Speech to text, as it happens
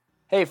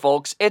Hey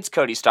folks, it's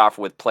Cody Stoffer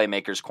with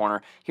Playmakers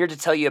Corner, here to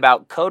tell you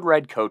about Code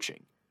Red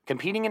Coaching.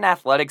 Competing in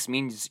athletics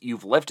means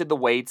you've lifted the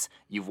weights,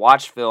 you've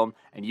watched film,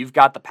 and you've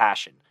got the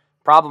passion.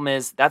 Problem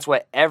is, that's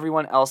what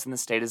everyone else in the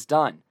state has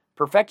done.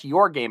 Perfect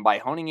your game by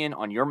honing in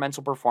on your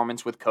mental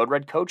performance with Code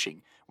Red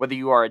Coaching. Whether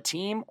you are a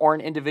team or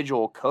an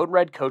individual, Code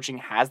Red Coaching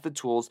has the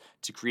tools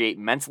to create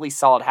mentally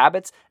solid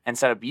habits and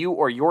set up you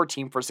or your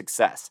team for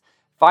success.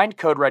 Find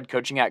Code Red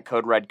Coaching at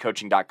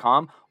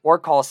coderedcoaching.com or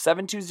call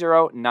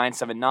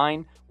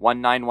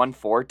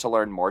 720-979-1914 to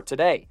learn more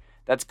today.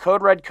 That's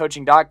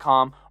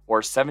coderedcoaching.com or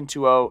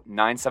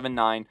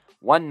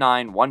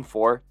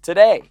 720-979-1914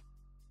 today.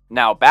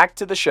 Now back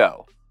to the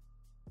show.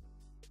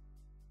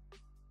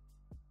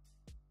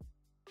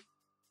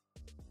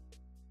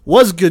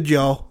 What's good,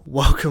 y'all?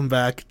 Welcome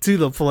back to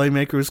the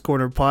Playmakers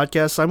Corner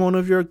podcast. I'm one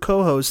of your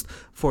co-hosts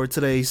for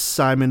today,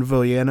 Simon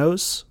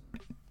Villanos.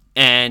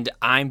 And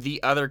I'm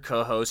the other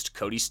co-host,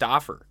 Cody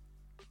Stoffer.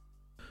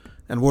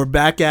 And we're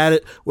back at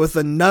it with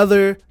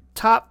another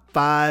top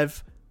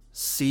 5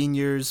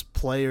 seniors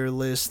player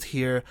list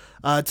here.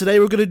 Today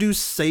we're going to do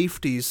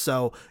safeties.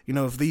 So,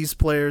 if these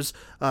players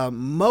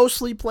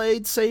mostly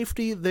played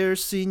safety their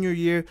senior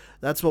year,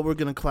 that's what we're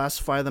going to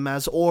classify them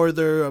as. Or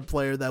they're a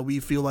player that we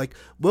feel like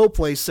will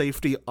play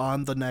safety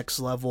on the next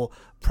level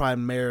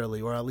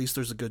primarily, or at least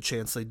there's a good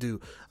chance they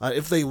do.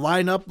 If they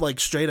line up like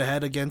straight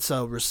ahead against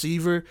a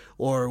receiver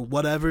or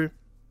whatever,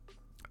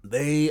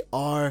 they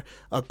are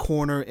a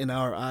corner in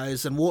our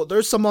eyes. And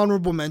there's some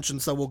honorable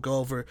mentions that we'll go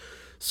over.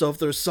 So if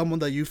there's someone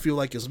that you feel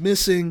like is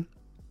missing,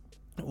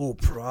 we'll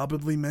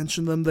probably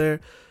mention them there.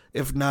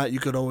 If not, you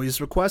could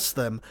always request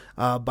them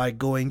by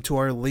going to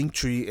our link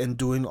tree and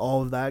doing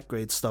all of that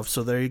great stuff.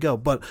 So there you go.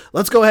 But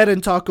let's go ahead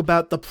and talk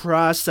about the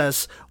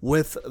process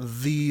with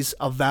these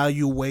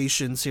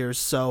evaluations here.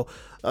 So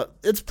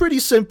it's pretty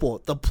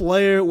simple. The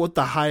player with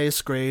the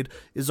highest grade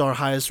is our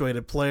highest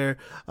rated player.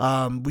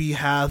 We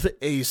have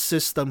a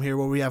system here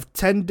where we have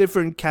 10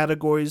 different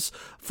categories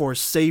for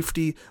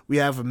safety. We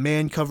have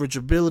man coverage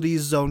ability,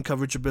 zone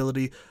coverage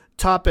ability,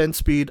 top end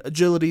speed,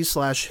 agility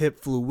 / hip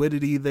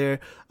fluidity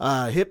there,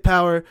 hip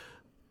power,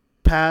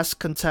 pass,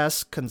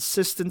 contest,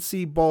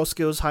 consistency, ball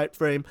skills, height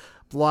frame,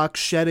 block,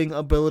 shedding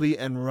ability,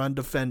 and run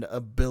defend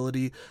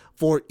ability.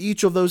 For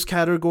each of those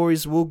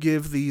categories, we'll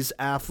give these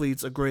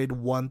athletes a grade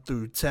 1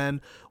 through 10.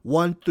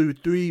 1 through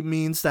 3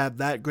 means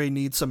that grade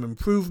needs some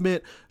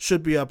improvement,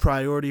 should be a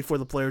priority for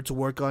the player to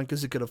work on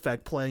because it could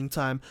affect playing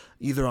time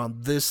either on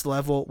this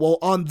level,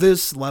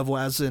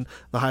 as in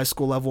the high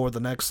school level or the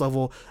next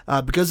level.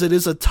 Because it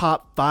is a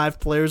top 5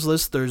 players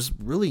list, there's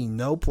really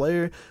no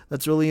player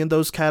that's really in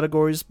those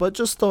categories, but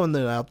just throwing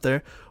it out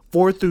there.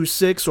 4 through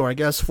 6, or I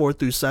guess 4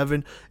 through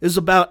 7, is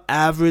about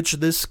average.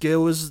 This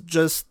skill is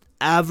just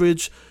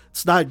average.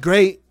 It's not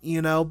great,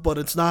 but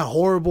it's not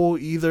horrible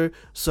either,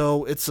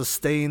 so it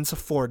sustains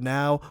for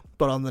now,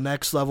 but on the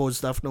next level,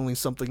 it's definitely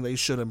something they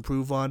should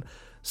improve on.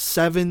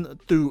 7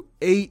 through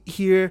 8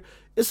 here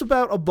is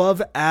about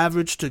above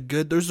average to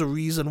good. There's a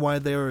reason why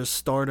they're a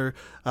starter,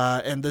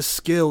 and this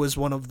skill is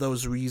one of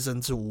those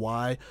reasons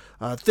why.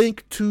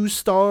 Think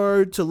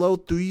 2-star to low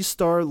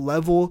 3-star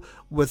level.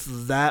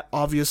 With that,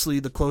 obviously,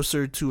 the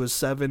closer to a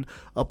 7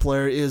 a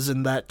player is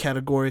in that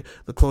category,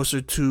 the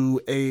closer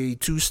to a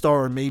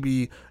 2-star or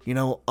maybe,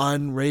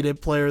 unrated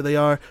player they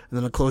are. And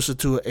then the closer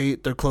to an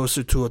 8, they're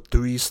closer to a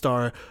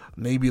 3-star,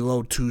 maybe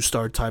low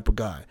 2-star type of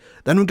guy.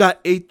 Then we got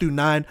 8 through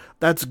 9.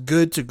 That's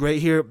good to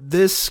great here.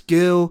 This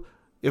skill,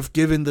 if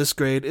given this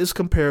grade, is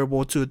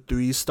comparable to a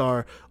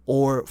 3-star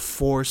or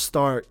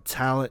 4-star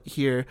talent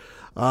here.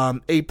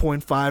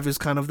 8.5 is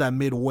kind of that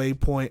midway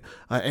point.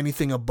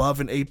 Anything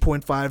above an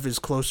 8.5 is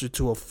closer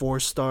to a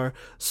 4-star.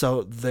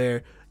 So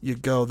there you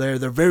go.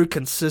 They're very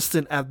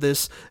consistent at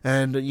this,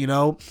 and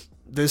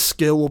this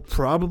skill will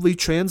probably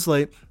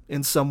translate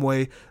in some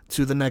way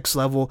to the next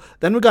level.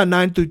 Then we got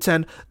 9 through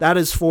 10. That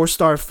is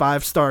 4-star,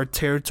 5-star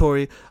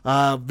territory.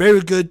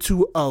 Very good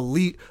to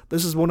elite.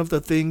 This is one of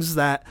the things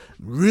that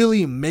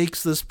really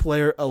makes this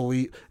player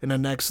elite in a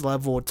next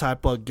level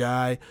type of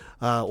guy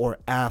or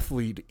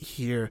athlete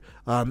here.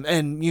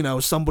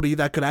 And, somebody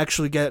that could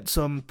actually get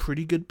some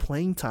pretty good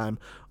playing time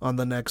on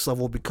the next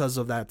level because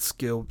of that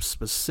skill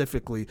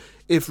specifically,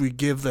 if we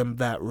give them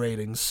that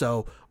rating.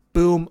 So,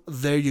 boom,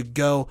 there you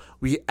go.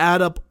 We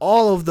add up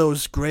all of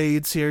those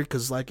grades here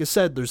because, like I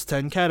said, there's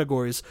 10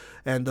 categories,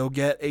 and they'll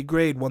get a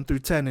grade 1 through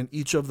 10 in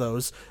each of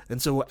those.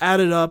 And so we'll add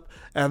it up,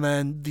 and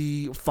then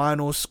the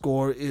final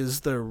score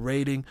is their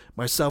rating.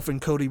 Myself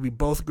and Cody, we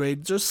both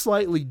grade just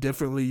slightly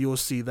differently. You'll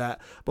see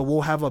that. But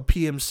we'll have a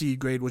PMC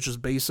grade, which is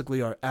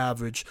basically our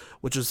average,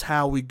 which is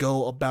how we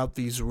go about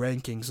these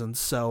rankings. And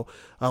so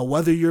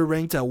whether you're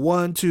ranked at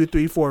 1, 2,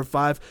 3, 4,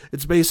 5,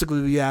 it's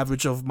basically the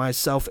average of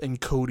myself and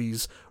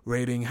Cody's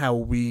rating, how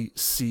we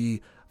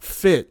see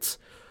fit.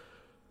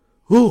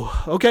 Ooh,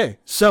 okay,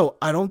 so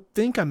I don't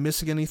think I'm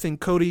missing anything.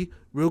 Cody,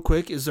 real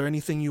quick, is there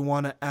anything you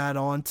want to add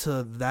on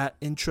to that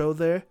intro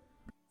there?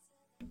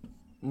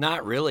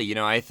 Not really.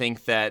 I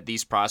think that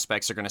these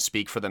prospects are going to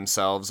speak for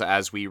themselves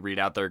as we read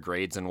out their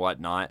grades and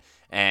whatnot.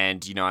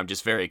 And, I'm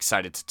just very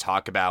excited to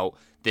talk about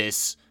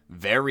this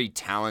very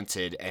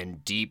talented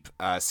and deep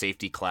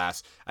safety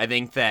class. I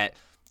think that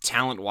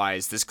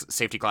talent-wise, this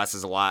safety class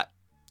is a lot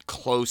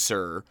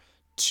closer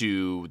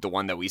to the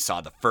one that we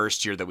saw the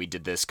first year that we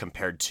did this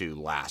compared to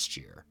last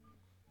year.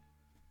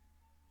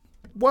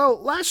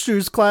 Well, last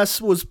year's class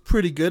was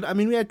pretty good. I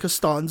mean, we had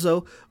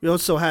Costanzo. We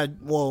also had,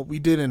 we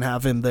didn't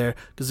have him there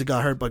because he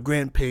got hurt, but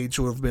Grant Page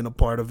would have been a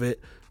part of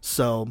it.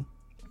 So,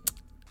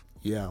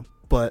 yeah.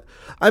 But,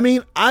 I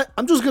mean,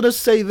 I'm just going to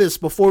say this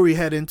before we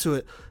head into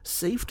it.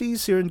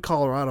 Safeties here in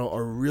Colorado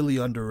are really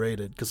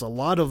underrated because a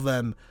lot of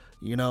them,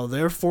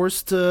 they're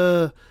forced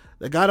to,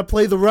 they got to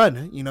play the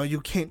run. You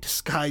can't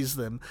disguise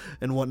them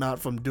and whatnot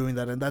from doing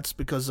that, and that's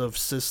because of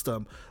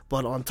system.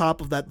 But on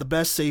top of that, the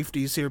best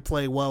safeties here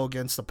play well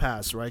against the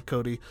pass, right,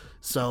 Cody?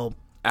 So,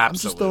 Absolutely. I'm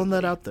just throwing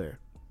that out there.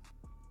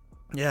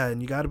 Yeah, and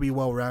you got to be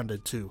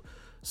well-rounded, too.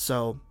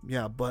 So,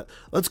 yeah, but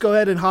let's go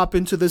ahead and hop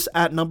into this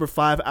at number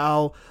 5.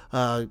 I'll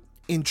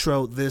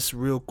intro this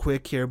real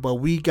quick here, but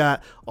we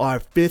got our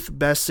 5th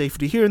best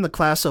safety here in the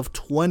class of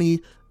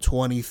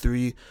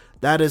 2023.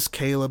 That is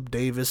Caleb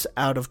Davis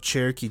out of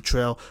Cherokee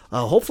Trail.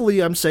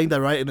 Hopefully I'm saying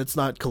that right and it's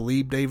not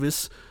Caleb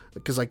Davis,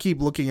 because I keep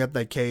looking at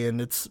that K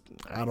and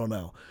I don't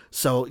know.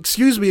 So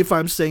excuse me if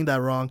I'm saying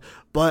that wrong,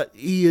 but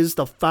he is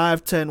the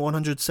 5'10",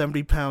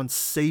 170-pound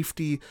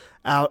safety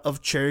out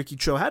of Cherokee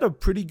Trail. Had a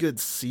pretty good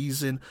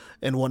season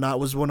and whatnot.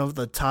 Was one of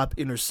the top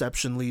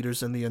interception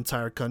leaders in the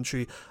entire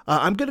country.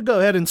 I'm going to go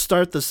ahead and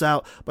start this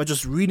out by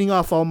just reading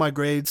off all my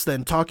grades,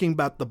 then talking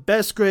about the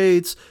best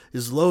grades,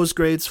 his lowest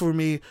grades for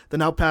me.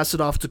 Then I'll pass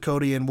it off to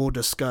Cody and we'll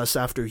discuss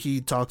after he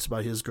talks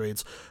about his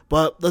grades.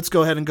 But let's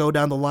go ahead and go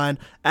down the line.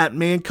 At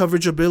man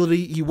coverage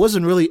ability, he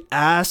wasn't really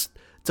asked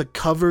to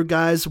cover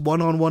guys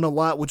one-on-one a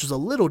lot, which is a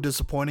little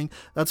disappointing.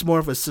 That's more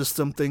of a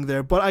system thing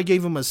there, but I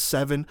gave him a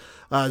 7.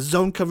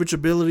 Zone coverage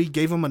ability,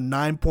 gave him a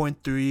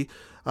 9.3.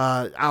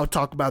 I'll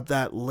talk about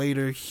that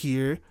later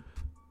here.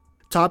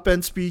 Top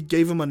end speed,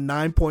 gave him a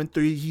 9.3.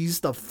 He's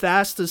the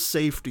fastest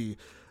safety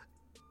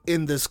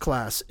in this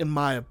class, in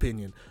my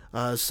opinion.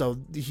 So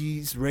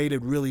he's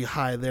rated really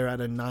high there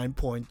at a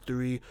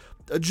 9.3.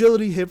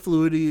 Agility, hip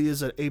fluidity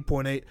is at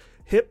 8.8.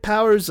 Hip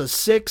power is a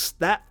 6.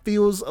 That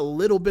feels a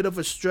little bit of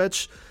a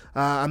stretch.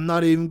 I'm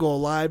not even going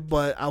to lie,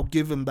 but I'll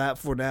give him that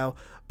for now.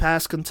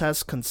 Pass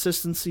contest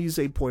consistency is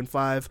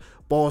 8.5.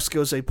 Ball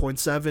skills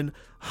 8.7.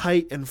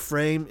 Height and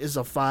frame is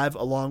a 5,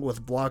 along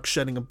with block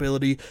shedding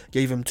ability.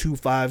 Gave him 2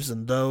 5s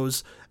in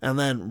those. And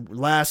then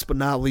last but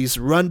not least,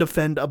 run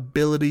defend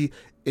ability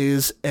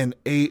is an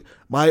 8.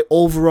 My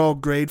overall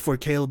grade for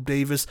Caleb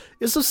Davis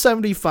is a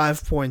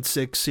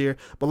 75.6 here.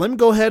 But let me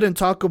go ahead and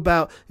talk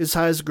about his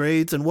highest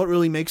grades and what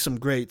really makes him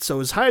great. So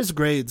his highest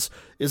grades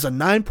is a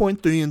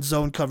 9.3 in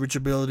zone coverage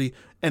ability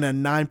and a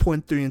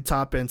 9.3 in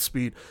top end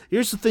speed.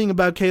 Here's the thing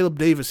about Caleb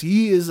Davis.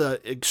 He is an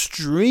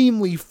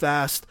extremely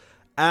fast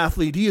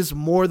athlete. He is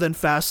more than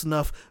fast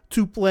enough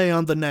to play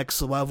on the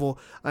next level.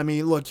 I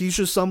mean, look, he's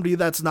just somebody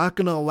that's not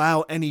going to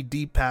allow any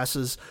deep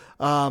passes.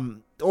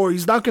 Or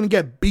he's not going to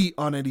get beat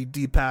on any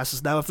deep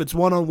passes. Now, if it's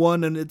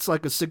one-on-one and it's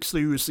like a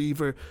 6'3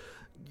 receiver,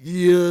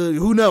 yeah,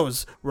 who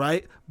knows,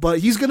 right?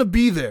 But he's going to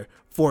be there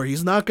for it.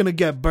 He's not going to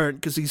get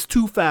burnt because he's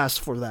too fast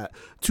for that,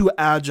 too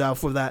agile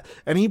for that.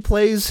 And he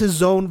plays his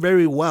zone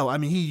very well. I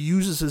mean, he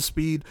uses his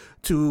speed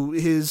to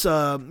his,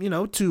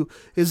 to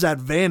his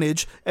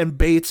advantage and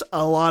baits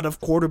a lot of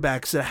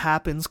quarterbacks. It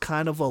happens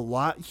kind of a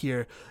lot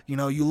here.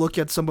 You look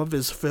at some of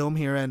his film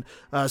here and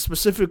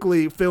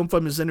specifically film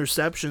from his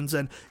interceptions,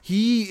 and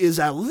he is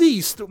at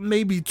least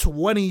maybe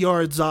 20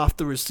 yards off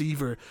the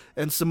receiver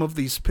and some of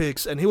these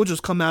picks, and he'll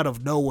just come out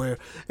of nowhere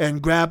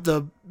and grab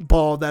the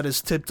ball that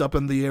is tipped up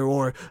in the air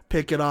or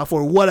pick it off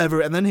or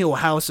whatever, and then he'll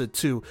house it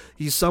too.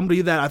 He's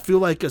somebody that I feel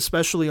like,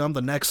 especially on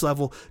the next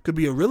level, could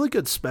be a really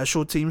good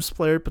special teams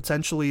player,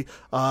 potentially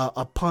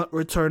a punt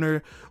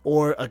returner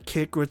or a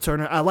kick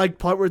returner. I like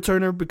punt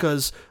returner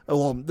because,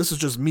 well, this is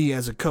just me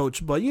as a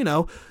coach, but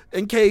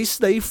in case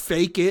they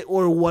fake it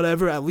or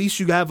whatever, at least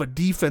you have a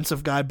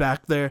defensive guy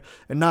back there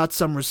and not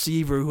some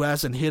receiver who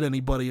hasn't hit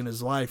anybody in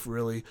his life,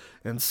 really.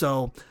 And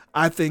so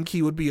I think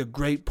he would be a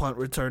great punt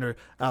returner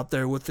out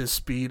there with his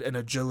speed and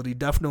agility.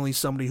 Definitely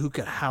somebody who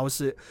could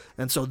house it.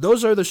 And so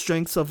those are the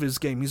strengths of his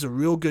game. He's a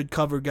real good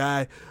cover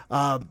guy.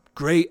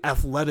 Great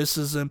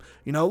athleticism.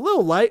 A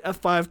little light at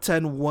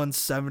 5'10",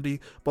 170.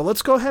 But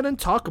let's go ahead and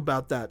talk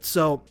about that.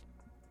 So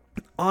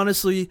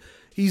honestly,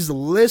 he's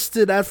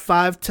listed at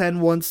 5'10",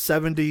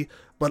 170,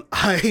 but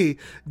I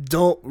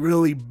don't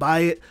really buy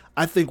it.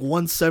 I think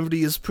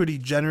 170 is pretty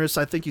generous.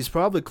 I think he's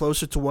probably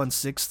closer to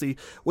 160,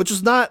 which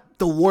is not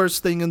the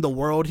worst thing in the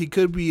world. He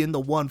could be in the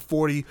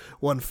 140,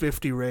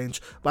 150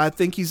 range, but I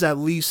think he's at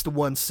least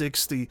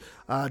 160.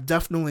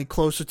 Definitely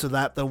closer to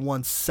that than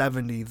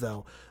 170,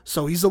 though.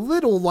 So he's a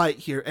little light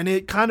here, and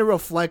it kind of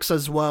reflects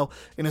as well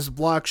in his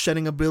block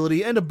shedding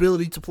ability and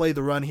ability to play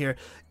the run here.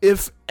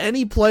 If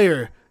any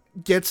player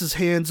gets his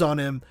hands on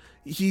him,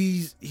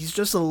 he's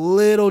just a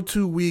little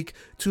too weak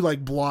to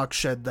like block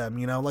shed them,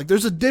 you know? Like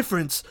there's a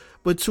difference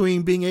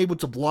between being able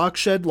to block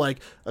shed, like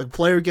a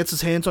player gets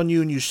his hands on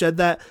you and you shed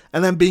that,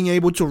 and then being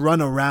able to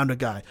run around a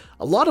guy.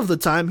 A lot of the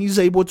time he's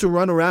able to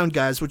run around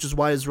guys, which is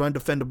why his run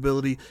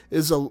defendability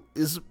is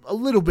a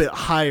little bit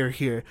higher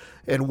here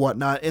and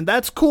whatnot. And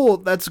that's cool,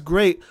 that's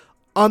great.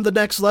 On the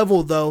next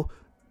level though,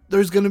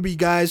 there's going to be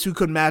guys who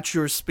could match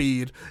your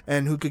speed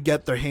and who could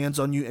get their hands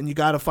on you, and you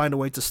got to find a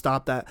way to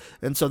stop that.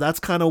 And so that's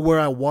kind of where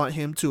I want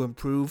him to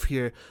improve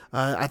here.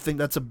 I think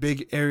that's a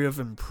big area of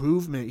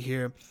improvement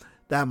here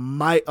that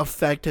might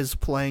affect his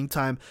playing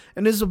time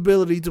and his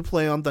ability to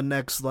play on the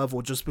next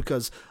level, just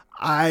because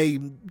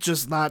I'm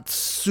just not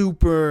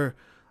sold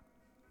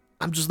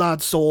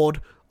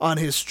on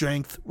his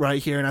strength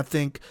right here, and I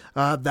think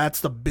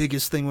that's the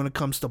biggest thing when it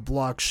comes to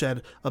block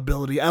shed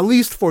ability, at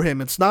least for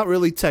him. It's not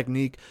really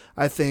technique.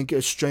 I think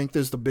his strength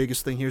is the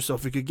biggest thing here, so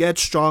if he could get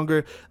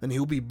stronger, then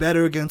he'll be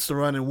better against the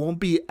run and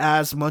won't be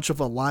as much of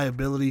a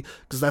liability,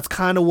 because that's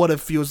kind of what it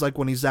feels like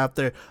when he's out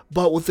there.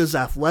 But with his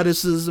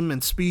athleticism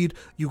and speed,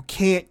 you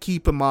can't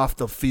keep him off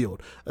the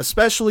field,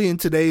 especially in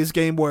today's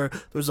game where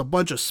there's a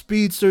bunch of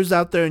speedsters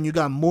out there and you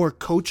got more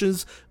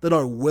coaches that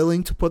are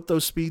willing to put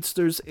those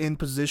speedsters in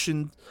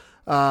positions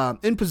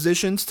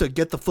to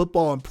get the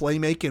football and play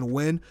make and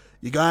win.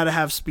 You got to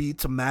have speed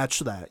to match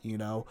that, you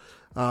know.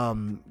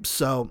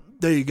 So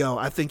there you go.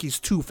 I think he's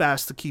too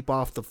fast to keep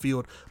off the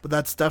field, but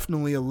that's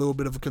definitely a little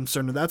bit of a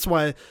concern. And that's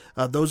why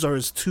those are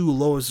his two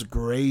lowest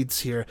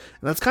grades here.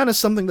 And that's kind of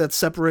something that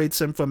separates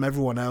him from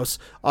everyone else.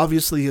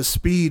 Obviously, his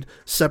speed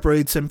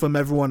separates him from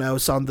everyone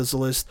else on this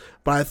list,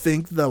 but I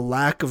think the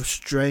lack of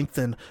strength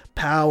and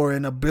power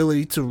and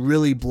ability to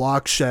really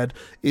block shed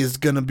is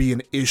going to be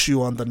an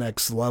issue on the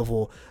next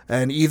level.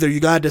 And either you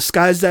got to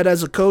disguise that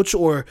as a coach,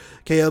 or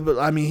Caleb,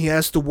 I mean, he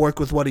has to work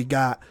with what he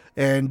got.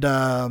 And,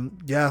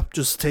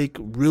 just take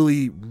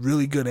really,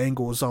 really good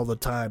angles all the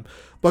time.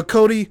 But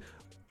Cody,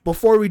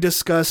 before we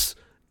discuss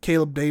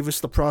Caleb Davis,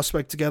 the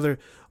prospect, together,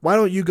 why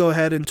don't you go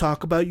ahead and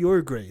talk about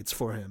your grades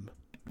for him?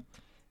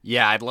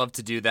 Yeah, I'd love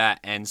to do that.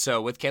 And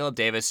so with Caleb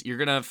Davis, you're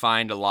going to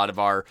find a lot of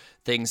our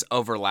things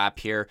overlap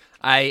here.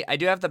 I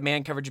do have the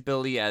man coverage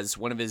ability as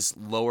one of his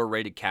lower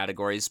rated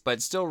categories,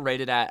 but still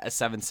rated at a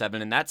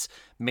 7.7, and that's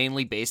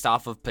mainly based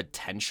off of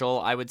potential,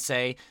 I would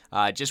say.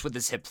 Just with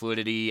his hip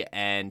fluidity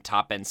and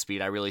top end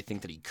speed, I really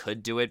think that he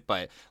could do it,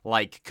 but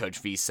like Coach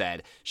V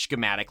said,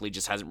 schematically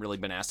just hasn't really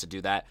been asked to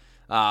do that.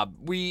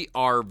 We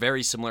are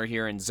very similar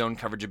here in zone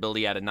coverage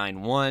ability at a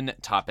 9.1,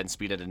 top end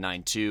speed at a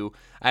 9.2.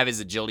 I have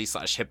his agility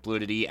 / hip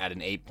fluidity at an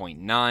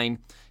 8.9.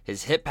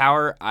 His hit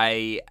power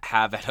I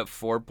have at a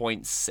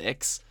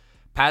 4.6.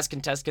 Pass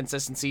contest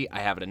consistency I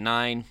have at a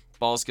 9.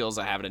 Ball skills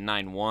I have at a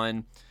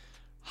 9.1.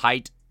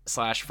 Height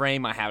 /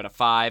 frame I have at a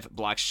 5.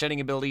 Block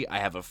shedding ability I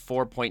have a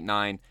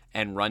 4.9.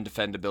 And run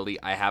defendability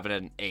I have it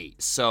at an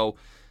 8. So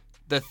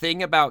the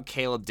thing about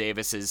Caleb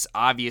Davis is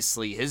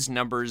obviously his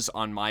numbers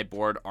on my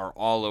board are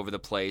all over the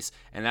place,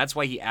 and that's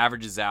why he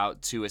averages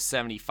out to a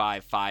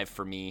 75.5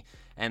 for me.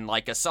 And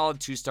like a solid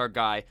 2-star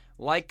guy,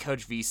 like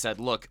Coach V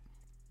said, look,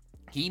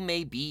 he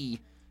may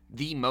be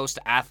the most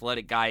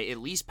athletic guy, at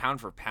least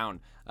pound for pound,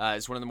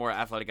 is one of the more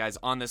athletic guys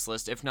on this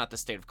list, if not the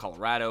state of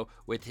Colorado.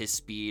 With his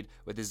speed,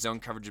 with his zone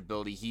coverage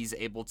ability, he's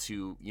able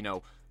to,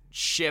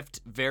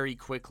 shift very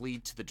quickly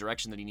to the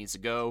direction that he needs to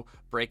go,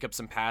 break up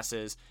some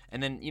passes.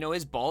 And then,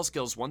 his ball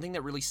skills, one thing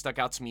that really stuck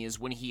out to me is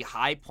when he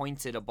high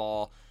pointed a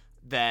ball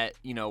that,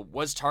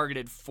 was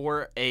targeted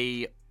for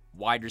a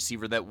wide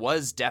receiver that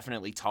was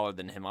definitely taller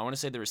than him. I want to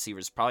say the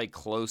receiver's probably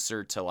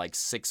closer to like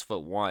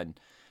 6'1"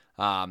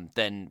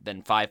 than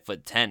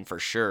 5'10" for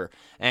sure.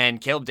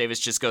 And Caleb Davis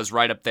just goes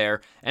right up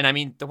there. And I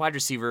mean, the wide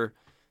receiver,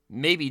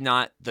 maybe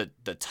not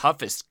the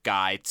toughest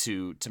guy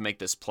to make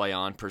this play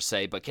on per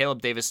se, but Caleb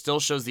Davis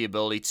still shows the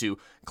ability to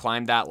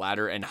climb that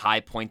ladder and high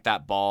point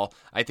that ball.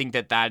 I think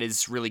that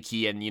is really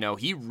key. And,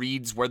 he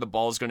reads where the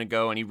ball is going to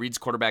go, and he reads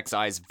quarterback's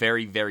eyes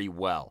very, very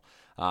well.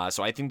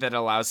 So I think that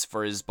allows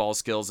for his ball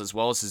skills as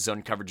well as his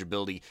zone coverage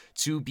ability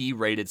to be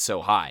rated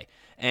so high.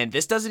 And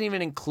this doesn't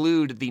even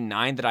include the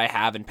 9 that I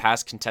have in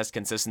pass contest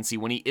consistency.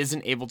 When he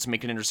isn't able to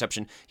make an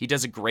interception, he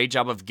does a great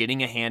job of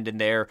getting a hand in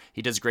there.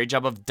 He does a great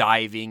job of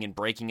diving and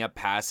breaking up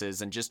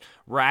passes and just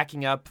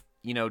racking up,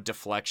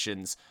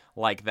 deflections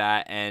like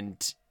that.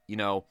 And,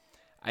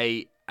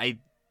 I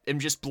am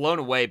just blown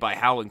away by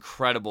how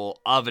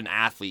incredible of an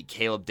athlete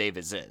Caleb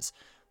Davis is.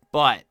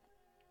 But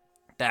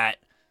that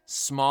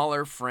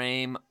smaller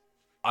frame,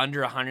 under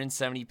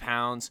 170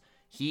 pounds,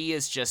 he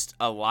is just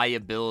a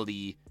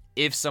liability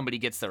if somebody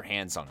gets their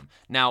hands on him.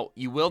 Now,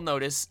 you will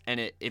notice, and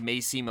it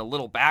may seem a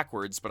little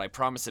backwards, but I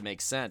promise it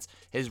makes sense,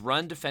 his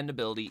run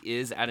defendability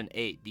is at an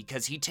 8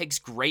 because he takes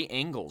great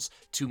angles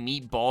to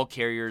meet ball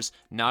carriers,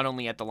 not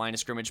only at the line of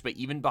scrimmage, but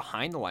even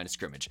behind the line of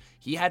scrimmage.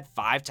 He had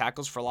 5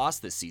 tackles for loss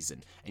this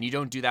season, and you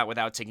don't do that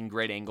without taking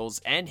great angles,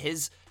 and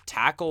his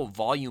tackle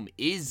volume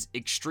is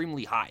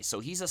extremely high. So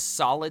he's a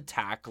solid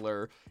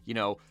tackler.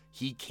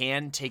 He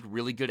can take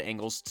really good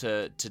angles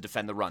to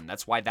defend the run.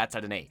 That's why that's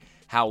at an 8.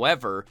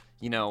 However,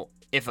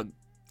 if a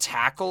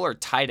tackle or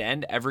tight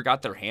end ever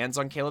got their hands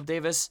on Caleb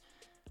Davis,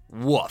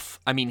 woof.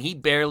 I mean, he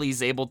barely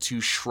is able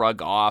to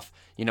shrug off,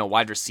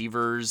 wide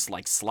receivers,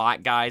 like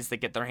slot guys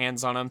that get their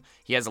hands on him.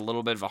 He has a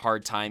little bit of a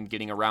hard time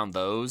getting around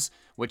those,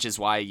 which is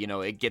why,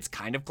 it gets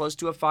kind of close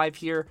to a 5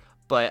 here.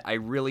 But I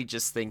really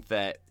just think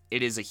that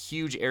it is a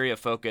huge area of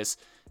focus,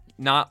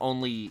 not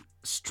only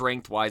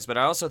strength-wise, but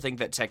I also think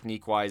that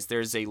technique-wise,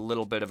 there's a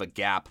little bit of a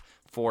gap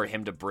for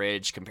him to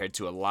bridge compared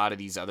to a lot of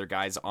these other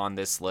guys on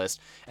this list.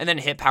 And then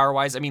hit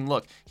power-wise, I mean,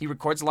 look, he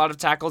records a lot of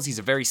tackles. He's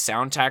a very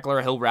sound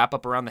tackler. He'll wrap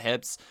up around the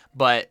hips,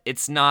 but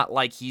it's not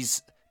like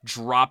he's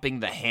dropping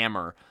the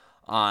hammer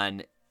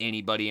on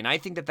anybody. And I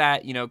think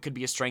that, could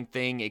be a strength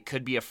thing. It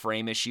could be a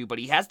frame issue, but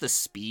he has the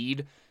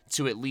speed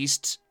to at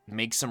least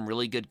make some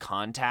really good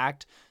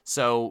contact.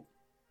 So,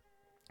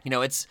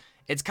 it's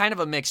kind of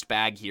a mixed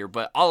bag here,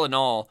 but all in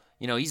all,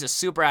 he's a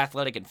super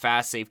athletic and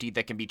fast safety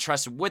that can be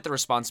trusted with the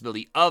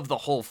responsibility of the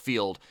whole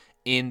field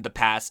in the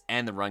pass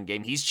and the run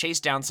game. He's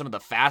chased down some of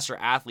the faster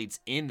athletes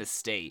in the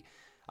state.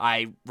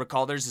 I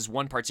recall there's this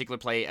one particular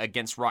play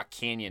against Rock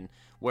Canyon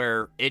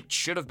where it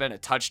should have been a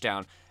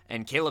touchdown,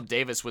 and Caleb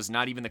Davis was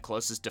not even the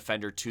closest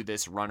defender to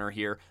this runner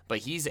here, but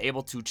he's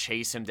able to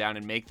chase him down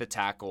and make the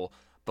tackle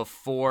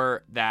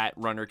before that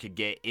runner could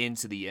get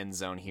into the end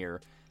zone here.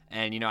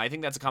 And, I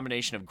think that's a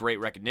combination of great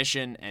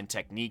recognition and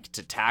technique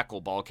to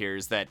tackle ball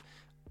carriers that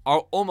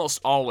are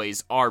almost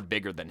always are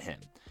bigger than him.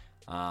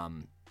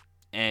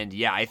 And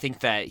yeah, I think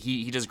that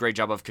he does a great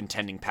job of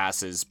contending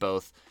passes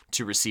both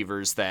to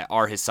receivers that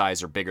are his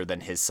size or bigger than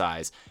his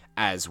size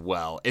as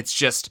well. It's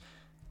just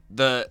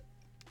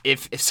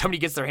if somebody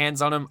gets their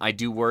hands on him, I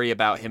do worry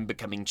about him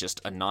becoming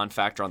just a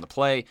non-factor on the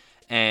play.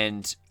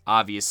 And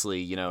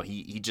obviously,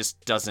 he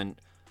just doesn't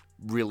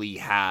really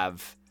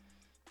have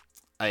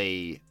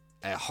a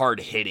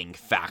hard-hitting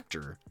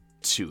factor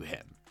to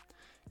him.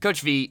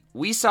 Coach V,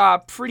 we saw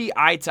pretty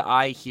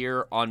eye-to-eye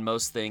here on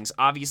most things.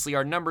 Obviously,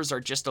 our numbers are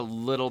just a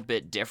little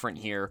bit different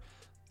here,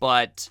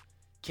 but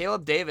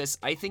Caleb Davis,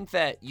 I think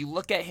that you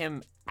look at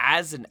him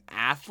as an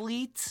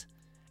athlete,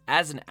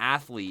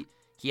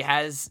 he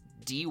has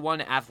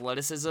D1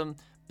 athleticism,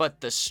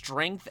 but the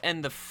strength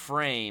and the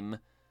frame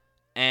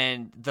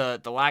and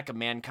the lack of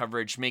man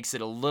coverage makes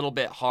it a little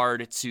bit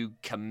hard to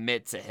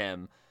commit to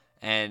him.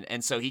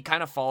 And so he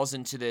kind of falls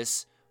into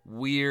this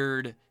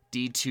weird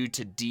D2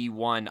 to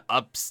D1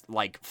 ups,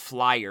 like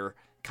flyer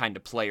kind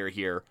of player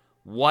here.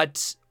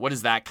 What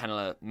does that kind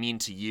of mean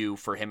to you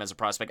for him as a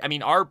prospect? I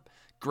mean, our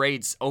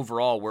grades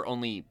overall were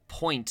only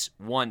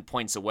 0.1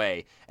 points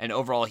away, and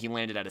overall he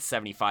landed at a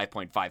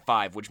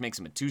 75.55, which makes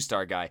him a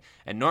 2-star guy.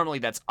 And normally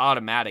that's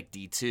automatic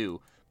D2,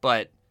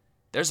 but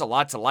there's a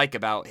lot to like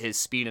about his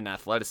speed and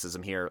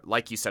athleticism here,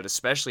 like you said,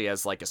 especially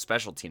as like a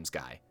special teams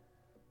guy.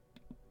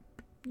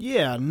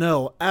 Yeah,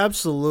 no,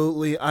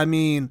 absolutely. I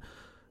mean,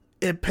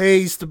 it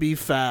pays to be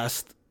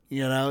fast.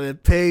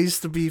 It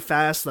pays to be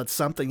fast. That's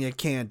something you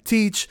can't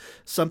teach,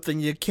 something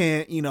you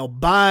can't,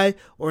 buy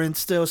or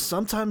instill.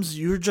 Sometimes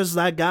you're just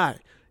that guy.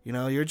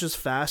 You're just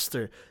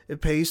faster. It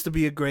pays to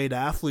be a great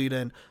athlete.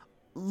 And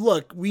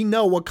look, we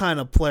know what kind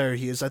of player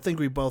he is. I think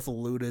we both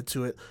alluded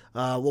to it.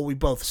 We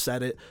both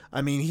said it.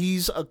 I mean,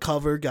 he's a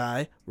cover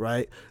guy,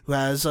 right, who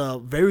has a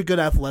very good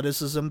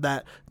athleticism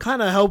that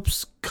kind of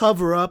helps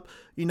cover up,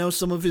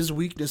 some of his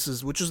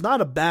weaknesses, which is not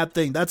a bad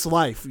thing. That's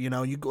life. You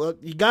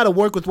got to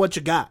work with what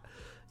you got,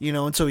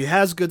 and so he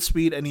has good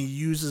speed and he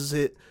uses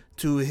it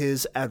to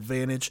his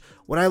advantage.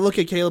 When I look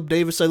at Caleb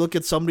Davis, I look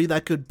at somebody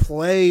that could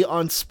play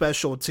on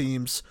special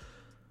teams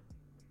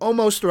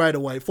almost right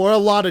away for a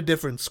lot of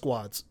different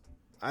squads.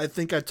 I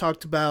think I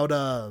talked about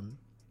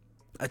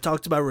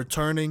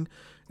returning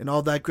and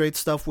all that great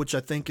stuff, which I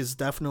think is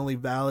definitely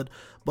valid.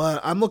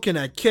 But I'm looking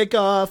at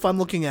kickoff. I'm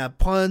looking at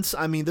punts.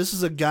 I mean, this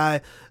is a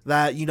guy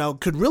that,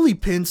 could really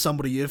pin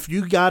somebody. If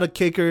you got a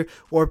kicker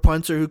or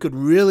punter who could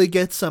really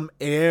get some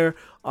air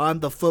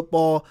on the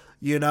football,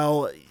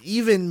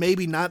 even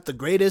maybe not the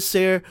greatest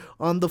air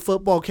on the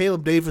football,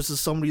 Caleb Davis is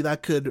somebody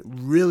that could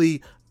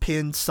really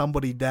pin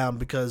somebody down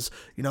because,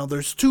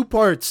 there's two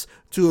parts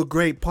to a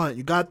great punt.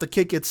 You got the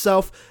kick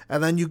itself,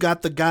 and then you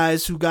got the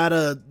guys who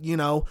gotta,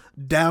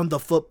 down the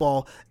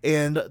football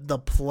and the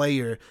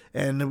player.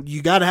 And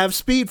you gotta have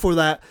speed for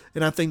that,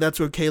 and I think that's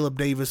where Caleb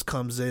Davis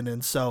comes in.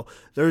 And so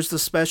there's the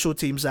special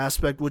teams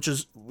aspect, which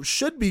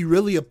should be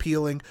really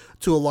appealing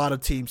to a lot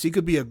of teams. He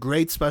could be a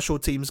great special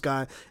teams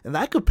guy, and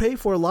that could pay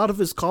for a lot of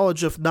his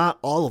college, if not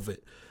all of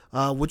it.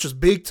 Which is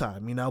big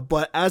time,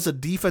 But as a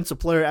defensive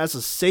player, as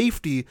a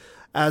safety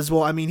as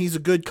well, I mean, he's a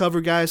good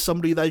cover guy,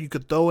 somebody that you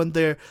could throw in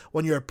there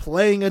when you're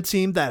playing a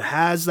team that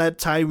has that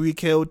Tyreek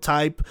Hill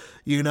type,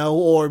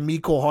 or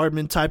Mecole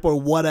Hardman type or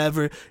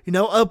whatever,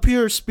 a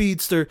pure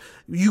speedster.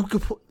 You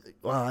could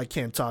well, I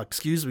can't talk,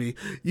 excuse me.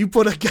 You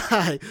put a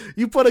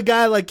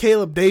guy like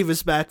Caleb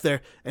Davis back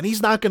there, and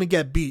he's not going to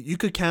get beat. You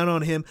could count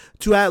on him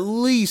to at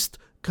least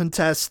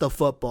contest the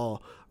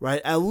football,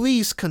 right? At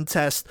least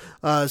contest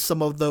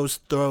some of those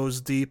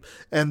throws deep,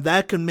 and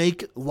that can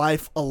make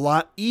life a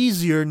lot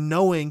easier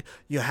knowing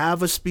you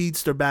have a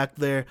speedster back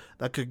there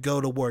that could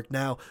go to work.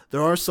 Now,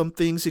 there are some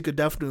things he could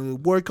definitely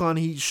work on.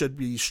 He should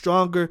be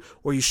stronger,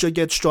 or he should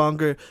get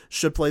stronger,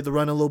 should play the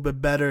run a little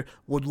bit better.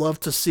 Would love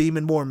to see him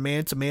in more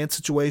man-to-man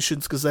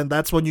situations, because then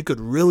that's when you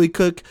could really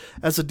cook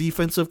as a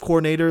defensive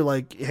coordinator.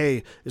 Like,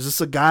 hey, is this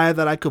a guy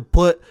that I could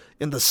put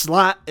in the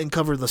slot and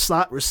cover the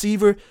slot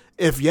receiver?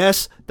 If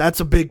yes, that's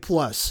a big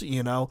plus,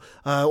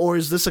 or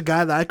is this a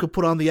guy that I could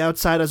put on the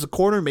outside as a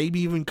corner,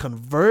 maybe even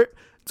convert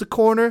to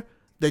corner?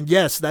 Then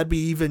yes, that'd be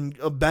even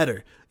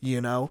better,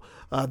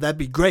 that'd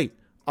be great,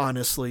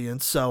 honestly.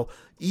 And so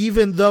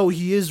even though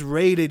he is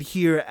rated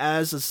here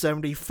as a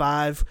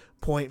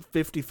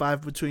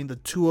 75.55 between the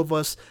two of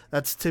us,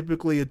 that's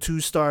typically a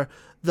 2-star.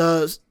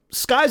 The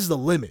sky's the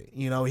limit.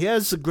 He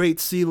has a great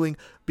ceiling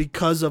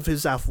because of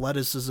his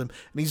athleticism, and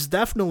he's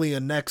definitely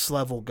a next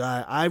level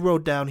guy. I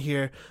wrote down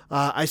here,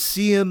 I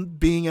see him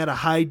being at a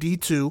high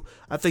D2.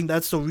 I think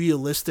that's the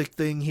realistic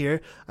thing here.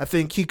 I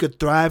think he could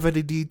thrive at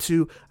a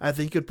D2. I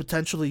think he could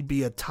potentially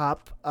be a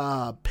top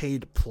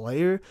paid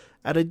player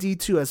at a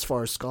D2 as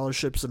far as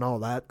scholarships and all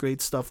that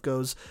great stuff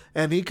goes,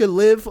 and he could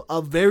live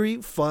a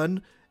very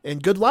fun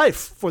and good life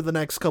for the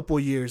next couple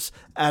of years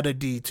at a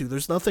D2.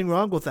 There's nothing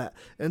wrong with that,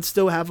 and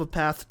still have a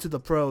path to the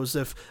pros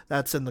if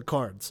that's in the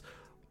cards.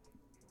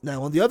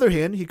 Now, on the other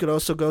hand, he could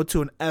also go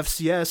to an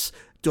FCS.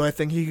 Do I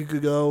think he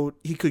could go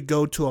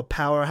to a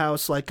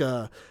powerhouse like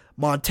a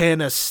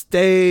Montana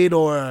State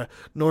or a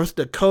North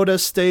Dakota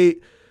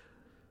State?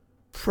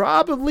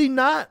 Probably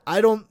not.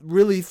 I don't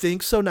really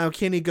think so. Now,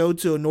 can he go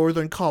to a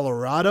Northern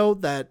Colorado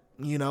that,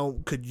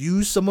 could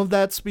use some of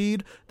that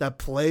speed, that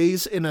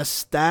plays in a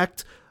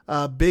stacked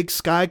Big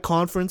Sky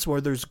Conference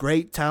where there's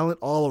great talent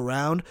all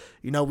around?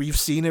 We've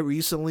seen it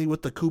recently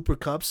with the Cooper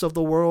Kupps of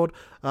the world,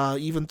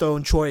 even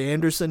throwing Troy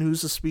Anderson,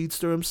 who's a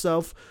speedster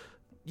himself.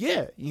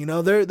 Yeah,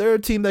 they're a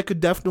team that could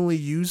definitely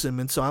use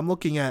him. And so I'm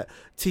looking at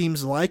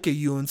teams like a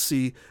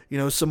UNC,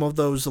 some of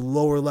those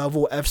lower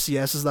level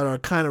FCSs that are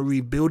kind of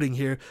rebuilding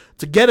here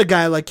to get a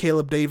guy like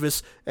Caleb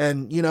Davis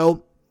and,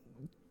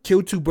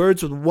 kill two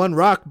birds with one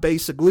rock,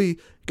 basically.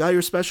 Got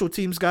your special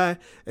teams guy,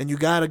 and you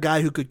got a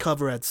guy who could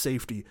cover at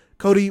safety.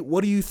 Cody,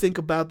 what do you think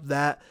about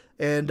that?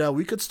 And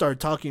we could start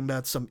talking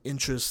about some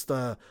interest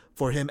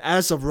for him.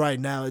 As of right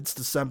now, it's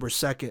December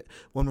 2nd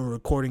when we're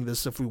recording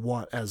this if we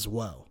want as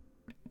well.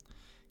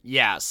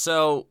 Yeah,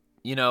 so,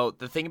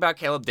 the thing about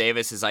Caleb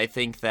Davis is I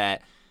think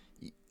that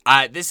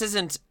this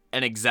isn't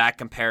an exact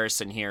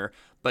comparison here,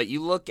 but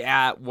you look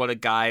at what a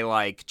guy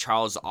like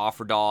Charles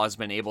Offerdahl has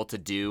been able to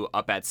do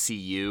up at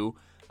CU.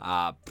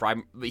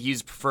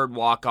 He's preferred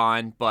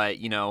walk-on, but,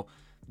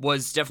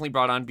 was definitely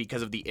brought on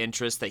because of the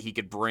interest that he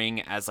could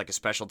bring as like a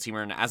special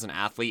teamer and as an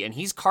athlete. And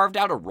he's carved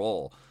out a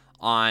role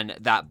on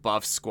that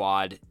Buff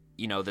squad,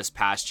 this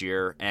past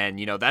year. And,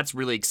 that's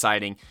really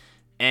exciting.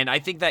 And I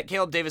think that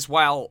Caleb Davis,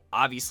 while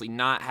obviously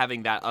not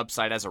having that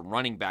upside as a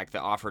running back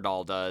that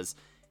Offerdahl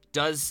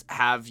does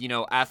have,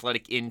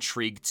 athletic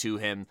intrigue to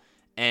him.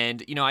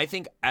 And, I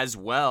think as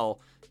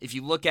well, if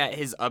you look at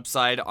his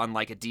upside on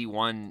like a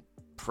D1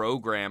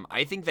 program,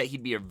 I think that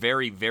he'd be a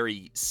very,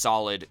 very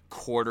solid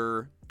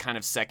quarter kind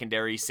of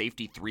secondary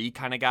safety 3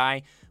 kind of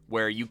guy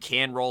where you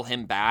can roll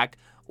him back,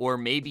 or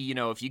maybe,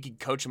 if you could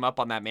coach him up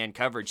on that man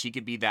coverage, he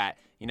could be that,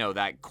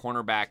 that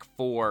cornerback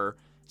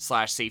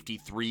 4/safety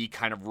 3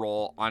 kind of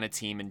role on a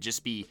team and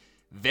just be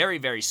very,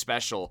 very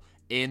special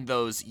in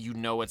those,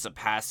 it's a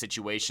pass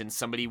situation,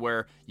 somebody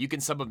where you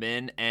can sub him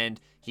in and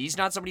he's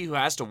not somebody who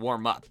has to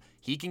warm up.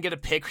 He can get a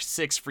pick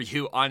 6 for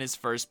you on his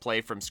first play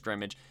from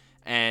scrimmage.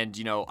 And,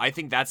 I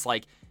think that's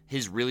like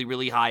his really,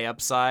 really high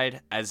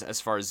upside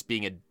as far as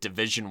being a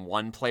Division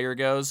I player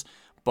goes.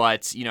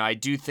 But, I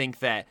do think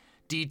that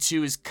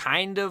D2 is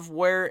kind of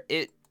where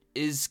it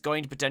is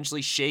going to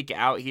potentially shake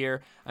out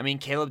here. I mean,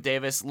 Caleb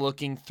Davis,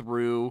 looking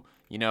through,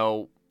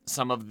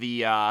 some of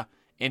the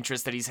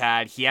interest that he's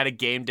had, he had a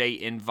game day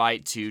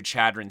invite to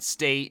Chadron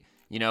State,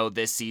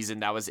 this season.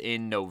 That was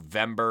in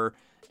November.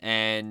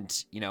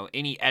 And,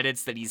 any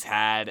edits that he's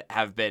had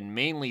have been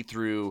mainly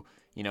through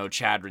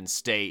Chadron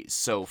State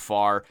so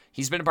far.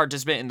 He's been a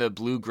participant in the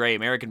Blue-Gray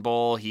American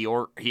Bowl. He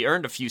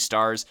earned a few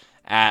stars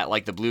at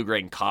like the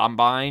Blue-Gray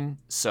Combine.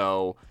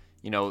 So,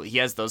 he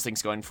has those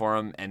things going for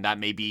him, and that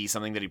may be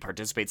something that he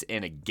participates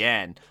in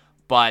again.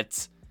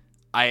 But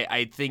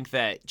I think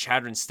that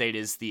Chadron State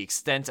is the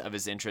extent of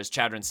his interest.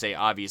 Chadron State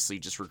obviously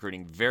just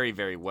recruiting very,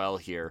 very well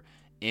here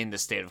in the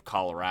state of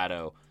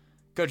Colorado.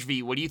 Coach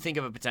V, what do you think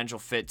of a potential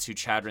fit to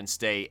Chadron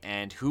State,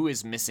 and who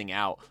is missing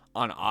out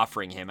on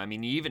offering him? I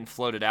mean, you even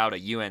floated out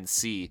a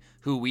UNC,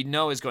 who we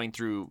know is going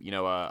through,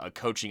 a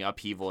coaching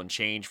upheaval and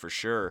change for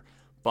sure,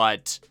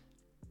 but,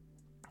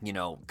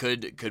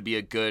 could be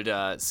a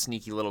good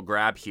sneaky little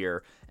grab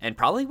here, and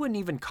probably wouldn't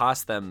even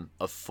cost them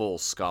a full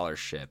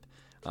scholarship,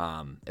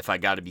 if I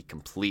got to be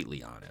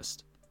completely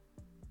honest.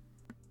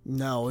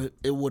 No,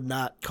 it would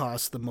not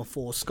cost them a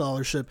full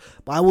scholarship,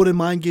 but I wouldn't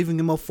mind giving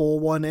him a full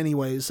one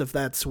anyways if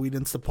that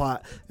sweetens the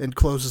pot and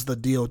closes the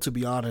deal, to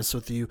be honest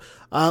with you.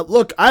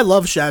 Look, I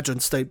love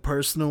Chadron State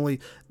personally.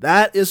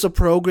 That is a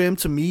program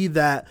to me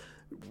that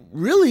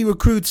really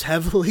recruits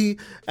heavily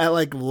at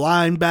like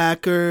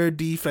linebacker,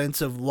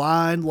 defensive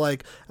line.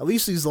 Like at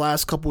least these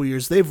last couple of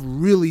years, they've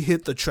really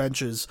hit the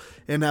trenches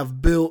and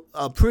have built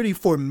a pretty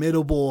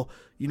formidable,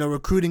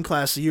 recruiting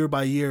class year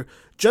by year,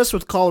 just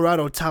with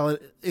Colorado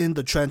talent in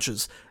the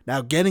trenches.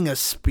 Now, getting a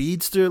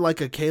speedster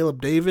like a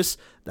Caleb Davis,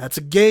 that's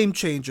a game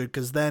changer,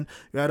 because then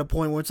you're at a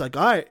point where it's like,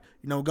 all right,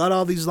 got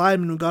all these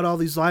linemen, we got all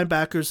these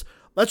linebackers,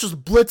 let's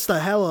just blitz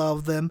the hell out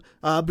of them,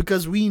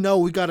 because we know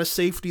we got a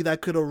safety that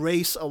could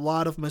erase a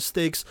lot of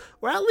mistakes,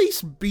 or at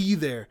least be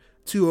there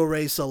to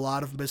erase a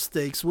lot of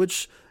mistakes,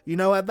 which,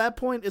 at that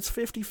point, it's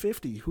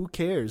 50-50. Who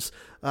cares?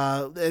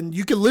 And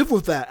you can live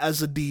with that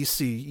as a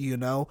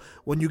DC,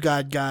 when you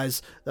got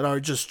guys that are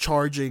just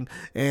charging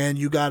and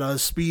you got a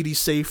speedy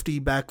safety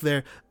back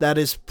there that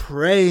is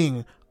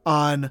preying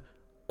on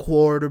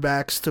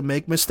quarterbacks to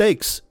make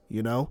mistakes,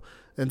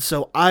 And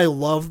so I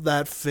love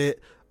that fit.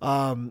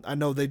 I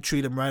know they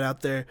treat him right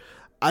out there.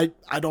 I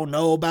don't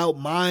know about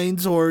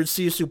Mines or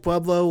CSU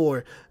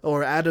Pueblo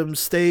or Adams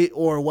State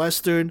or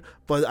Western,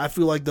 but I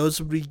feel like those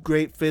would be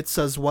great fits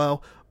as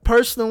well.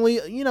 Personally,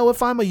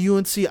 if I'm a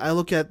UNC, I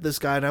look at this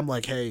guy and I'm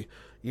like, hey,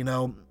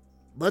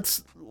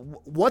 what's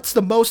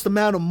the most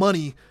amount of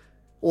money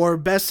or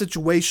best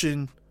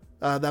situation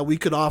that we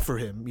could offer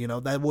him,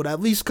 that would at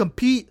least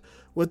compete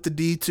with the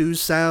D2.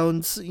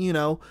 Sounds,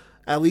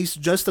 at least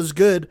just as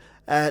good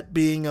at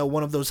being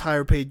one of those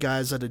higher paid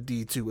guys at a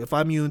D2. If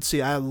I'm UNC,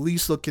 I at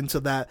least look into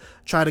that,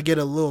 try to get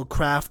a little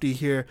crafty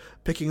here,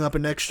 picking up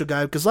an extra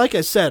guy. Because like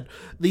I said,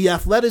 the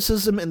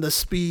athleticism and the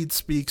speed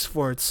speaks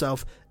for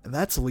itself, and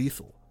that's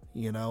lethal.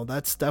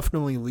 That's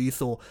definitely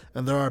lethal,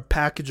 and there are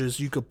packages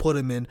you could put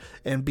him in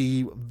and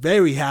be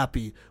very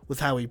happy with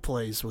how he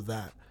plays with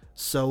that.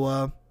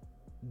 So,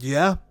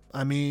 yeah,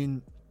 I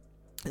mean,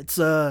 it's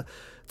a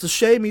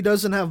shame he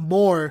doesn't have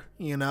more,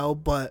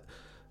 but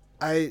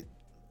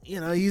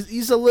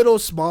he's a little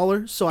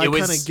smaller, so I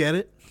kind of get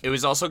it. It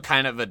was also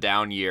kind of a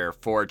down year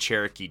for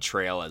Cherokee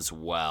Trail as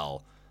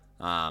well.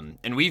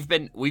 And we've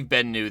been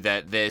knew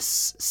that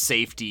this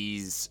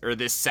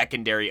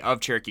secondary of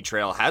Cherokee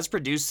Trail has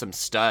produced some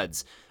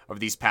studs over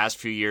these past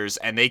few years,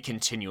 and they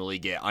continually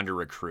get under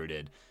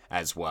recruited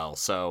as well.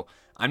 So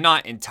I'm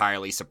not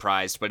entirely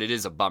surprised, but it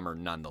is a bummer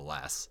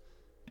nonetheless.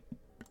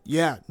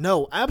 Yeah,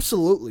 no,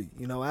 absolutely.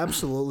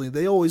 Absolutely.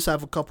 They always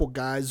have a couple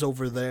guys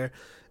over there.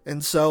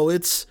 And so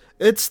it's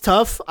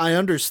tough. I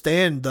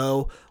understand,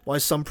 though, why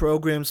some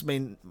programs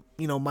might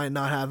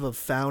not have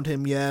found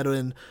him yet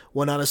and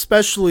whatnot,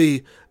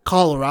 especially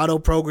Colorado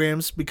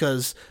programs,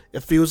 because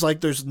it feels like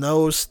there's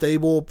no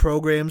stable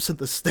programs in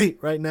the state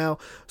right now.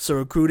 So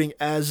recruiting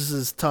as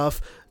is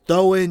tough.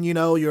 Though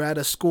you're at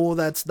a school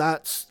that's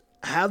not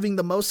having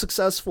the most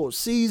successful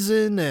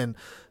season and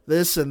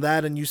this and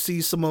that, and you see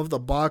some of the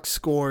box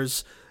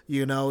scores,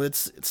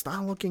 it's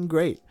not looking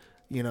great,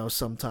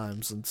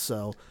 sometimes. And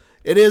so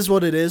it is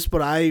what it is,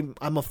 but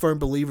I'm a firm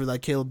believer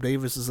that Caleb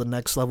Davis is a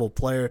next level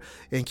player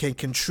and can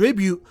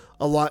contribute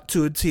a lot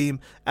to a team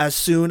as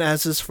soon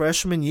as his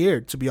freshman year,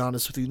 to be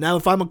honest with you. Now,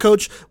 if I'm a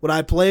coach, would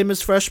I play him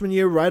his freshman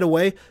year right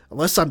away?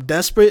 Unless I'm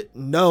desperate?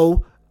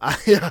 No.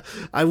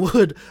 I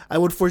would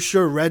for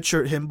sure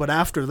redshirt him, but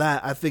after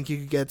that, I think he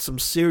could get some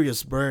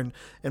serious burn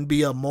and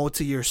be a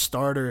multi-year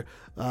starter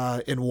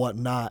and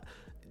whatnot.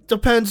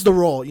 Depends the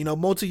role,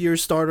 multi-year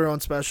starter on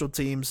special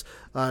teams,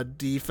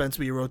 defense,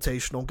 be a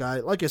rotational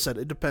guy. Like I said,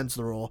 it depends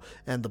the role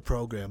and the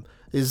program.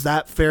 Is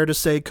that fair to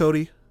say,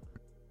 Cody?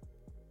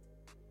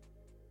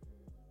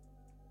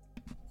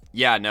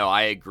 Yeah, no,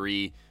 I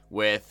agree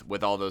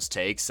with all those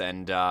takes,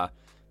 and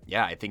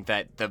yeah, I think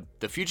that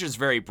the future is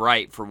very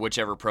bright for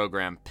whichever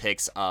program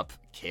picks up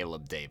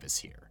Caleb Davis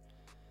here.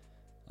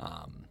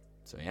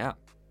 So yeah,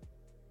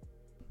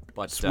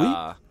 but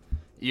Sweet.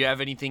 You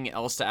have anything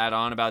else to add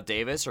on about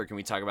Davis, or can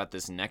we talk about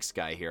this next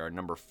guy here, our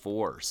number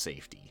 4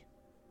 safety?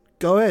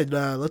 Go ahead.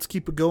 Let's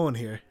keep it going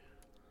here.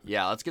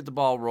 Yeah, let's get the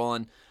ball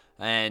rolling.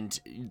 And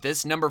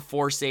this number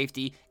 4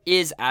 safety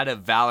is out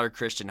of Valor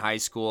Christian High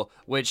School,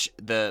 which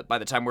by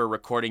the time we're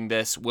recording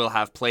this, will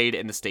have played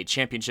in the state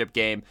championship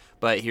game.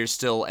 But here's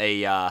still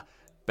a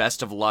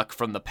best of luck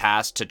from the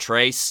past to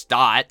Trey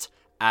Stott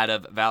out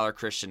of Valor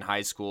Christian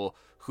High School,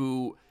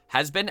 who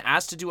has been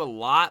asked to do a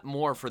lot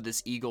more for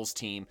this Eagles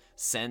team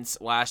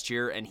since last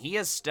year, and he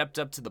has stepped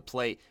up to the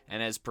plate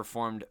and has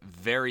performed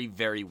very,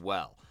 very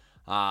well.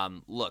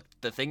 Look,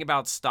 the thing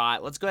about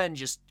Stott, let's go ahead and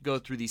just go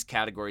through these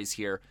categories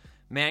here.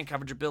 Man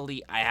coverage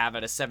ability, I have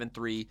at a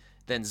 7.3.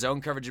 Then zone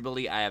coverage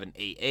ability, I have an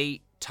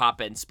 8.8. Top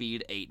end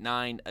speed,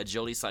 8.9.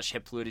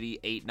 Agility/hip fluidity,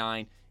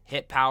 8.9.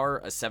 Hit power,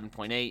 a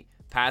 7.8.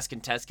 Pass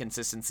contest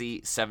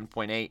consistency,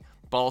 7.8.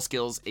 Ball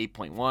skills,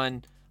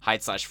 8.1.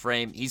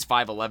 Height/frame, he's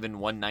 5'11",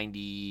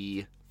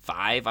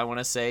 195, I want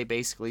to say,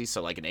 basically,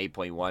 so like an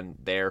 8.1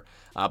 there.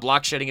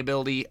 Block shedding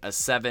ability, a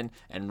 7,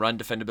 and run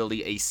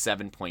defendability, a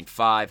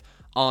 7.5.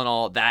 all in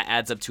all, that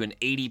adds up to an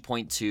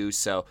 80.2.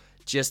 So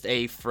just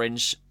a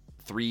fringe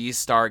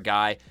 3-star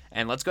guy.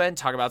 And let's go ahead and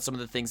talk about some of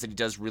the things that he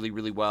does really,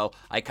 really well.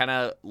 I kind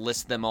of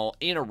list them all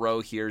in a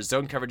row here.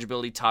 Zone coverage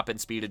ability, top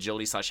end speed,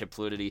 agility / hip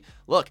fluidity.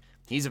 Look,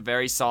 he's a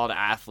very solid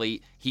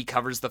athlete. He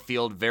covers the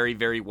field very,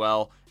 very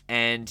well.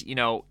 And,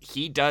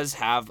 he does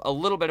have a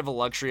little bit of a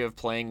luxury of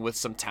playing with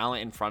some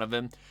talent in front of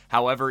him.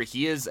 However,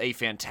 he is a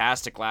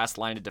fantastic last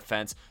line of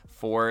defense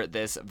for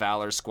this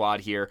Valor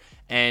squad here.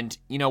 And,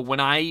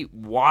 when I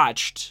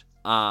watched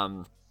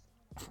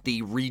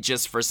the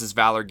Regis versus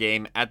Valor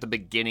game at the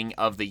beginning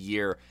of the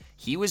year,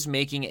 he was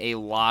making a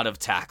lot of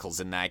tackles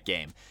in that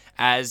game.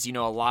 As, a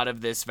lot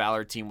of this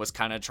Valor team was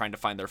kind of trying to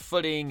find their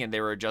footing and they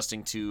were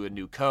adjusting to a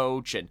new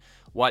coach and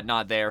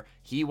whatnot there.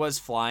 He was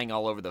flying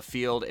all over the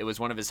field. It was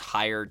one of his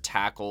higher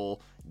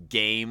tackle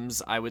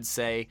games, I would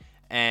say.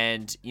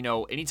 And,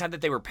 anytime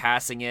that they were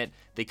passing it,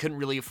 they couldn't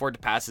really afford to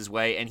pass his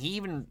way. And he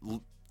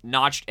even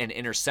notched an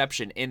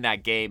interception in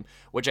that game,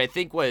 which I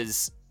think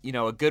was,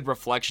 a good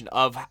reflection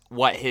of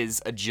what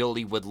his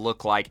agility would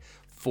look like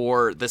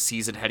for the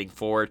season heading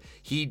forward.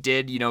 He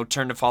did,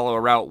 turn to follow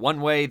a route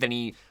one way, then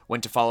he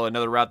went to follow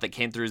another route that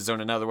came through his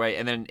zone another way,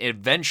 and then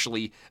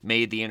eventually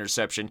made the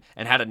interception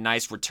and had a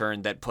nice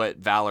return that put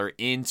Valor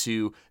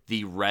into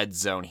the red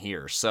zone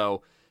here.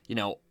 So,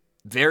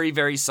 very,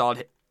 very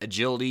solid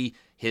agility.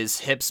 His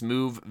hips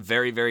move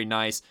very, very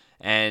nice,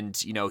 and,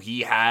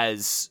 he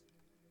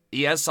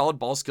has solid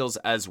ball skills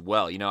as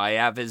well. I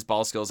have his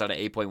ball skills at an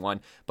 8.1,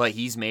 but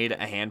he's made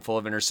a handful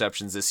of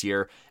interceptions this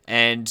year.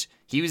 And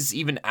he was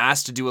even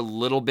asked to do a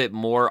little bit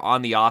more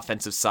on the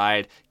offensive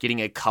side,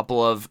 getting a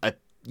couple of,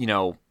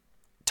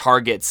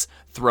 targets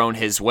thrown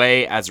his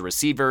way as a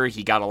receiver.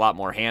 He got a lot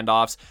more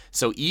handoffs.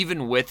 So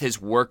even with his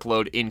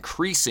workload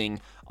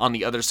increasing on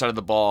the other side of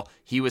the ball,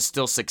 he was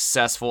still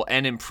successful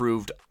and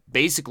improved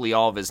basically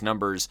all of his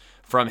numbers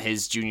from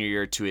his junior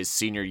year to his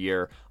senior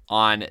year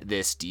on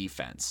this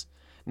defense.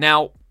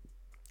 Now,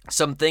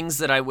 some things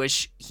that I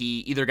wish he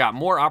either got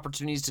more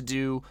opportunities to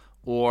do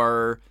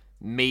or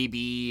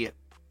maybe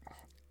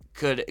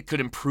could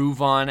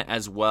improve on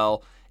as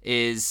well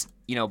is,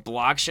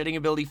 block shedding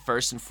ability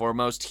first and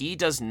foremost. He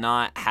does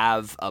not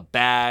have a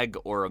bag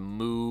or a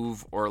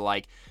move or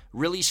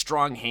really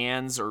strong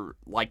hands or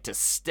to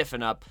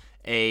stiffen up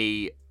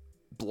a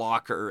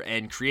blocker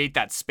and create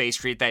that space,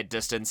 create that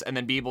distance, and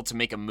then be able to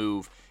make a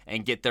move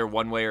and get there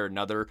one way or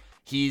another.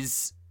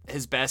 His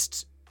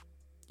best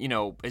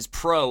his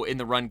pro in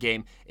the run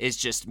game is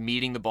just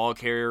meeting the ball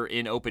carrier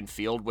in open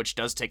field, which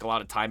does take a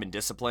lot of time and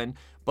discipline.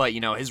 But,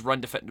 his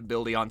run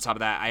defendability on top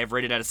of that, I have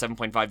rated at a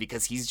 7.5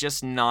 because he's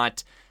just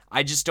not,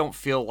 I just don't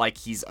feel like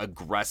he's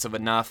aggressive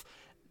enough.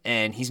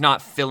 And he's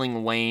not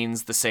filling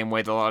lanes the same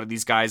way that a lot of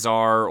these guys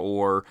are,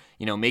 or,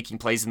 making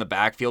plays in the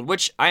backfield,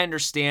 which I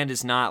understand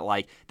is not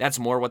that's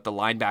more what the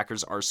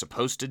linebackers are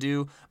supposed to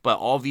do. But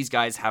all of these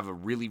guys have a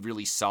really,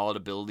 really solid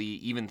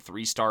ability, even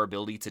 3-star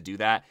ability to do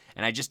that.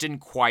 And I just didn't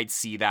quite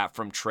see that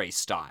from Trey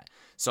Stott.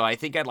 So I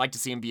think I'd like to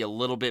see him be a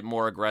little bit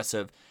more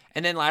aggressive.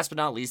 And then last but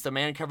not least, the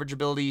man coverage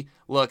ability.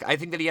 Look, I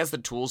think that he has the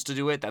tools to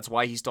do it. That's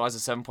why he still has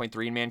a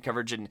 7.3 in man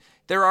coverage. And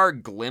there are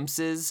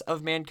glimpses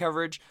of man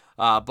coverage.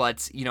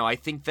 But, I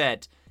think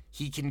that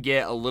he can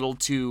get a little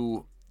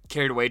too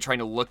carried away trying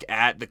to look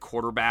at the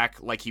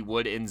quarterback like he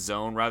would in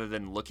zone rather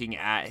than looking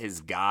at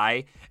his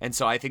guy. And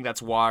so I think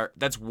that's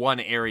one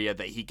area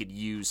that he could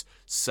use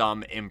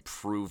some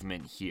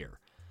improvement here.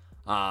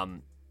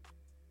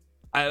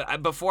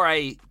 Before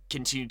I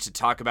continue to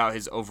talk about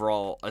his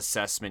overall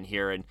assessment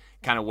here and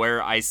kind of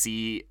where I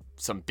see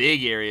some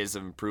big areas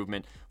of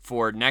improvement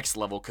for next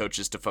level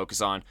coaches to focus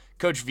on,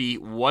 Coach V,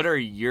 what are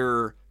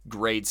your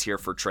grades here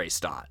for Trey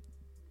Stott?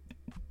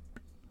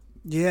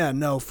 Yeah,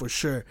 no, for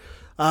sure.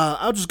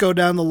 I'll just go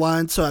down the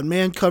line. So at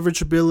man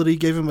coverage ability,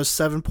 gave him a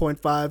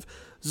 7.5.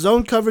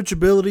 Zone coverage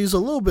ability is a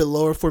little bit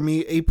lower for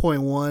me,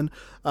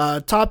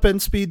 8.1. Top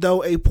end speed, though,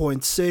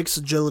 8.6.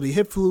 Agility,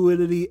 hip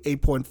fluidity,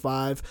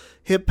 8.5.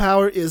 Hip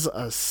power is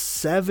a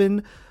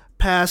 7.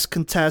 Pass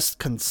contest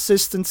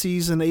consistency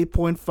is an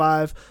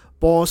 8.5.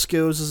 Ball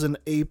skills is an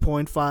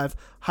 8.5.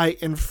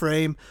 Height and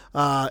frame,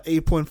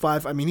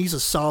 8.5. I mean, he's a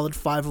solid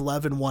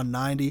 5'11",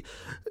 190.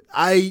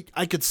 I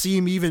could see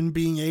him even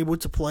being able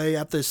to play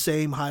at the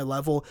same high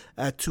level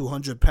at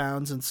 200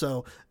 pounds, and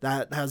so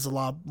that has a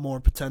lot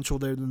more potential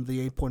there than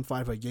the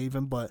 8.5 I gave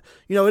him. But,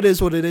 it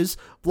is what it is.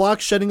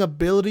 Block shedding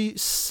ability,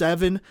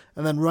 7,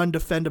 and then run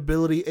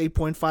defendability,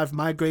 8.5.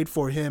 My grade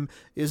for him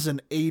is an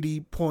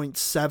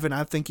 80.7.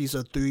 I think he's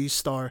a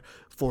 3-star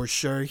for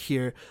sure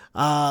here.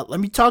 Let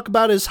me talk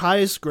about his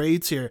highest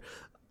grades here.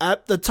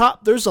 At the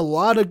top, there's a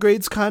lot of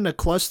grades kind of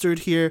clustered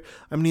here.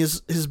 I mean,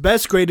 his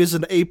best grade is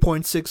an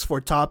 8.6 for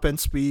top end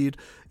speed.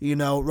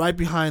 Right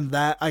behind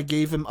that, I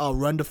gave him a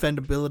run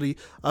defendability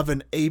of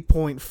an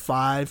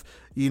 8.5,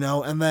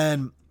 and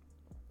then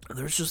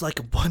there's just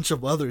a bunch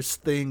of other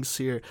things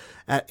here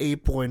at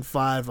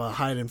 8.5.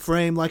 Height and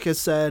frame, like I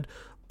said,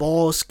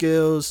 ball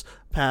skills,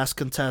 pass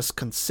contest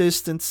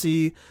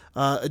consistency,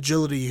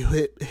 agility,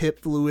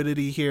 hip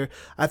fluidity here.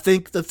 I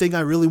think the thing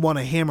I really want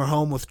to hammer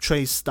home with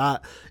Trey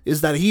Stott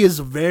is that he is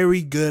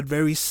very good,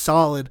 very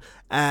solid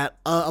at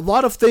a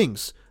lot of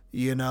things.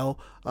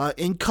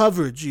 In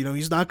coverage,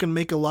 he's not going to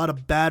make a lot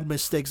of bad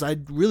mistakes. I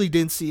really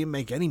didn't see him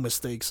make any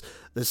mistakes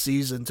this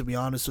season, to be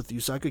honest with you,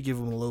 so I could give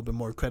him a little bit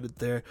more credit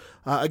there.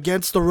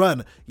 Against the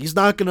run, he's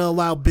not going to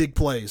allow big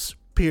plays,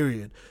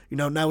 period.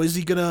 Now is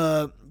he going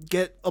to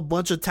get a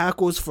bunch of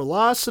tackles for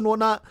loss and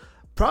whatnot?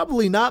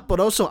 Probably not, but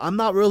also I'm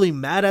not really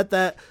mad at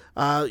that.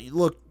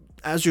 Look,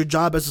 as your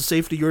job as a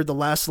safety, you're the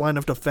last line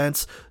of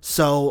defense,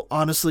 so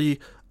honestly,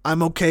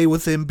 I'm okay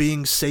with him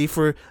being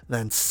safer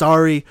than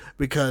sorry,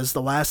 because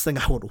the last thing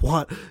I would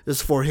want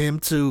is for him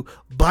to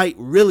bite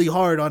really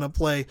hard on a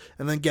play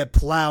and then get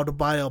plowed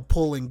by a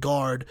pulling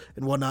guard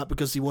and whatnot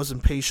because he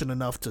wasn't patient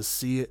enough to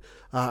see it.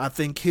 I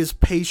think his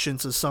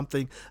patience is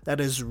something that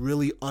is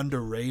really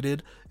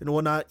underrated and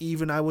whatnot,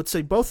 even I would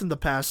say both in the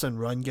pass and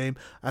run game.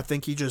 I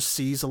think he just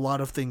sees a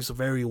lot of things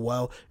very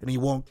well and he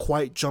won't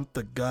quite jump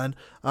the gun.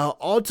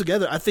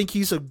 Altogether, I think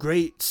he's a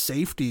great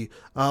safety,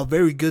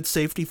 very good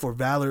safety for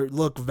Valor.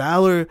 Look,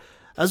 Valor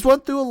has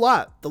went through a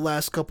lot the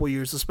last couple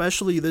years,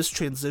 especially this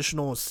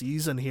transitional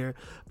season here.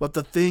 But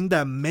the thing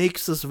that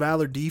makes this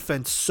Valor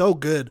defense so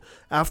good,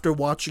 after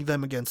watching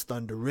them against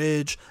Thunder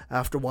Ridge,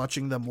 after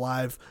watching them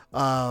live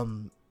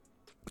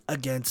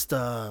against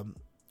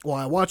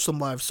I watched them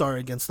live,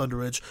 against Thunder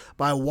Ridge,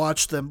 but I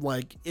watched them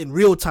in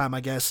real time,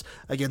 I guess,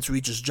 against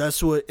Regis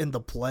Jesuit in the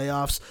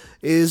playoffs,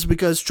 is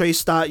because Trey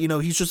Stott,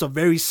 he's just a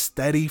very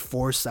steady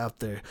force out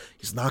there.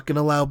 He's not going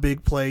to allow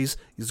big plays.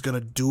 He's going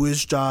to do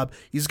his job.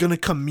 He's going to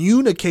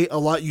communicate a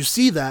lot. You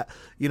see that,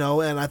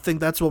 and I think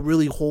that's what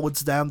really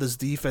holds down this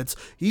defense.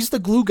 He's the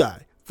glue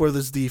guy for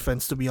this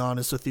defense, to be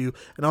honest with you.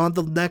 And on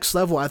the next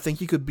level, I think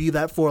he could be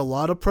that for a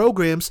lot of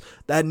programs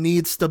that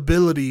need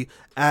stability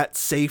at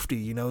safety.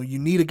 You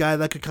need a guy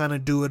that could kind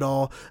of do it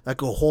all, that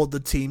could hold the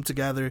team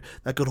together,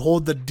 that could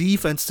hold the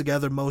defense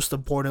together, most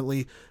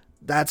importantly.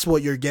 That's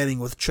what you're getting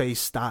with Trey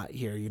Stott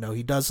here.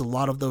 He does a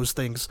lot of those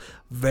things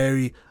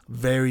very,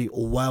 very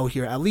well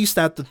here, at least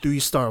at the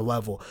 3-star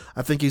level.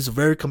 I think he's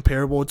very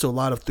comparable to a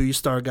lot of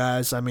 3-star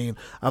guys. I mean,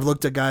 I've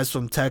looked at guys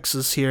from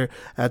Texas here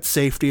at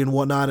safety and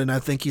whatnot, and I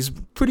think he's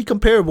pretty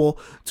comparable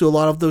to a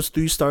lot of those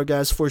 3-star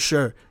guys for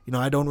sure.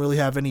 I don't really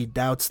have any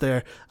doubts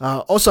there.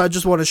 Also, I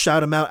just want to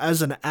shout him out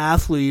as an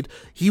athlete.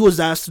 He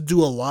was asked to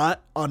do a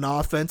lot on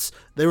offense.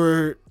 There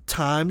were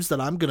times that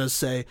I'm going to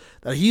say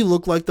that he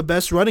looked like the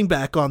best running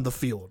back on the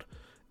field.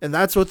 And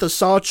that's with a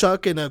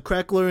Sawchuk and a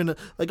Kreckler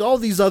and all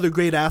these other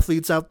great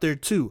athletes out there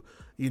too.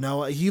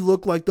 He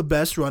looked like the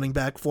best running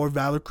back for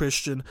Valor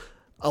Christian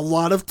a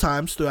lot of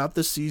times throughout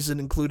the season,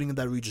 including in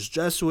that Regis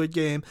Jesuit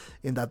game,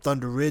 in that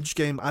Thunder Ridge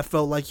game. I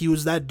felt like he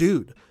was that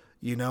dude.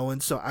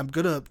 And so I'm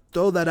going to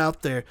throw that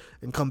out there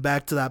and come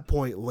back to that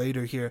point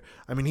later here.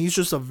 I mean, he's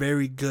just a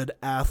very good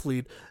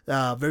athlete,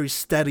 very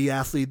steady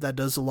athlete that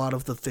does a lot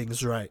of the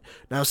things right.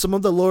 Now, some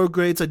of the lower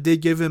grades, I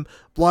did give him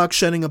block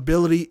shedding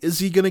ability. Is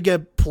he going to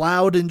get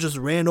plowed and just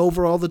ran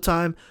over all the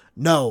time?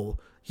 No,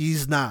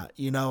 he's not.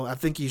 I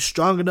think he's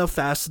strong enough,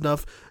 fast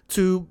enough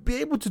to be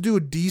able to do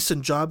a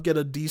decent job, get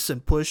a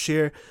decent push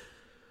here.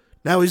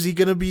 Now, is he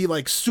going to be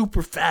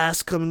super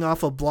fast coming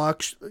off a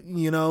block,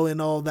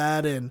 and all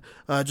that, and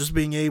just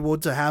being able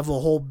to have a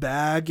whole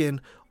bag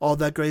and all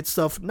that great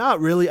stuff? Not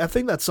really. I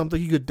think that's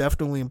something he could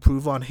definitely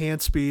improve on,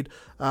 hand speed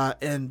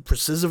and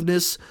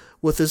precisiveness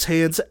with his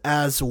hands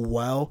as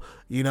well.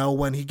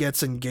 When he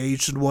gets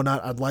engaged and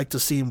whatnot, I'd like to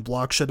see him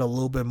block shed a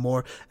little bit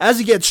more. As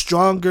he gets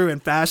stronger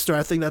and faster,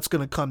 I think that's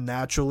going to come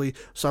naturally,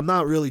 so I'm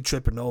not really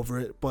tripping over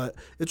it, but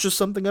it's just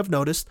something I've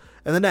noticed.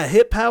 And then that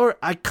hit power,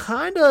 I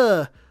kind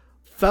of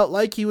felt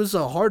like he was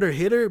a harder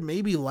hitter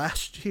maybe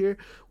last year,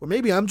 or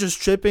maybe I'm just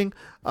tripping,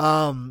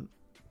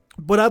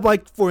 but I'd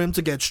like for him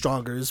to get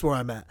stronger is where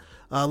I'm at.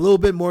 A little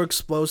bit more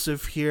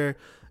explosive here.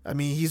 I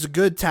mean, he's a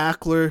good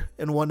tackler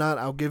and whatnot,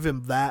 I'll give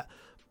him that,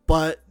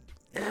 but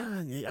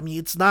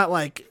it's not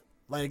like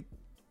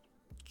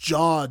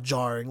jaw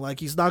jarring.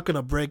 He's not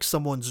gonna break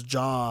someone's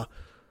jaw,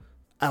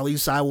 at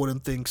least I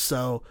wouldn't think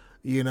so.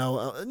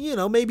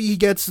 Maybe he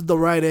gets the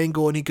right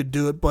angle and he could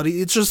do it, but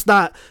it's just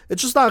not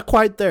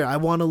quite there. I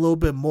want a little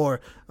bit more.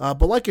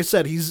 But like I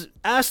said, he's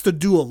asked to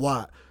do a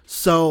lot.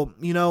 So,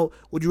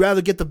 would you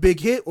rather get the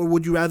big hit or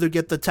would you rather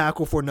get the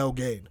tackle for no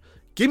gain?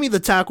 Give me the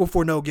tackle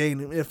for no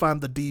gain if I'm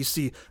the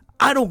DC.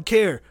 I don't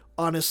care,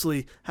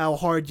 honestly, how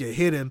hard you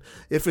hit him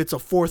if it's a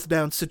 4th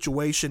down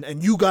situation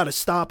and you got to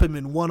stop him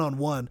in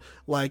one-on-one.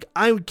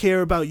 I would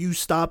care about you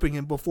stopping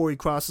him before he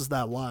crosses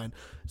that line.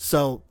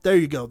 So there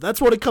you go.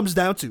 That's what it comes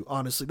down to,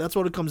 honestly. That's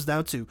what it comes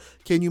down to.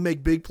 Can you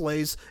make big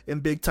plays in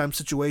big-time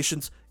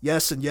situations?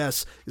 Yes and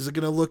yes. Is it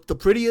going to look the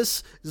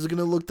prettiest? Is it going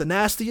to look the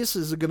nastiest?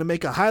 Is it going to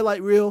make a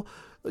highlight reel?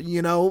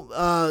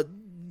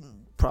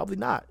 Probably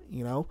not,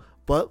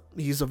 But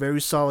he's a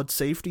very solid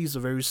safety. He's a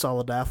very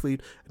solid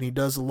athlete, and he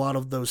does a lot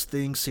of those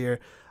things here.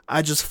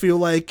 I just feel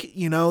like,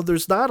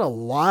 there's not a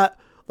lot.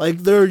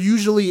 There are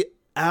usually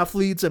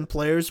athletes and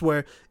players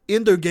where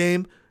in their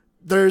game,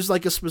 there's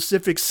like a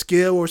specific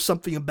skill or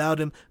something about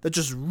him that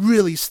just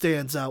really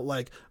stands out.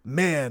 Like,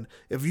 man,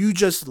 if you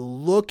just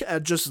look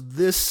at just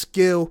this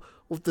skill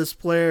with this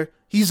player,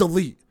 he's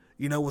elite.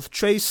 With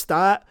Trey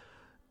Stott,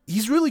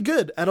 he's really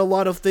good at a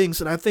lot of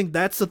things, and I think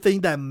that's the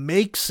thing that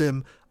makes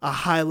him a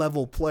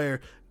high-level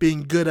player,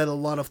 being good at a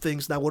lot of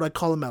things. Now, would I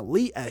call him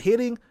elite at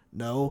hitting?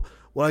 No.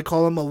 Would I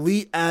call him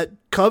elite at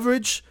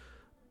coverage?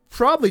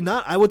 Probably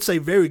not. I would say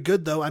very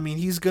good, though. I mean,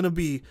 he's going to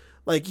be,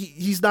 like,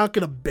 he's not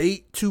going to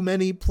bait too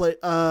many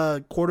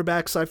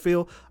quarterbacks, I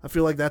feel. I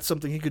feel like that's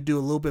something he could do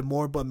a little bit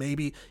more, but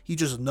maybe he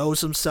just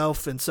knows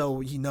himself, and so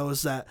he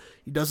knows that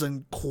he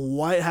doesn't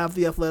quite have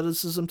the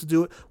athleticism to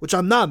do it, which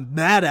I'm not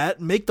mad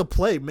at. Make the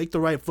play, make the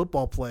right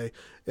football play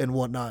and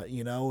whatnot,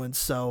 and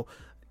so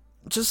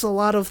just a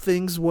lot of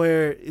things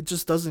where it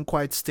just doesn't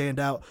quite stand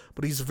out,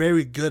 but he's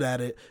very good at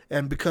it,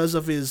 and because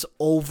of his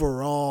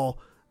overall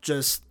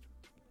just,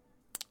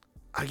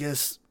 I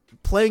guess,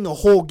 playing a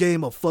whole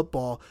game of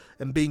football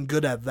and being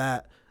good at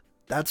that,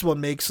 that's what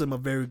makes him a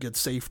very good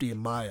safety in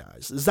my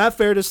eyes. Is that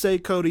fair to say,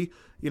 Cody?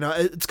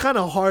 It's kind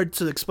of hard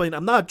to explain.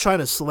 I'm not trying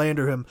to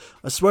slander him.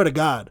 I swear to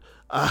God.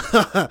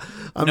 I'm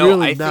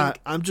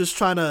just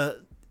trying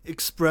to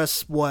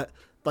express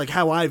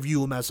how I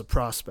view him as a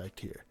prospect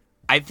here.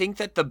 I think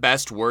that the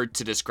best word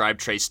to describe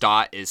Trey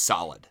Stott is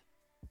solid.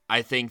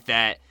 I think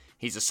that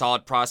he's a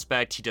solid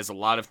prospect. He does a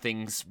lot of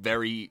things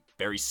very,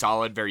 very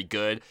solid, very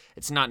good.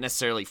 It's not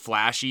necessarily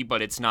flashy,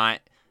 but it's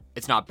not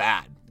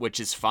bad, which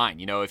is fine.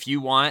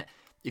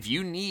 If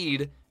you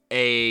need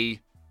a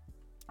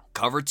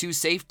cover 2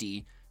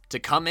 safety to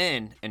come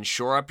in and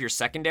shore up your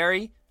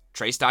secondary,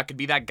 Trey Stott could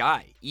be that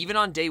guy. Even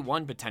on day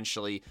one,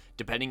 potentially,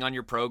 depending on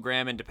your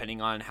program and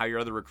depending on how your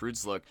other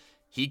recruits look,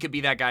 he could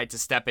be that guy to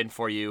step in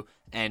for you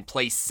and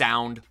play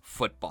sound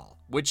football,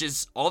 which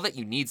is all that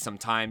you need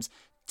sometimes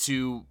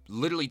to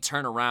literally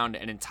turn around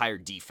an entire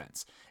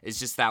defense. It's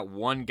just that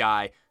one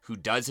guy who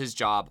does his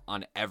job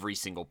on every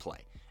single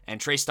play. And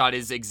Trey Stott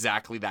is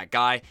exactly that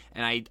guy.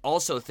 And I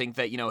also think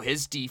that,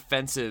 his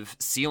defensive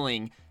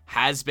ceiling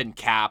has been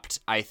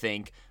capped, I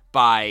think,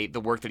 by the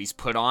work that he's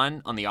put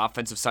on the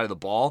offensive side of the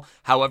ball.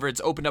 However,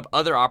 it's opened up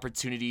other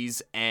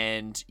opportunities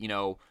and,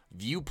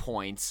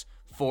 viewpoints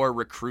for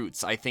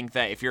recruits. I think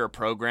that if you're a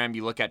program,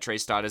 you look at Trey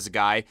Stott as a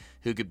guy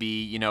who could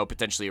be,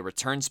 potentially a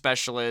return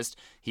specialist.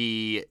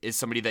 He is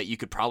somebody that you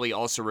could probably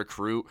also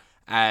recruit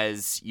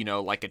as,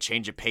 like a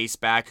change of pace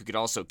back who could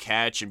also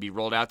catch and be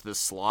rolled out to the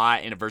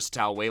slot in a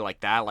versatile way like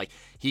that. Like,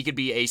 he could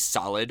be a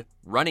solid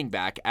running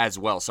back as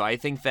well. So I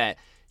think that,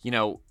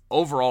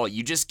 overall,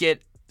 you just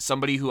get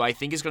somebody who I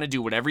think is going to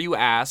do whatever you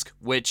ask,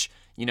 which,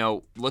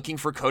 looking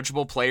for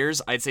coachable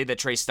players, I'd say that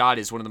Trey Stott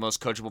is one of the most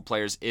coachable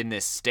players in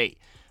this state.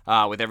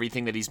 With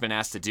everything that he's been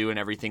asked to do and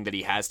everything that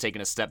he has taken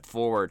a step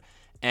forward.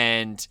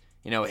 And,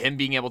 him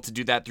being able to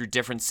do that through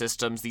different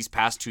systems these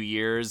past 2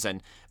 years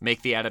and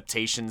make the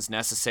adaptations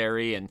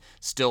necessary and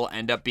still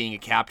end up being a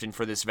captain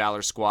for this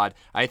Valor squad,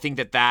 I think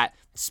that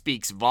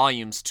speaks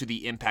volumes to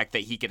the impact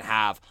that he can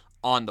have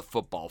on the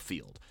football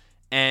field.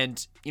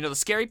 And, the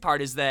scary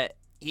part is that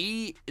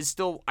he is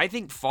still, I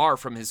think, far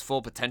from his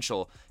full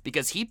potential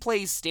because he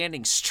plays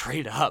standing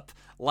straight up,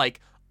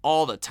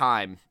 all the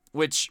time,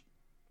 which,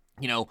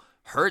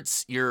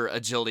 hurts your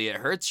agility, it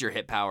hurts your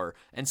hit power.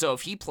 And so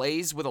if he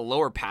plays with a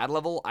lower pad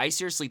level, I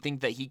seriously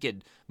think that he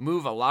could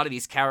move a lot of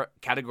these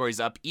categories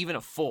up even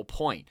a full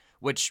point,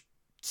 which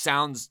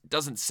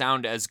doesn't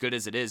sound as good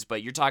as it is,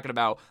 but you're talking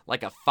about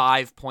like a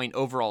 5-point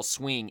overall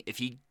swing if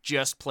he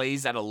just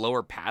plays at a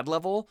lower pad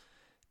level.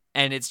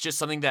 And it's just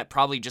something that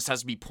probably just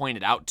has to be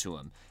pointed out to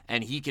him.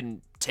 And he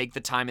can take the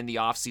time in the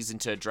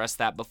offseason to address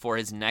that before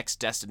his next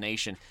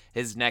destination,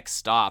 his next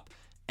stop.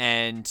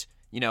 And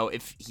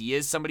if he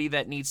is somebody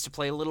that needs to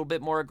play a little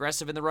bit more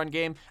aggressive in the run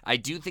game, I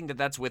do think that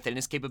that's within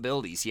his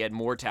capabilities. He had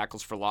more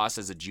tackles for loss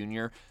as a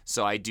junior,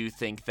 so I do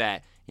think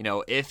that,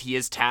 if he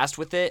is tasked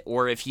with it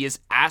or if he is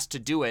asked to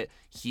do it,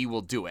 he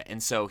will do it.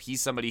 And so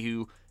he's somebody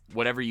who,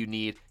 whatever you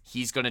need,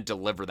 he's going to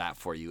deliver that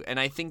for you. And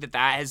I think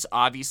that has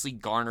obviously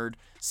garnered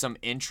some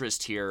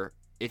interest here,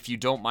 if you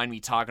don't mind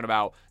me talking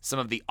about some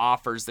of the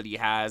offers that he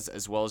has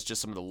as well as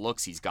just some of the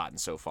looks he's gotten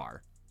so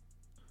far.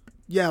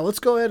 Yeah, let's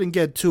go ahead and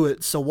get to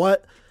it. So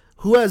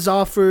who has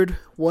offered?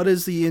 What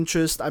is the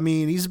interest? I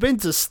mean, he's been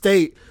to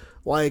state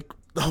like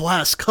the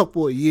last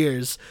couple of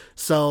years,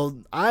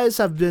 so eyes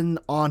have been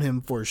on him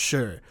for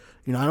sure.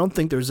 I don't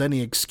think there's any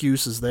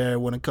excuses there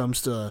when it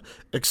comes to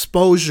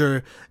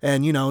exposure,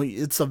 and,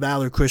 it's a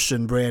Valor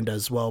Christian brand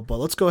as well. But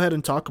let's go ahead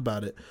and talk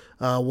about it.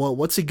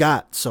 What's he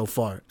got so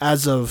far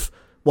as of,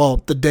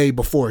 the day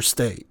before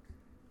state?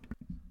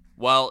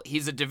 Well,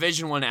 he's a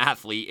Division I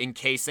athlete, in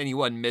case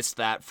anyone missed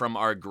that from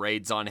our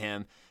grades on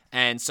him.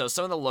 And so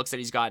some of the looks that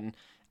he's gotten,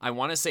 I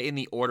want to say in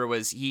the order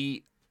was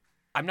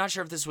I'm not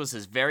sure if this was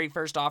his very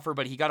first offer,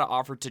 but he got an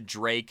offer to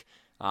Drake,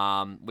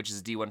 which is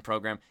a D1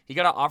 program. He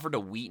got an offer to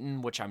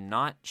Wheaton, which I'm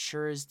not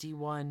sure is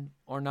D1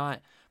 or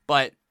not,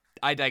 but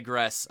I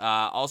digress.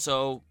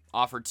 Also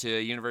offered to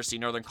University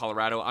of Northern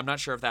Colorado. I'm not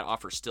sure if that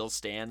offer still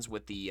stands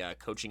with the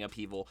coaching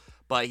upheaval,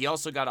 but he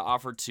also got an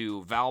offer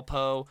to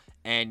Valpo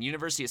and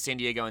University of San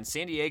Diego, and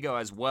San Diego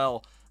as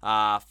well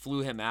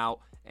flew him out,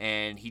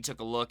 and he took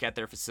a look at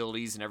their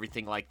facilities and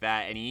everything like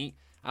that, and he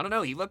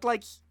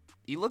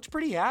looked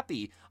pretty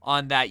happy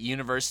on that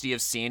University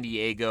of San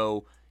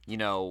Diego,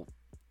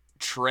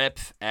 trip,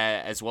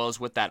 as well as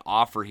with that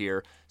offer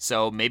here.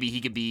 So maybe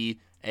he could be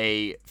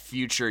a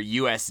future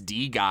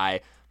USD guy.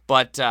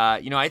 But,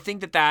 I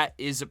think that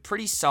is a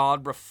pretty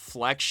solid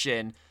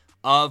reflection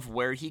of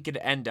where he could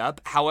end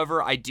up.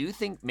 However, I do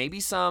think maybe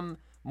some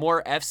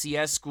more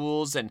FCS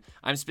schools, and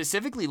I'm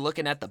specifically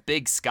looking at the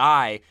Big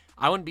Sky.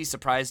 I wouldn't be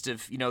surprised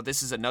if,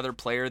 this is another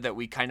player that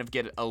we kind of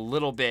get a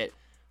little bit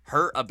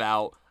hurt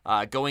about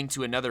going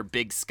to another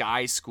Big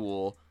Sky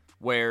school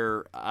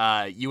where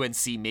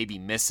UNC maybe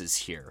misses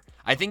here.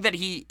 I think that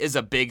he is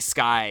a Big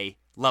Sky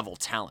level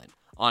talent,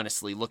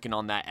 honestly, looking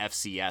on that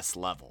FCS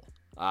level.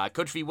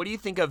 Coach V, what do you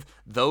think of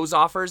those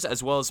offers,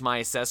 as well as my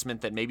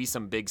assessment that maybe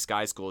some Big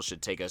Sky schools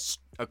should take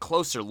a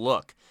closer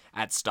look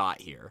at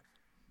Stott here?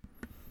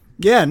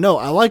 Yeah, no,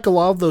 I like a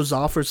lot of those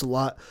offers a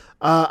lot.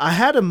 I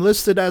had him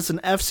listed as an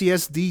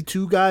FCS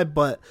D2 guy,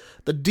 but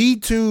the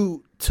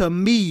D2, to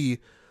me,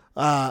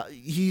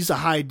 he's a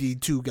high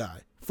D2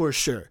 guy, for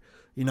sure.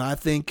 I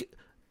think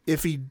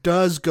if he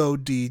does go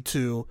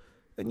D2,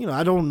 and,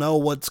 I don't know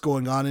what's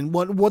going on and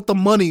what the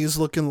money is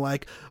looking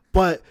like,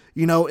 but,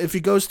 if he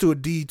goes to a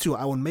D2,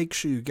 I would make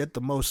sure you get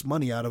the most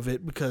money out of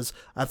it, because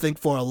I think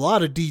for a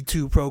lot of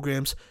D2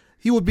 programs,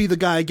 he would be the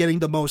guy getting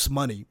the most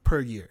money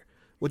per year,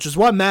 which is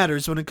what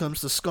matters when it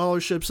comes to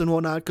scholarships and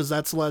whatnot, because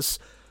that's less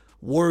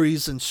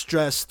worries and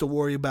stress to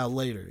worry about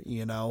later,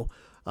 you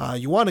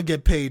want to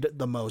get paid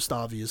the most,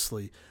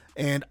 obviously,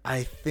 and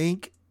I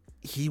think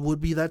he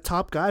would be that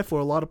top guy for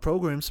a lot of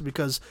programs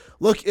because,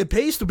 look, it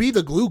pays to be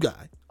the glue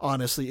guy,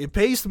 honestly. It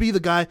pays to be the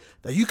guy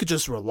that you could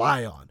just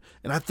rely on.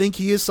 And I think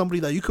he is somebody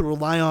that you could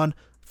rely on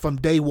from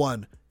day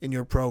one in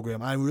your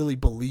program. I really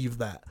believe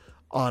that,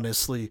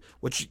 honestly,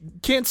 which you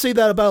can't say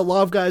that about a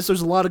lot of guys. There's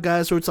a lot of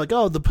guys where it's like,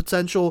 oh, the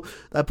potential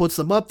that puts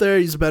them up there,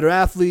 he's a better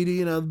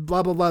athlete,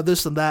 blah, blah, blah,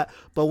 this and that.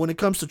 But when it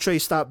comes to Trey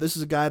Stott, this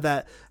is a guy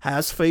that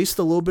has faced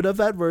a little bit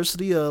of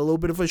adversity, a little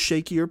bit of a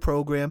shakier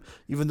program,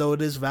 even though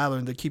it is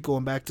Valor to keep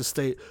going back to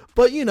state.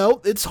 But,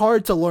 it's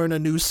hard to learn a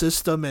new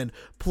system and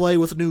play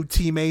with new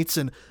teammates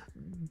and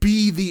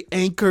be the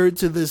anchor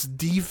to this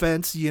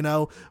defense,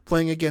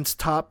 playing against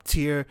top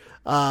tier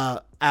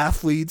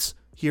athletes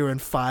here in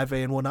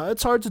 5A and whatnot.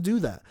 It's hard to do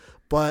that.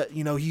 But,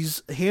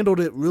 he's handled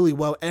it really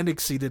well and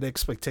exceeded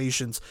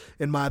expectations,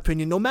 in my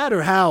opinion, no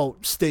matter how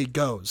state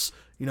goes.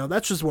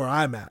 That's just where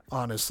I'm at,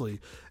 honestly.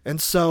 And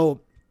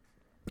so,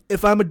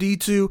 if I'm a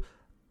D2,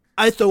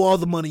 I throw all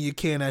the money you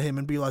can at him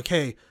and be like,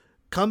 hey,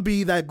 come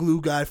be that glue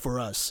guy for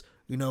us.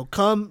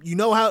 Come, you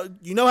know how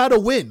to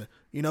win.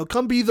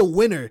 Come be the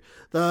winner,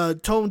 the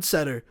tone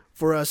setter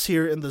for us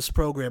here in this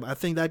program. I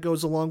think that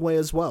goes a long way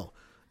as well,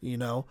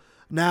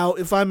 Now,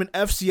 if I'm an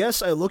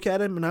FCS, I look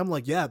at him and I'm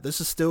like, yeah,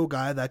 this is still a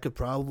guy that could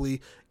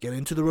probably get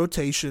into the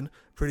rotation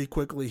pretty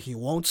quickly. He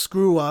won't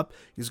screw up.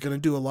 He's going to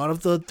do a lot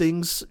of the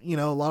things, a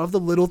lot of the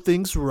little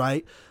things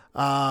right.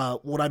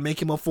 Would I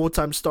make him a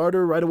full-time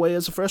starter right away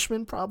as a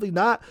freshman? Probably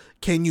not.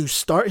 Can you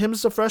start him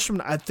as a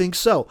freshman? I think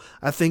so.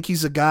 I think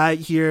he's a guy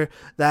here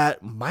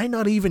that might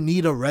not even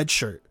need a red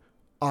shirt,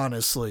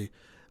 honestly.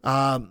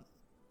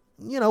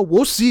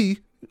 We'll see,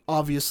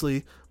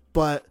 obviously,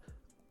 but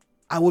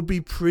I would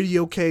be pretty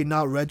okay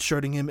not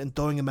redshirting him and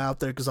throwing him out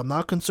there because I'm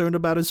not concerned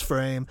about his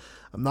frame.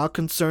 I'm not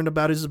concerned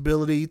about his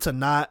ability to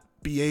not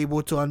be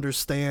able to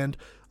understand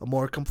a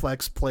more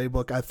complex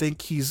playbook. I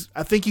think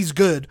he's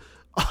good,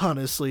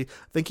 honestly.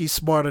 I think he's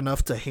smart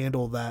enough to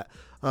handle that.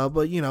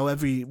 But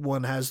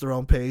everyone has their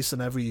own pace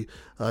and every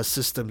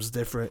system's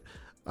different.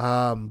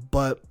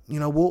 But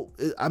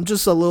I'm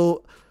just a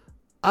little,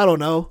 I don't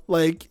know.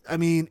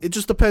 It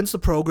just depends the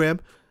program.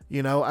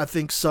 I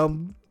think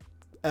some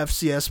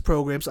FCS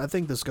programs, I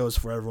think this goes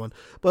for everyone,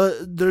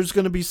 but there's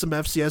going to be some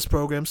FCS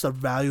programs that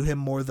value him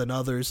more than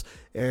others,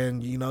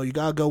 and you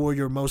got to go where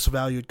you're most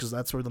valued because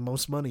that's where the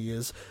most money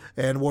is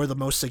and where the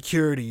most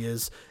security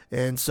is.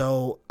 And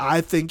so I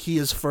think he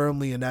is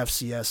firmly an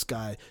FCS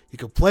guy. He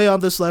could play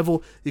on this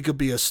level, he could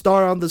be a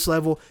star on this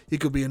level, he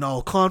could be an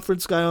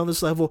all-conference guy on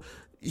this level,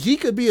 he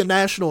could be a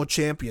national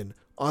champion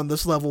on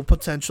this level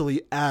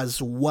potentially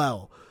as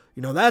well.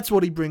 That's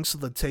what he brings to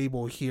the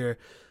table here.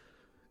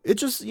 It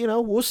just,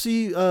 we'll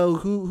see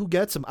who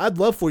gets him. I'd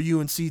love for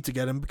UNC to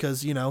get him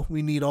because,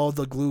 we need all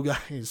the glue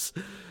guys.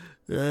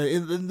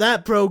 In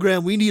that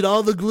program, we need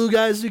all the glue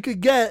guys we could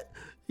get,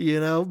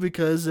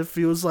 because it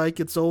feels like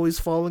it's always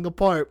falling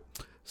apart.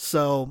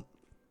 So,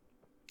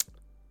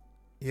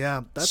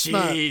 yeah, that's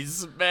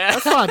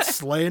not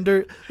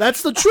slander.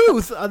 That's the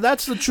truth.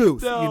 That's the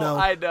truth. No,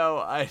 I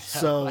know.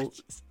 So,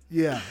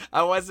 yeah.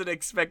 I wasn't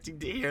expecting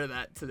to hear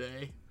that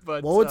today.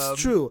 But well,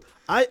 it's true.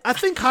 I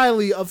think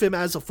highly of him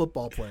as a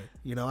football player.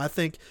 I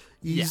think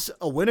he's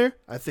a winner.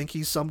 I think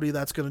he's somebody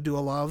that's going to do a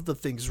lot of the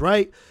things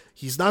right.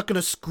 He's not going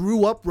to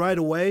screw up right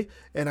away.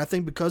 And I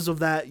think because of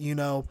that,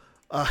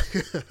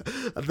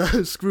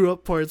 the screw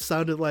up part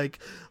sounded like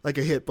a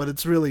hit, but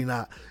it's really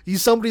not.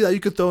 He's somebody that you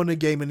could throw in a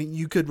game and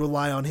you could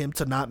rely on him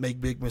to not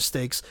make big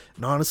mistakes.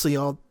 And honestly,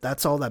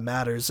 that's all that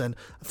matters. And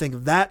I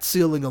think that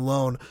ceiling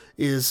alone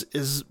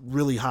is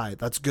really high.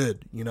 That's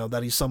good.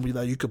 That he's somebody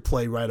that you could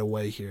play right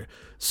away here.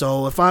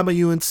 So if I'm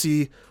a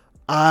UNC,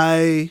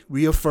 I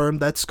reaffirm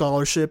that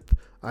scholarship.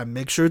 I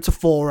make sure it's a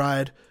full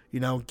ride.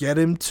 Get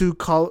him to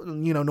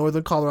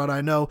Northern Colorado.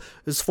 I know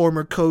his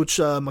former coach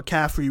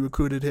McCaffrey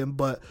recruited him,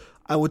 but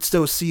I would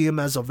still see him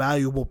as a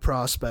valuable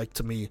prospect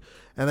to me.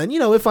 And then,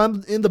 if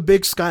I'm in the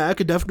Big Sky, I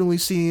could definitely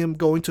see him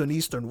going to an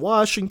Eastern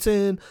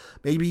Washington,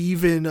 maybe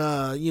even,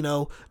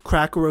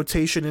 crack a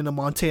rotation into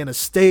Montana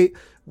State,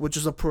 which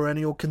is a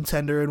perennial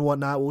contender and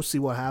whatnot. We'll see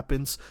what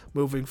happens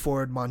moving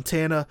forward.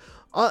 Montana,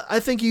 I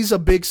think he's a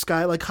Big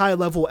Sky, like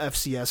high-level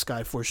FCS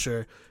guy for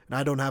sure, and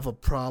I don't have a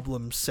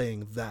problem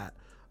saying that.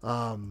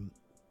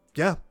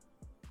 Yeah,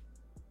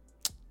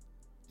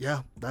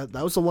 that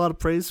was a lot of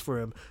praise for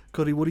him.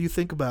 Cody, what do you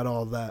think about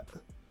all that?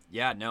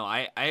 Yeah, no,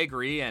 I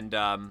agree, and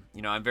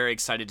I'm very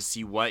excited to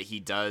see what he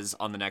does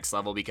on the next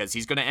level, because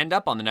he's going to end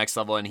up on the next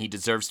level, and he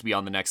deserves to be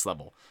on the next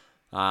level.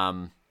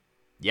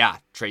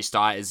 Trey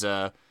Stott is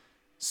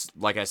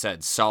like I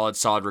said,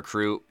 solid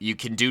recruit. You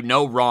can do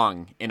no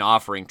wrong in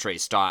offering Trey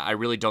Stott. I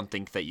really don't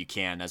think that you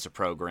can as a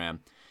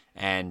program,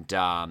 and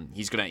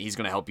he's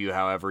gonna help you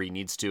however he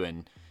needs to,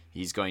 and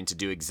he's going to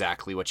do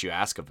exactly what you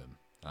ask of him.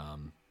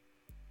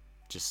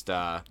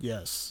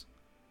 Yes.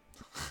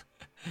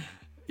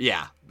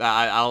 Yeah,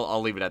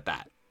 I'll leave it at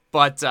that.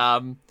 But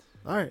all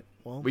right.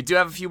 Well, we do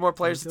have a few more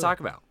players to talk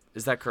about.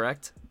 Is that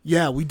correct?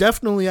 Yeah, we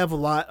definitely have a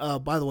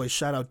lot. By the way,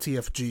 shout out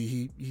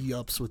TFG. He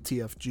ups with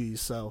TFG,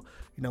 so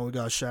we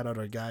gotta shout out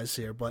our guys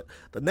here. But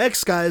the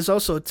next guy is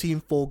also a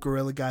Team Full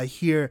Gorilla guy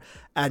here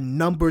at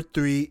number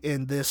 3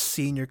 in this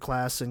senior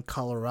class in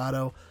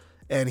Colorado,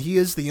 and he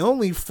is the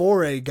only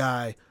 4A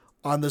guy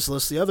on this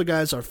list. The other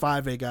guys are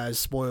 5A guys.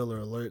 Spoiler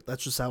alert.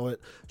 That's just how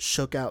it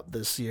shook out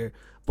this year.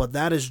 But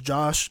that is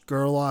Josh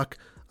Gerlach,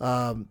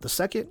 the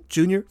second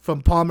junior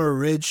from Palmer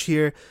Ridge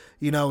here.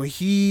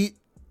 He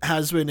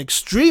has been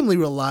extremely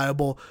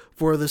reliable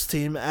for this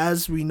team.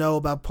 As we know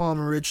about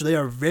Palmer Ridge, they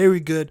are very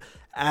good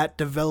at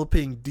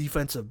developing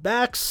defensive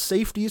backs,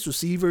 safeties,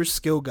 receivers,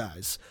 skill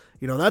guys.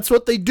 That's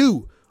what they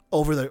do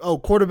over there. Oh,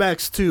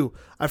 quarterbacks too.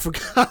 I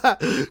forgot.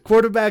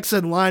 Quarterbacks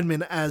and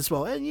linemen as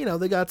well. And,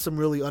 they got some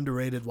really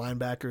underrated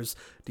linebackers,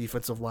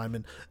 defensive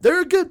linemen.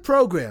 They're a good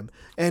program.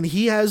 And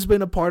he has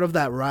been a part of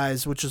that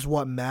rise, which is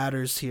what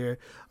matters here.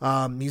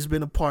 He's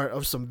been a part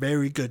of some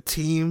very good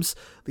teams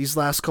these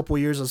last couple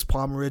of years as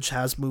Palmer Ridge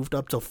has moved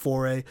up to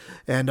 4A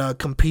and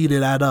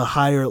competed at a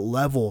higher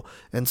level.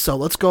 And so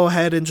let's go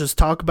ahead and just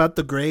talk about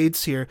the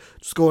grades here.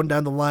 Just going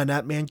down the line,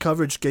 that man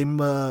coverage gave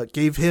him a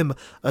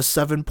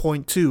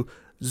 7.2.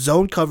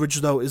 Zone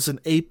coverage, though, is an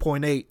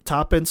 8.8.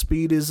 Top end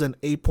speed is an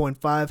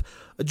 8.5.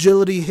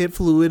 Agility, hit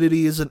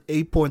fluidity is an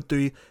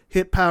 8.3.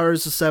 Hit power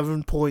is a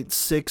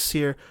 7.6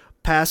 here.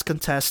 Pass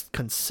contest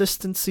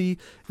consistency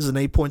is an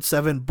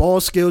 8.7. Ball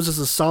skills is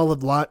a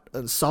solid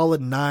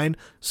 9.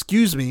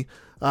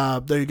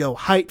 There you go.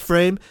 Height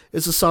frame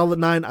is a solid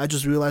 9. I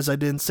just realized I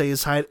didn't say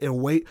his height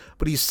and weight,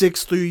 but he's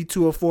 6'3",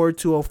 204,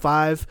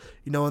 205,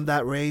 in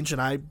that range,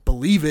 and I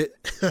believe it.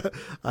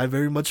 I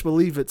very much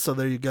believe it, so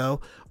there you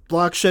go.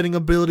 Block shedding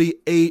ability,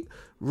 8.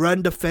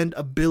 Run defend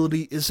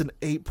ability is an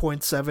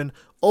 8.7.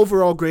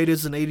 Overall grade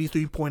is an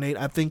 83.8.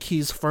 I think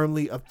he's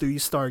firmly a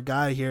 3-star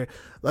guy here.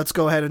 Let's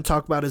go ahead and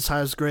talk about his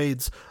highest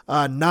grades.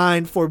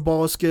 9 for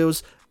ball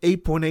skills,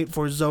 8.8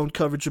 for zone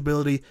coverage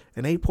ability,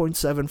 and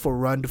 8.7 for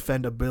run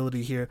defend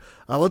ability here.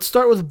 Let's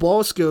start with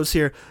ball skills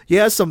here. He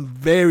has some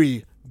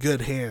very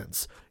good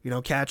hands.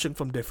 Catching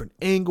from different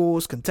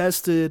angles,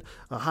 contested,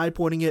 high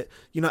pointing it.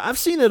 I've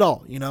seen it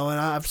all. And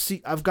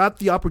I've got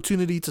the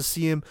opportunity to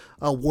see him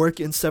work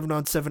in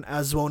 7-on-7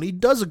 as well, and he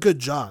does a good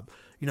job.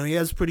 He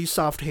has pretty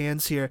soft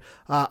hands here.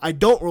 I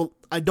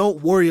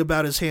don't worry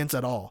about his hands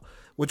at all,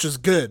 which is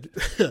good.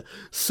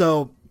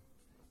 So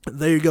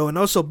there you go. And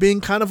also being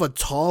kind of a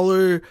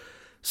taller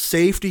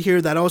safety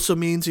here, that also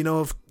means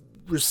if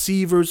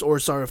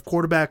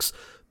quarterbacks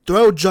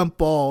throw jump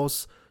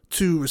balls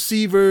to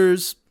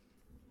receivers,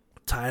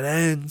 tight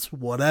ends,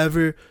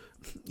 whatever,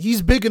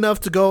 he's big enough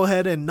to go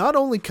ahead and not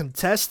only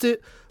contest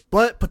it,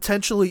 but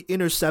potentially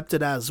intercept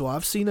it as well.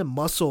 I've seen him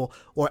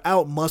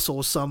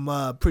out-muscle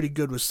some pretty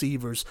good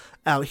receivers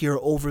out here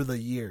over the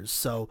years,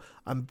 so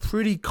I'm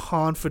pretty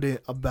confident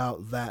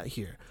about that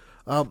here.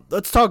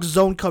 Let's talk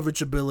zone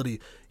coverage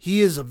ability.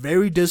 He is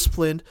very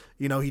disciplined.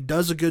 He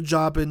does a good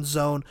job in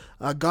zone.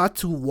 I got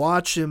to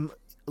watch him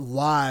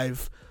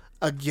live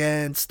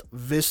against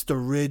Vista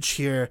Ridge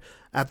here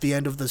at the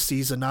end of the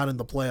season, not in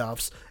the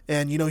playoffs.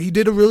 And, he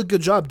did a really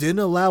good job. Didn't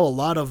allow a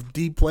lot of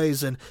deep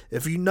plays. And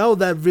if you know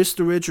that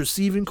Vista Ridge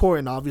receiving core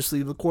and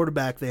obviously the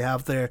quarterback they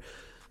have there,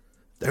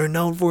 they're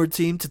known for a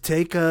team to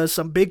take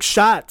some big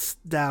shots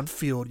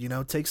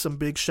downfield, take some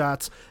big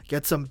shots,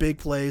 get some big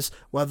plays,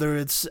 whether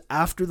it's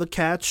after the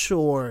catch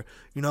or,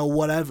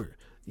 whatever,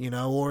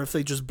 or if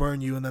they just burn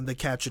you and then they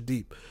catch it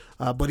deep.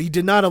 But he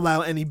did not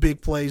allow any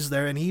big plays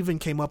there, and he even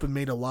came up and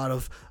made a lot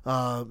of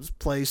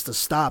plays to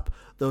stop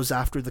those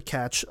after the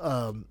catch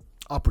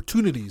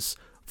opportunities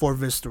for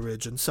Vista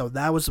Ridge, and so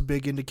that was a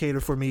big indicator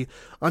for me.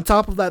 On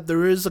top of that,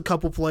 there is a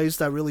couple plays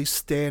that really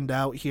stand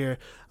out here.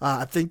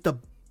 I think the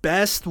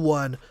best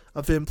one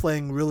of him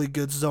playing really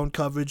good zone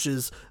coverage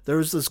is there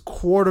was this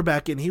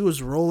quarterback, and he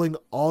was rolling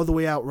all the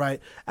way out right.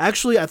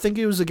 Actually, I think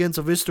it was against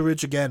Vista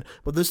Ridge again,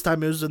 but this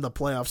time it was in the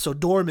playoffs. So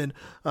Dorman,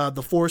 the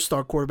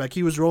 4-star quarterback,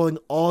 he was rolling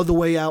all the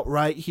way out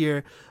right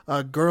here.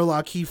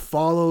 Gerlach, he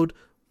followed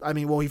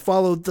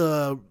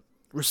the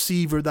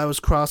receiver that was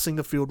crossing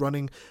the field,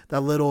 running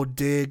that little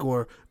dig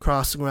or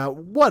crossing route,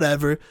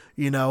 whatever,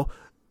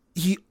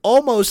 he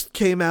almost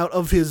came out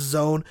of his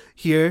zone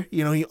here.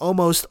 He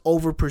almost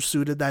over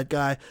pursued that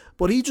guy,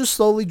 but he just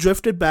slowly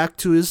drifted back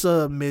to his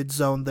mid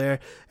zone there,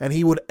 and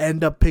he would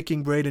end up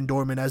picking Braden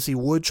Dorman as he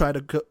would try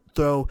to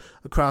throw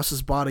across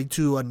his body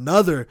to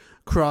another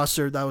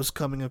crosser that was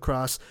coming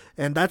across,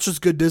 and that's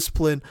just good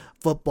discipline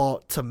football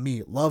to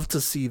me. Love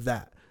to see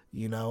that.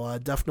 I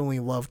definitely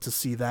love to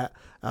see that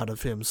out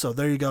of him. So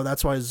there you go.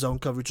 That's why his zone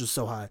coverage is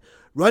so high.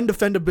 Run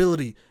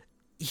defendability.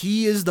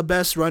 He is the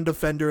best run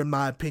defender, in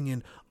my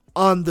opinion,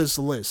 on this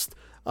list.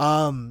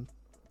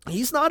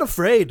 He's not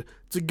afraid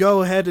to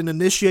go ahead and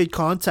initiate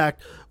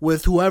contact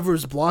with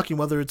whoever's blocking,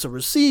 whether it's a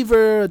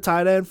receiver, a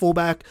tight end,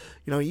 fullback.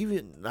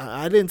 Even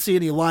I didn't see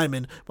any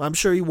linemen, but I'm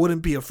sure he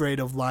wouldn't be afraid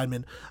of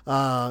linemen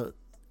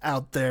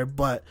out there.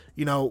 But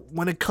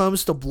when it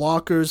comes to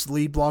blockers,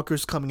 lead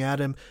blockers coming at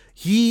him,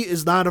 he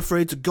is not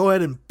afraid to go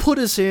ahead and put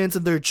his hands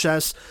in their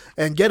chest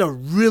and get a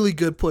really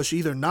good push,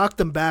 either knock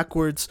them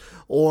backwards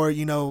or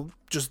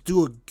just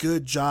do a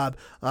good job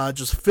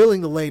just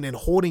filling the lane and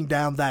holding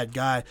down that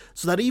guy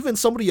so that even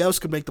somebody else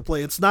can make the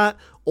play. It's not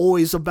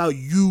always about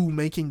you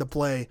making the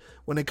play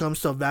when it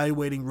comes to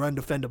evaluating run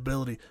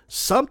defendability.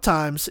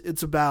 Sometimes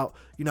it's about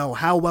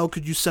how well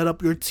could you set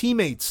up your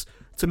teammates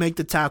to make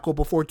the tackle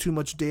before too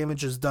much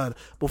damage is done,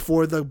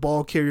 before the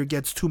ball carrier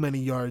gets too many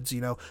yards.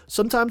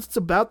 Sometimes it's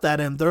about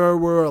that, and there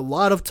were a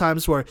lot of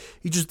times where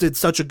he just did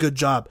such a good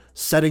job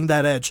setting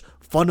that edge,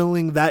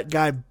 funneling that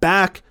guy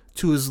back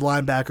to his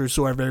linebackers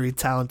who are very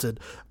talented,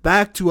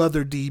 back to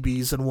other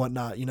DBs and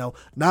whatnot,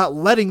 not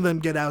letting them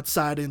get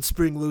outside and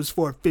spring loose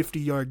for a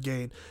 50-yard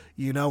gain,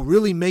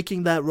 really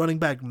making that running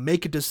back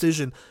make a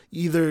decision.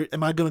 Either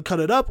am I going to cut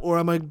it up or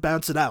am I going to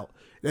bounce it out?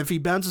 If he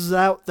bounces it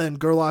out, then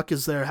Gerlach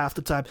is there half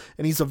the time,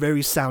 and he's a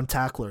very sound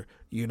tackler.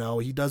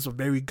 He does a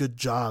very good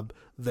job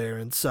there.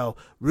 And so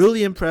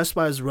really impressed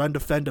by his run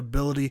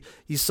defendability.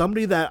 He's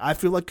somebody that I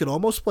feel like could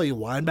almost play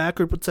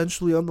linebacker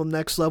potentially on the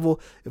next level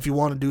if you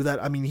want to do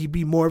that. I mean, he'd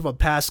be more of a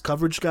pass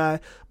coverage guy,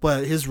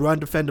 but his run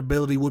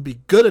defendability would be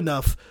good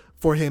enough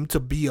for him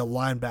to be a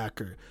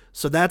linebacker.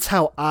 So that's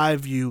how I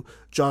view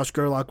Josh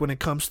Gerlach when it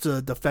comes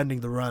to defending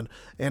the run.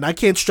 And I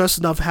can't stress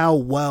enough how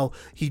well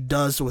he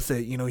does with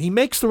it. He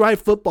makes the right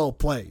football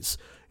plays.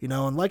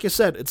 And like I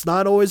said, it's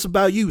not always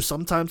about you.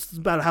 Sometimes it's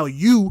about how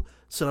you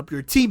set up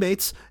your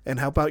teammates and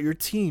help out your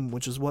team,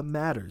 which is what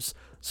matters.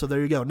 So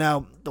there you go.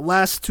 Now, the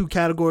last two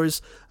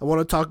categories I want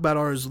to talk about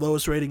are his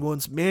lowest rating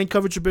ones. Man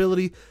coverage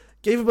ability,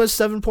 gave him a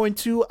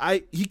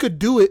 7.2. He could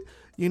do it,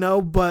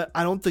 but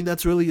I don't think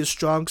that's really his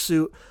strong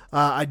suit.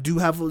 I do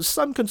have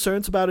some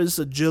concerns about his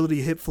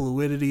agility, hip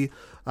fluidity.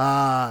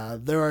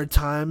 There are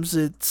times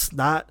it's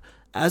not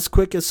as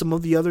quick as some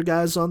of the other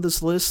guys on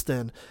this list,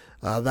 and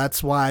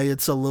that's why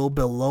it's a little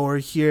bit lower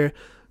here.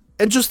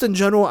 And just in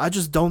general, I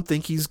just don't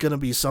think he's going to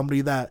be somebody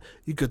that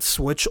you could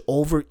switch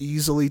over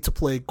easily to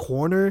play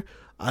corner.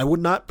 I would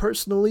not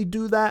personally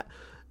do that.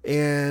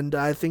 And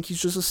I think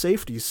he's just a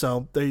safety.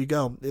 So there you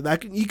go.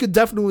 He could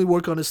definitely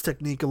work on his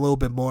technique a little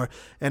bit more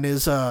and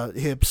his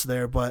hips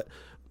there. But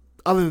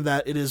other than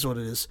that, it is what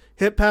it is.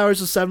 Hip power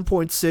is a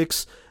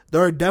 7.6.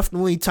 There are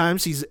definitely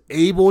times he's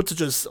able to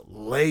just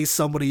lay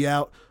somebody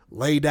out,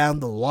 lay down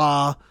the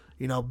law,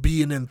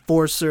 be an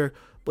enforcer.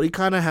 But he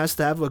kind of has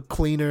to have a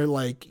cleaner,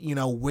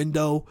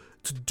 window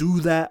to do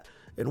that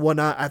and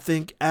whatnot. I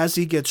think as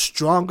he gets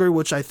stronger,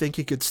 which I think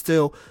he could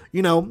still,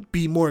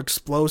 be more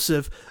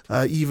explosive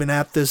even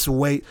at this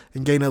weight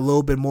and gain a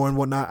little bit more and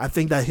whatnot, I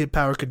think that hit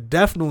power could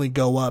definitely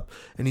go up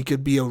and he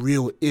could be a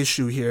real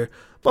issue here.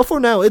 But for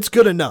now, it's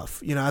good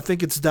enough. I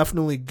think it's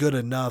definitely good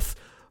enough.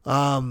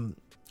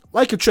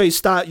 Like a Trey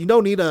Stott, you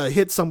don't need to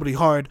hit somebody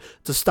hard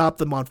to stop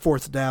them on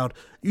fourth down.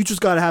 You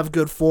just got to have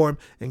good form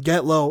and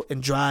get low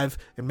and drive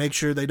and make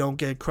sure they don't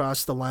get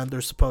across the line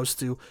they're supposed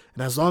to.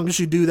 And as long as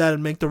you do that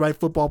and make the right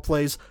football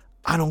plays,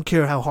 I don't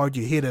care how hard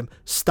you hit him,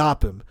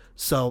 stop him.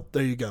 So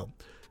there you go.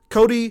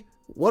 Cody,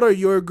 what are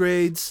your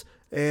grades?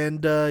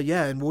 And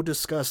and we'll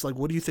discuss,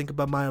 what do you think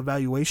about my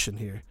evaluation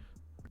here?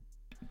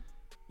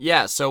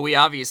 Yeah, so we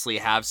obviously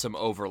have some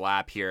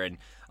overlap here, and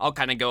I'll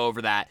kind of go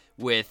over that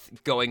with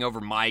going over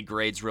my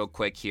grades real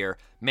quick here.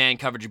 Man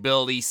coverage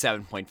ability,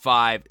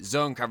 7.5.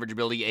 Zone coverage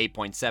ability,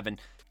 8.7.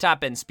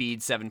 Top end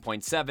speed,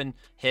 7.7.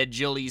 Hit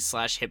agility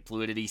 / hip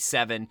fluidity,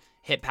 7.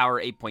 Hit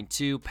power,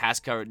 8.2. Pass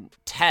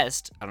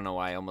contest, I don't know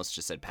why I almost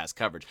just said pass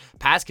coverage.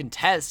 Pass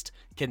contest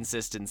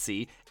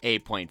consistency,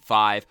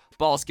 8.5.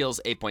 Ball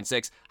skills,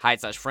 8.6.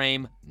 Height /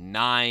 frame,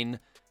 9.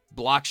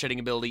 Block shedding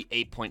ability,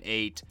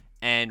 8.8.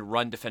 And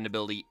run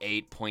defendability,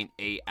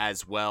 8.8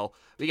 as well.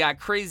 We got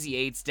crazy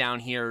 8s down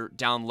here,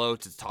 down low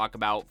to talk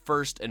about.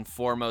 First and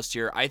foremost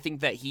here, I think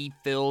that he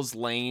fills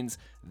lanes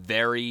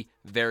very,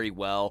 very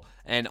well.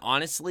 And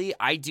honestly,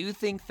 I do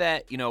think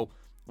that,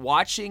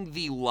 watching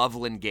the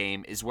Loveland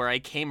game is where I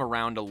came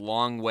around a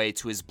long way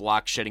to his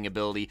block shedding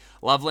ability.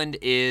 Loveland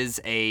is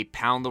a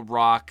pound the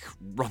rock,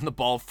 run the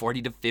ball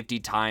 40 to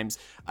 50 times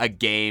a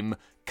game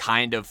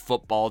kind of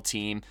football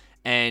team.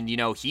 And,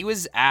 he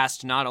was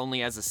asked not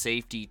only as a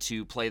safety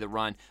to play the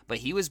run, but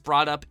he was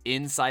brought up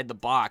inside the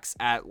box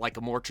at like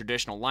a more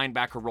traditional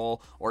linebacker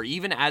role or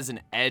even as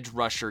an edge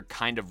rusher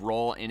kind of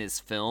role in his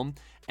film.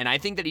 And I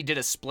think that he did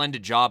a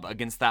splendid job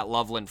against that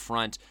Loveland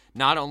front,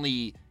 not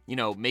only,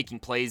 making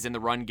plays in the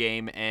run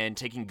game and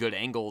taking good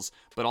angles,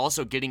 but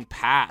also getting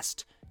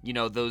past,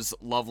 those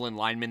Loveland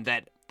linemen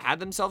that had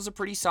themselves a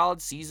pretty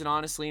solid season,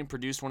 honestly, and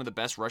produced one of the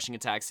best rushing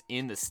attacks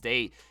in the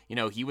state.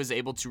 He was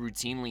able to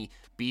routinely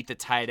beat the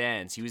tight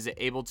ends. He was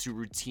able to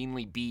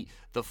routinely beat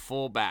the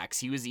fullbacks.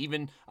 He was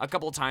even a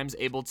couple times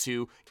able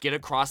to get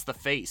across the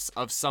face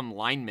of some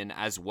linemen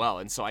as well.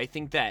 And so I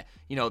think that,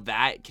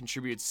 that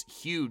contributes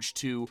huge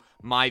to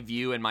my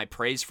view and my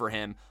praise for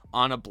him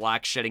on a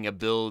block shedding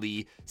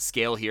ability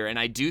scale here. And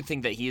I do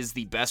think that he is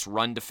the best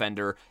run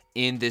defender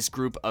in this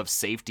group of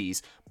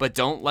safeties, but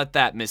don't let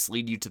that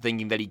mislead you to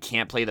thinking that he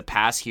can't play the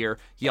pass here.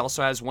 He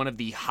also has one of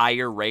the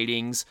higher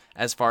ratings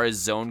as far as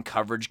zone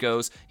coverage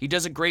goes. He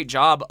does a great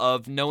job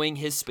of knowing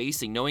his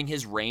spacing, knowing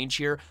his range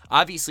here.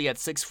 Obviously at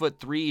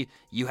 6'3",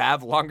 you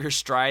have longer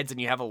strides and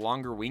you have a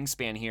longer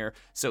wingspan here,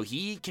 so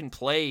he can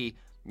play,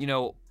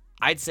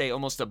 I'd say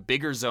almost a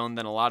bigger zone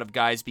than a lot of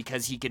guys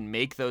because he can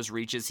make those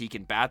reaches, he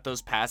can bat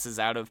those passes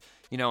out of,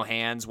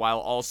 hands while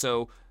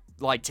also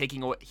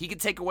taking away, he could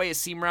take away a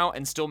seam route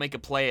and still make a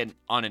play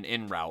on an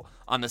in route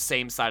on the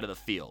same side of the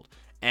field.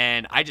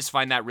 And I just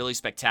find that really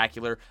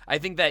spectacular. I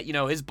think that,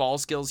 his ball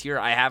skills here,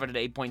 I have it at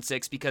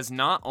 8.6 because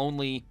not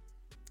only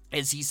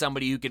is he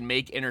somebody who can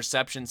make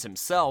interceptions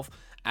himself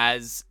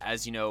as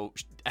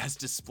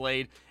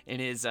displayed in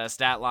his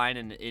stat line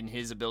and in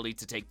his ability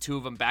to take 2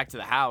 of them back to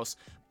the house,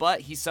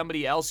 but he's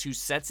somebody else who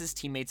sets his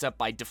teammates up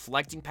by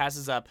deflecting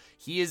passes up.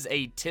 He is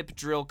a tip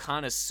drill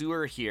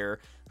connoisseur here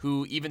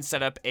who even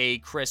set up a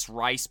Chris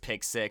Rice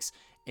pick 6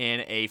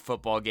 in a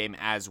football game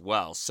as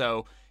well.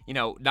 So,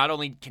 not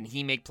only can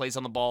he make plays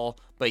on the ball,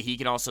 but he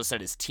can also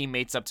set his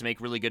teammates up to make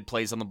really good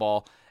plays on the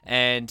ball.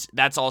 And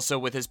that's also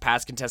with his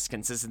pass contest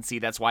consistency.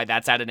 That's why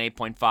that's at an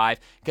 8.5,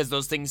 because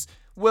those things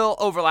will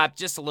overlap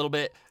just a little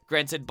bit.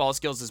 Granted, ball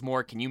skills is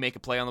more, can you make a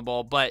play on the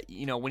ball? But,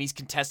 when he's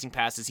contesting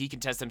passes, he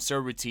contests them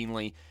so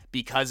routinely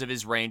because of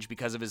his range,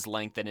 because of his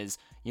length, and his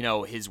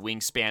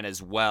wingspan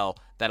as well,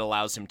 that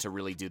allows him to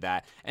really do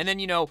that. And then,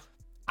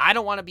 I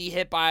don't want to be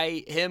hit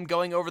by him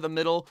going over the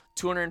middle,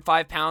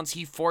 205 pounds.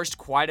 He forced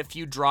quite a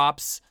few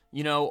drops,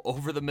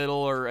 over the middle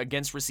or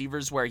against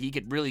receivers where he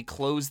could really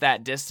close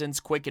that distance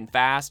quick and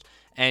fast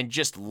and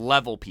just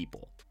level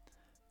people.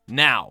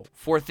 Now,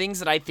 for things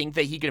that I think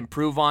that he can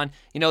improve on,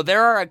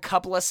 there are a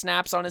couple of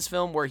snaps on his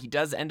film where he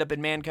does end up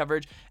in man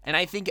coverage, and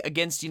I think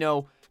against,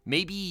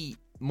 maybe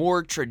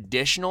more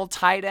traditional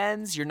tight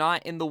ends, you're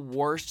not in the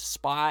worst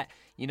spot.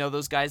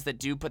 Those guys that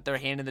do put their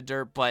hand in the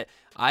dirt, but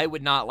I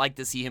would not like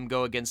to see him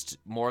go against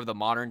more of the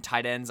modern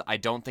tight ends. I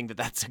don't think that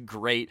that's a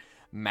great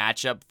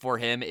matchup for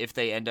him if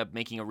they end up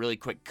making a really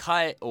quick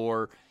cut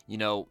or,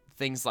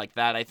 things like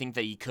that. I think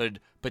that he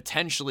could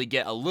potentially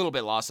get a little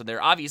bit lost in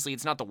there. Obviously,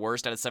 it's not the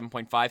worst at a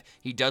 7.5.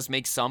 He does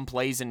make some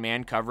plays in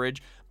man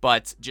coverage,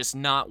 but just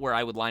not where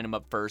I would line him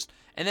up first.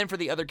 And then for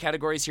the other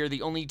categories here,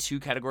 the only 2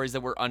 categories that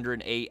were under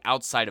an 8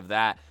 outside of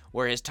that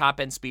were his top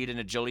end speed and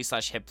agility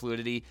 / hip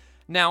fluidity.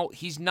 Now,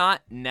 he's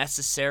not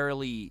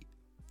the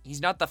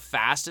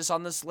fastest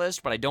on this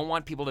list, but I don't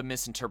want people to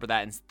misinterpret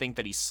that and think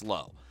that he's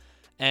slow.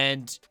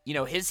 And,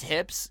 his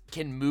hips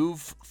can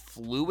move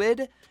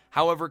fluid.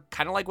 However,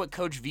 kind of like what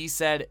Coach V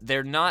said,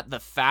 they're not the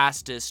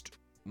fastest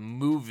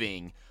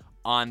moving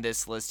on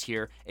this list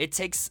here. It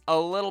takes a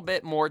little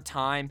bit more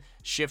time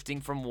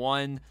shifting from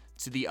one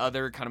to the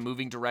other, kind of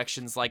moving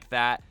directions like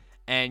that.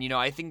 And,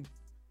 I think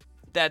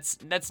that's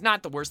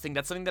not the worst thing.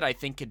 That's something that I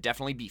think could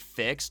definitely be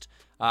fixed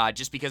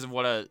just because of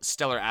what a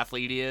stellar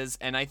athlete he is.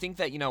 And I think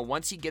that,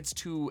 once he gets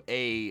to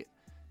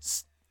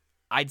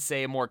I'd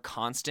say a more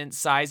constant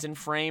size and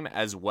frame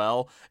as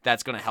well,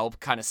 that's going to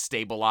help kind of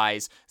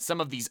stabilize some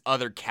of these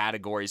other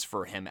categories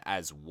for him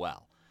as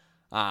well.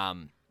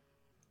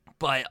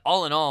 But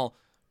all in all,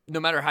 no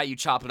matter how you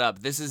chop it up,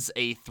 this is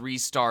a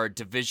 3-star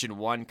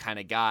Division I kind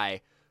of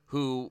guy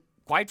who,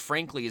 quite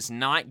frankly, is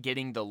not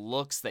getting the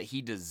looks that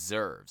he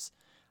deserves.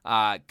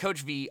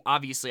 Coach V,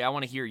 obviously, I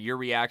want to hear your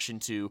reaction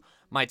to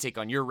my take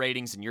on your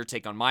ratings and your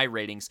take on my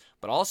ratings,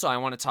 but also I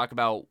want to talk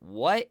about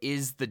what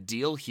is the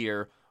deal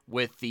here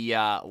with the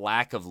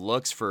lack of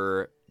looks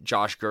for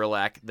Josh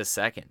Gerlach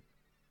II.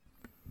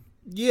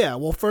 Yeah,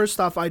 well, first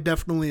off, I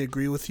definitely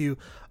agree with you.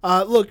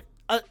 Look,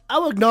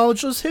 I'll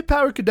acknowledge this. Hit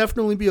power could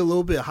definitely be a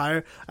little bit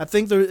higher. I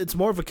think it's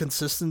more of a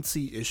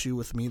consistency issue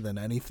with me than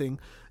anything.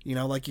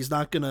 Like he's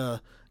not going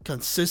to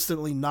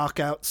consistently knock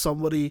out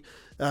somebody,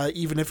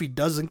 even if he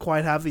doesn't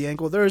quite have the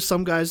angle. There are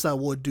some guys that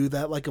would do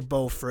that, like a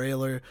Bo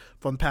Frailer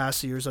from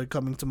past years are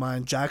coming to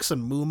mind.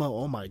 Jackson Muma,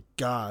 oh my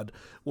God,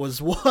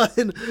 was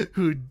one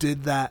who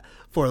did that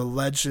for a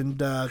legend.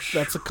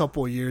 That's a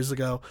couple of years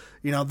ago.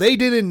 They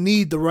didn't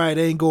need the right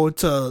angle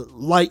to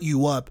light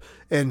you up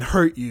and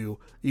hurt you.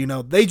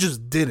 They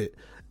just did it.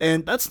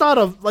 And that's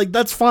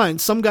that's fine.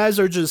 Some guys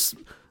are just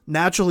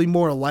naturally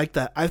more like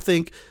that. I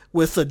think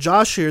with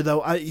Josh here,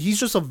 though, he's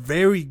just a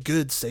very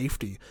good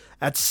safety.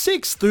 At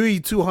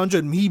 6'3",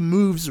 200, he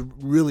moves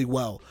really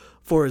well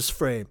for his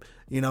frame.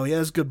 He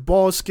has good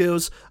ball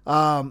skills.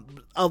 A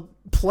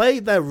play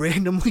that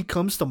randomly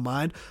comes to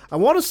mind, I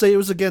want to say it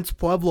was against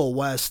Pueblo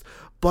West,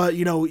 but,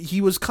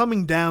 he was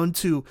coming down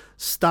to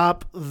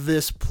stop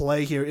this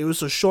play here. It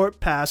was a short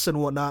pass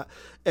and whatnot,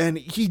 and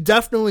he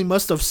definitely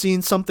must have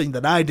seen something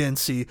that I didn't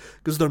see,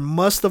 because there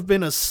must have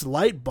been a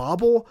slight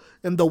bobble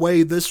in the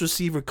way this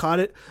receiver caught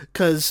it,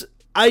 because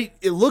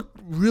it looked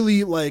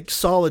really,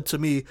 solid to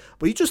me,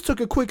 but he just took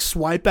a quick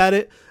swipe at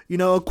it,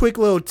 a quick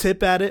little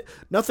tip at it,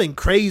 nothing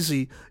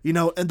crazy,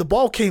 and the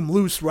ball came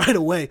loose right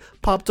away,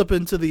 popped up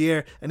into the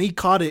air, and he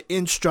caught it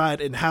in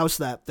stride and housed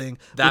that thing.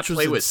 That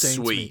play was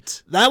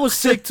sweet. That was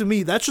sick to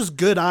me. That's just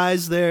good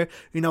eyes there,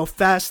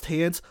 fast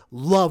hands.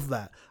 Love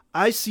that.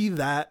 I see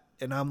that,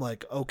 and I'm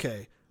like,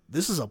 okay,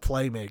 this is a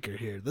playmaker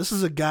here. This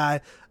is a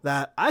guy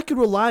that I could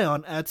rely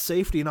on at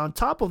safety. And on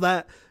top of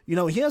that,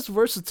 he has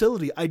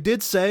versatility. I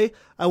did say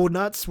I would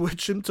not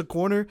switch him to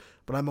corner,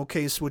 but I'm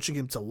okay switching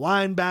him to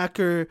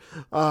linebacker.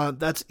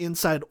 That's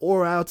inside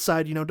or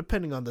outside,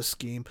 depending on the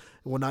scheme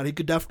and whatnot. He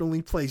could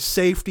definitely play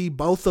safety,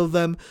 both of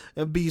them,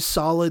 and be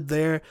solid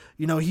there.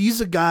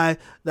 He's a guy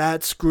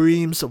that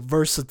screams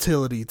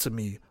versatility to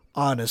me,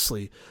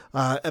 honestly.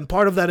 And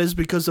part of that is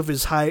because of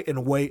his height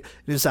and weight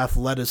and his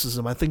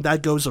athleticism. I think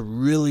that goes a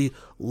really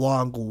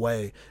long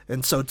way.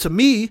 And so to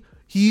me,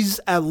 he's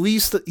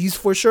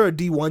for sure a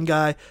D1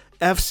 guy.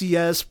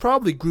 FCS,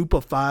 probably group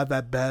of 5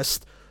 at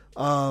best.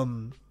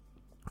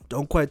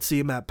 Don't quite see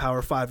him at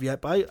Power 5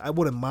 yet, but I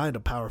wouldn't mind a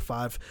Power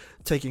 5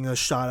 taking a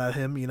shot at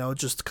him. It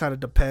just kind of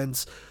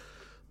depends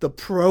the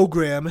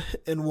program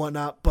and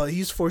whatnot, but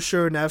he's for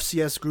sure an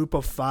FCS group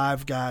of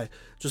 5 guy.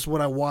 Just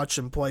when I watch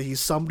him play,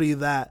 he's somebody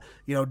that,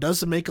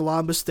 doesn't make a lot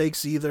of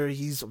mistakes either.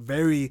 He's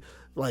very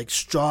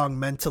strong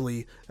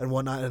mentally and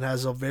whatnot, and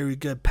has a very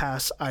good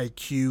pass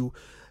IQ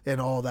and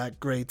all that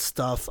great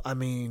stuff. I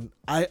mean,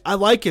 I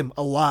like him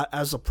a lot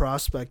as a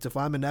prospect. If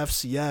I'm an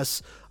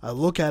FCS, I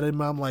look at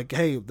him and I'm like,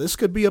 hey, this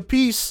could be a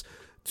piece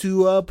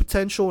to a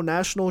potential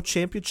national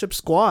championship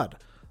squad.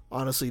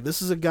 Honestly,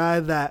 this is a guy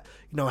that,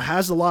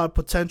 has a lot of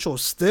potential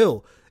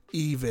still,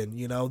 even,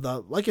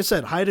 like I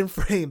said, height and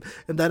frame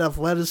and that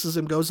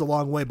athleticism goes a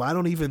long way, but I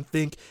don't even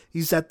think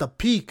he's at the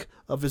peak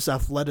of his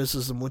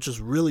athleticism, which is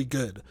really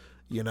good,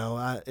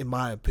 in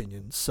my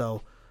opinion.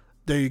 So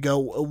there you go.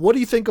 What do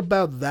you think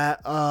about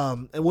that?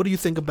 And what do you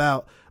think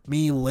about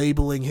me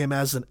labeling him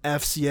as an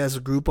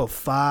FCS group of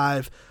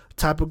 5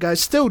 type of guy?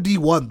 Still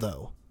D1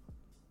 though.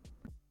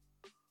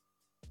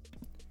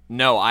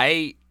 No,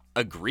 I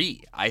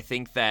agree. I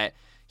think that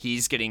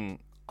he's getting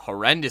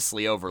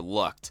horrendously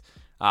overlooked.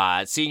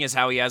 Seeing as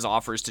how he has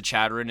offers to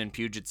Chatteron and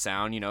Puget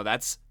Sound,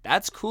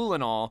 that's cool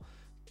and all,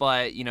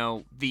 but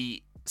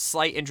the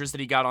slight interest that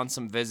he got on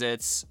some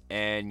visits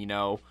and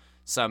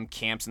some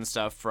camps and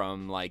stuff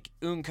from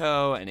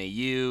UNCO,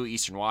 NAU,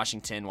 Eastern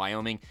Washington,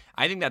 Wyoming,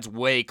 I think that's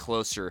way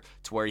closer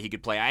to where he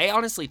could play. I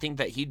honestly think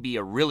that he'd be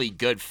a really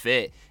good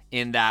fit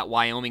in that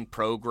Wyoming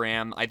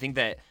program. I think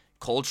that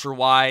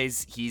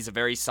culture-wise, he's a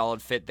very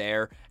solid fit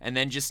there. And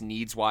then just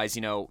needs-wise,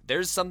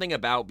 there's something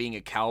about being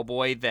a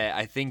Cowboy that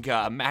I think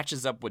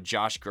matches up with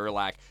Josh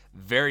Gerlach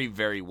very,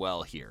 very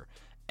well here.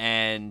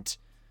 And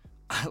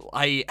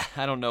I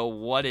don't know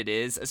what it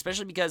is,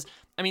 especially because,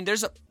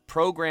 there's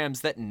programs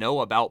that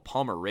know about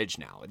Palmer Ridge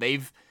now.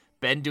 They've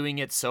been doing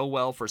it so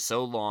well for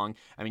so long.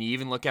 You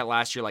even look at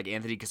last year,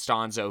 Anthony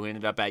Costanzo, who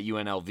ended up at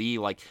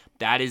UNLV,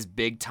 that is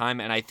big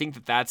time. And I think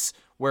that that's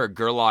where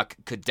Gerlach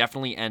could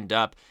definitely end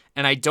up.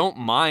 And I don't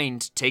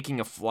mind taking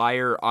a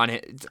flyer on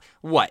it.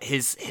 What,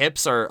 his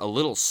hips are a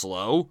little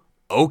slow?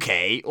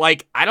 Okay.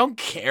 I don't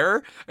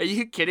care. Are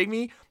you kidding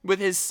me? With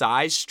his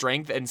size,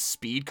 strength, and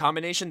speed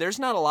combination, there's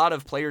not a lot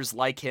of players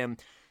like him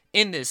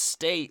in this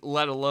state,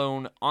 let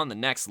alone on the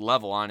next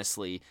level,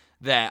 honestly,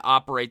 that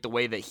operate the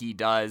way that he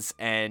does.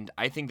 And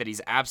I think that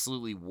he's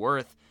absolutely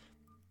worth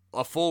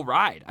a full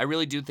ride. I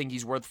really do think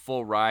he's worth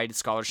full ride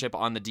scholarship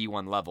on the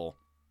D1 level.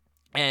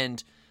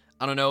 And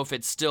I don't know if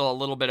it's still a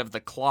little bit of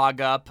the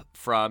clog up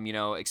from,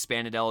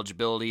 expanded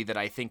eligibility that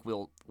I think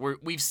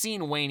we've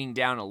seen waning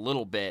down a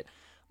little bit.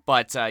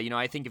 But,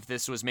 I think if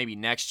this was maybe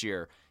next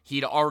year,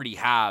 he'd already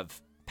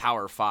have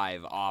Power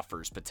 5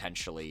 offers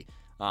potentially.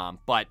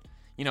 But,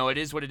 it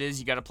is what it is.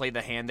 You got to play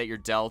the hand that you're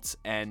dealt.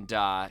 And,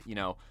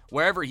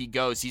 wherever he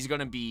goes,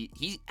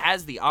 he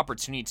has the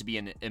opportunity to be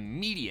an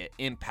immediate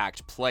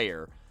impact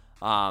player.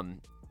 And,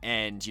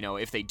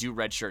 if they do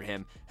redshirt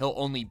him, he'll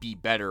only be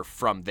better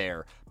from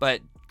there.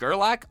 But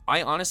Gerlach,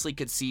 I honestly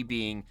could see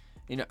being,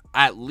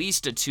 at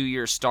least a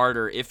 2-year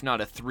starter, if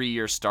not a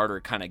 3-year starter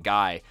kind of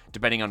guy,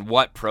 depending on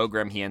what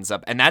program he ends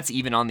up. And that's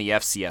even on the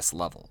FCS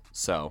level.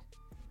 So,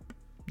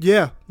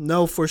 yeah,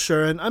 no, for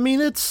sure. And I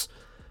mean, it's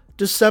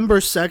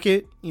December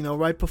 2nd,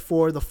 right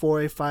before the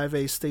 4A,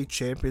 5A state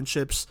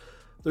championships.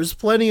 There's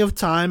plenty of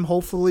time,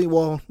 hopefully.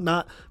 Well,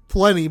 not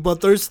plenty,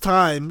 but there's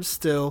time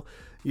still,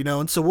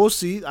 and so we'll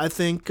see. I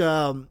think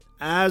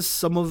as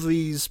some of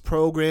these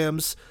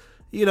programs,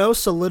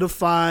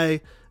 solidify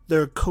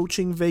their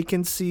coaching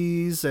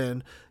vacancies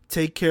and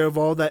take care of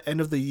all that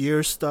end of the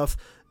year stuff,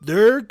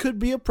 there could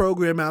be a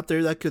program out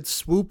there that could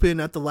swoop in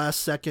at the last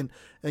second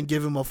and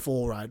give him a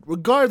full ride.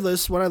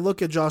 Regardless, when I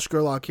look at Josh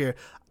Gerlach here,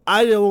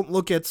 I don't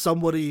look at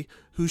somebody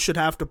who should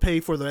have to pay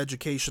for their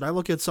education. I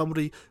look at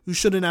somebody who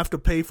shouldn't have to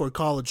pay for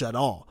college at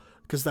all,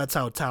 because that's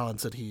how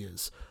talented he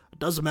is. It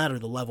doesn't matter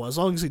the level. As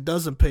long as he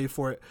doesn't pay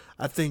for it,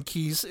 I think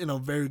he's in a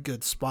very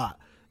good spot,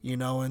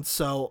 and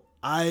so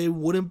I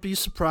wouldn't be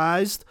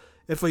surprised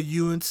if a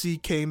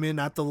UNC came in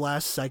at the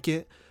last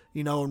second,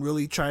 and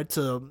really tried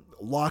to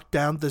lock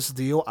down this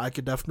deal. I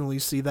could definitely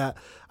see that.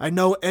 I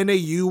know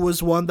NAU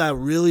was one that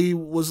really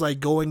was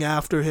going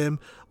after him.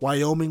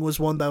 Wyoming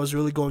was one that was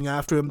really going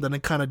after him. Then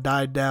it kind of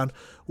died down.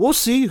 We'll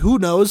see. Who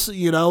knows?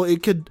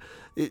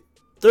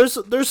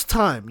 There's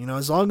time.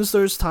 As long as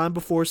there's time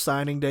before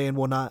signing day and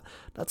whatnot,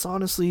 that's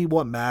honestly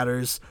what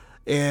matters.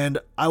 And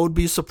I would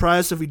be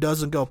surprised if he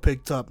doesn't go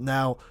picked up.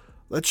 Now,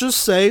 let's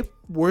just say,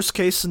 worst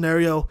case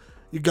scenario,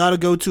 you got to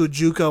go to a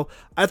JUCO.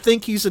 I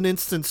think he's an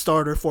instant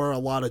starter for a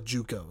lot of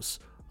JUCOs.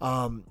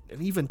 And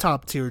even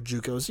top tier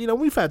JUCOs.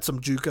 We've had some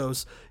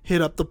JUCOs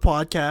hit up the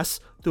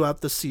podcast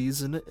throughout the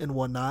season and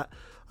whatnot.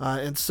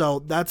 And so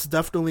that's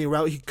definitely a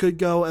route he could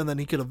go, and then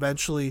he could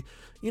eventually,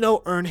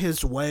 earn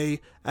his way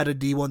at a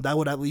D1. That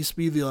would at least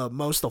be the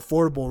most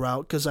affordable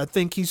route, because I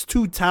think he's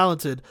too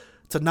talented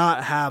to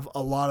not have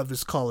a lot of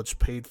his college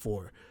paid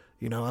for.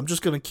 I'm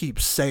just going to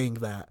keep saying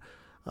that.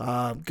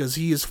 Because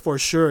he is for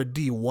sure a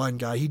D1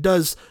 guy. He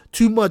does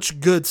too much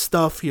good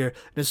stuff here,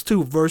 and is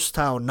too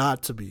versatile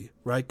not to be.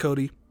 Right,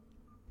 Cody?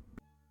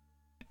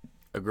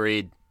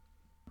 Agreed.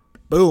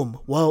 Boom.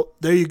 Well,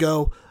 there you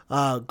go.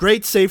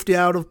 Great safety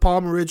out of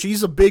Palmer Ridge.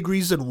 He's a big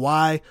reason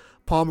why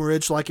Palmer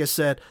Ridge, like I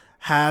said,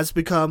 has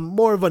become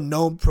more of a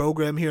known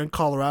program here in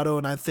Colorado.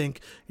 And I think,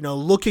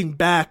 looking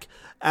back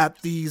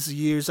at these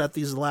years, at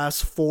these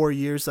last 4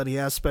 years that he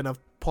has spent at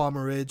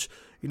Palmer Ridge,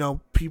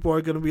 people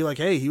are going to be like,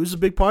 hey, he was a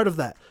big part of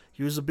that.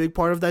 He was a big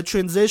part of that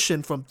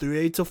transition from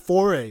 3A to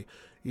 4A,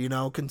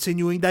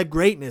 continuing that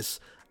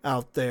greatness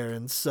out there.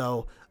 And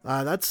so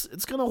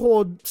it's going to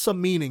hold some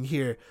meaning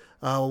here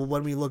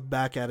when we look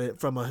back at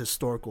it from a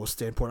historical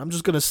standpoint. I'm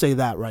just going to say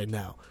that right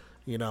now,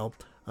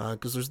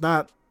 because there's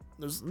not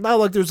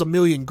like there's a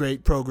million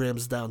great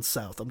programs down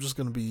south. I'm just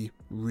going to be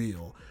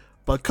real.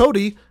 But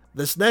Cody,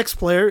 this next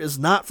player is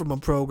not from a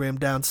program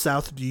down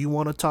south. Do you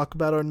want to talk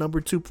about our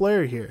number 2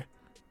 player here?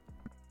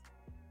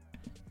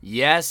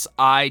 Yes,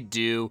 I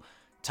do.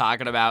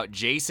 Talking about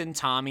Jason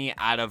Tommy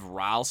out of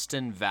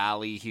Ralston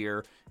Valley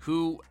here,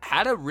 who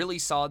had a really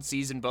solid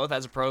season, both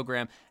as a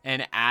program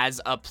and as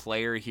a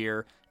player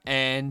here.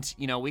 And,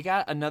 we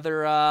got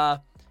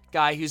another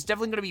guy who's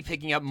definitely going to be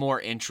picking up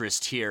more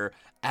interest here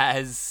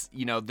as,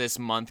 this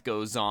month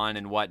goes on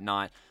and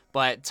whatnot.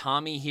 But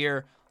Tommy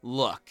here,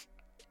 look,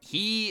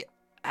 we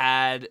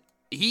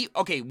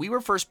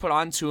were first put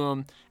onto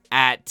him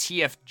at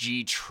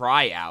TFG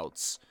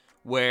tryouts,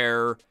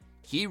 where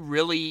he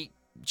really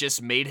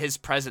just made his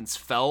presence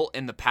felt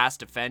in the pass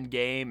defend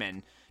game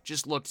and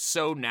just looked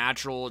so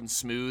natural and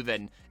smooth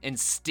and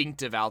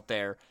instinctive out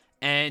there.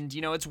 And,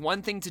 it's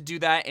one thing to do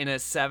that in a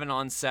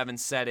 7-on-7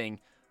 setting.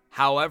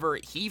 However,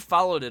 he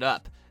followed it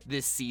up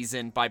this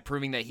season by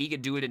proving that he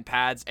could do it in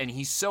pads, and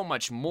he's so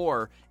much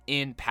more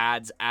in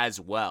pads as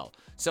well.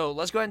 So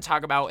let's go ahead and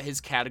talk about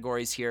his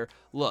categories here.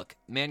 Look,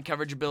 man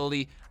coverage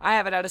ability, I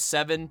have it at a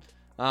 7.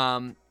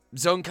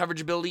 Zone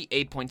coverage ability,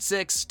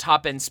 8.6.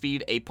 Top end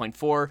speed,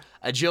 8.4.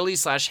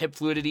 Agility/hip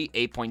fluidity,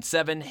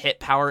 8.7. Hit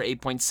power,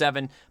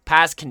 8.7.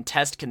 Pass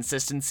contest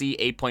consistency,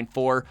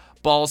 8.4.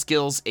 Ball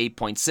skills,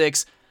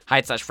 8.6.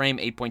 Height/frame,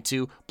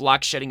 8.2.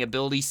 Block shedding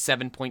ability,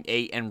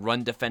 7.8. And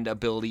run defend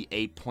ability,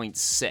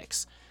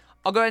 8.6.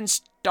 I'll go ahead and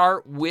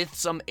start with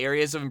some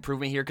areas of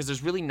improvement here because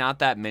there's really not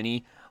that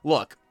many.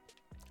 Look,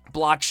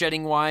 block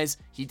shedding wise,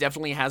 he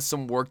definitely has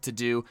some work to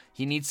do.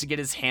 He needs to get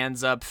his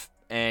hands up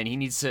and he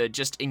needs to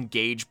just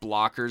engage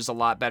blockers a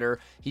lot better.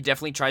 He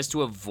definitely tries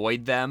to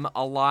avoid them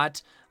a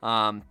lot.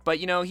 But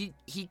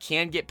he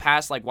can get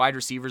past like wide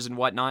receivers and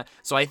whatnot.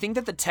 So I think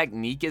that the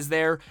technique is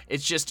there.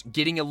 It's just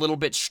getting a little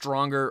bit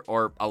stronger,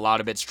 or a lot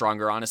of bit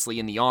stronger, honestly,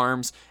 in the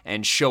arms,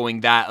 and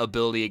showing that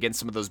ability against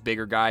some of those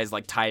bigger guys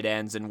like tight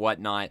ends and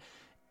whatnot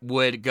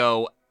would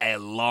go a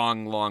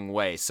long, long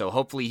way. So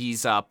hopefully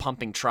he's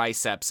pumping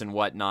triceps and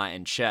whatnot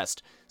and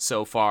chest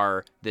so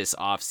far this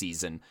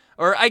offseason.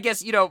 Or I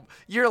guess,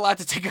 you're allowed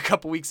to take a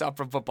couple weeks off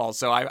from football,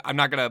 so I'm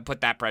not going to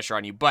put that pressure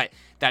on you, but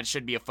that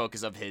should be a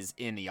focus of his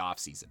in the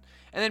offseason.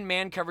 And then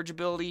man coverage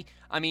ability,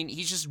 I mean,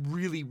 he's just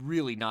really,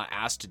 really not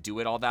asked to do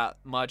it all that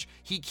much.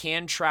 He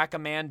can track a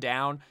man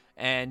down,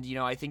 and,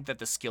 I think that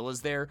the skill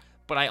is there,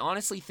 but I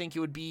honestly think it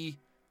would be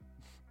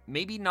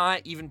maybe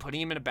not even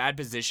putting him in a bad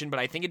position, but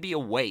I think it'd be a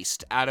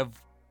waste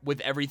with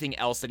everything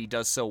else that he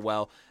does so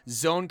well.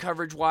 Zone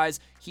coverage-wise,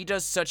 he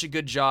does such a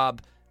good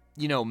job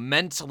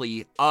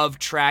mentally of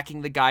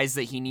tracking the guys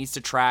that he needs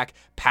to track,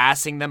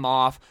 passing them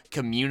off,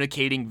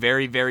 communicating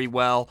very, very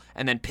well,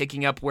 and then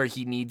picking up where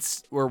he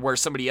needs, or where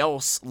somebody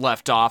else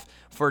left off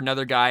for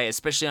another guy,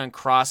 especially on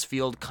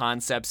cross-field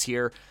concepts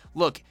here.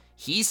 Look,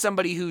 he's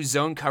somebody who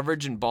zone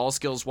coverage and ball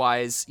skills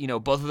wise,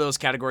 both of those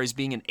categories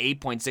being an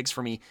 8.6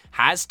 for me,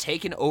 has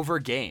taken over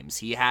games.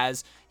 He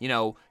has,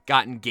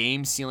 gotten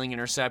game sealing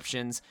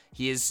interceptions.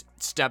 He has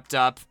stepped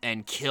up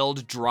and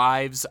killed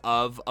drives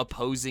of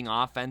opposing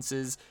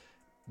offenses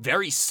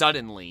very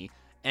suddenly.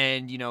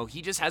 And,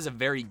 he just has a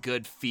very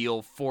good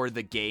feel for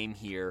the game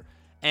here.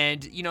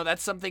 And,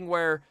 that's something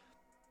where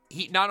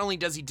he not only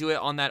does he do it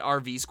on that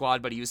RV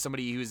squad, but he was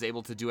somebody who was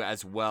able to do it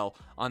as well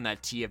on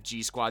that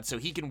TFG squad. So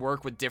he can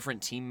work with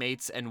different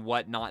teammates and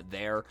whatnot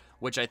there,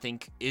 which I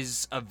think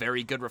is a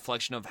very good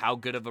reflection of how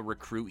good of a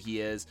recruit he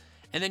is.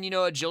 And then,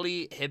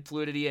 agility, hip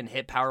fluidity, and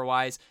hip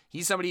power-wise,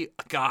 he's somebody,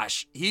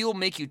 he'll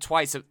make you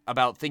twice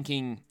about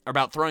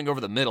throwing over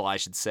the middle, I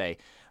should say,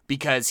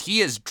 because he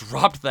has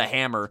dropped the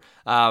hammer.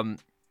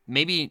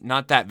 Maybe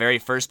not that very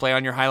first play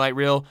on your highlight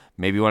reel.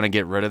 Maybe you want to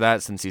get rid of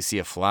that since you see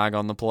a flag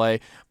on the play.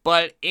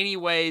 But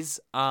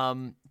anyways,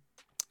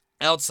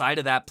 outside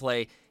of that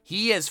play,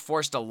 he has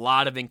forced a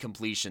lot of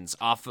incompletions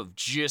off of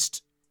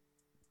just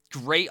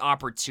great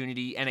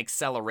opportunity and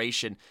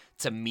acceleration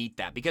to meet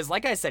that. Because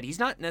like I said, he's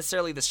not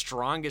necessarily the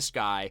strongest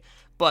guy,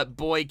 but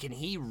boy, can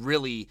he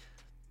really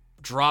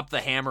drop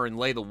the hammer and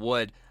lay the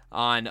wood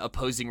on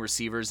opposing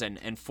receivers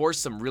and force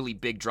some really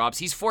big drops.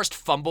 He's forced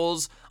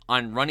fumbles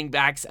on running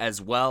backs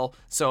as well,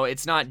 so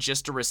it's not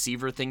just a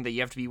receiver thing that you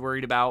have to be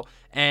worried about.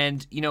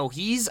 And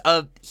he's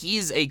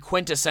a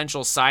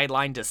quintessential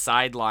sideline to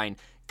sideline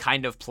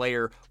kind of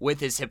player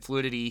with his hip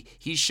fluidity.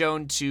 He's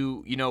shown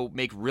to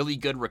make really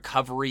good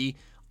recovery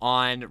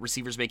on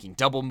receivers making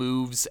double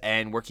moves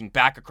and working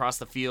back across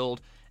the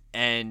field,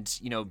 and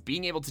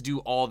being able to do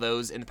all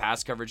those in the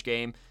pass coverage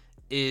game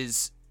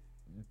is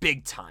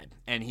big time.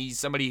 And he's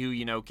somebody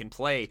who, can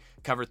play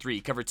cover 3,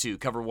 cover 2,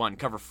 cover 1,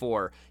 cover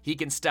 4. He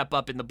can step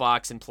up in the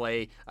box and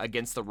play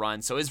against the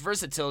run. So his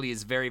versatility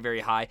is very,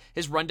 very high.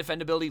 His run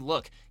defendability,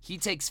 look, he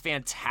takes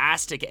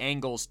fantastic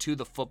angles to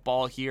the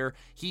football here.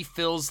 He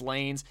fills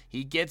lanes.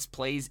 He gets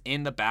plays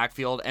in the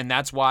backfield. And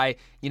that's why,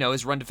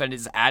 his run defend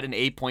is at an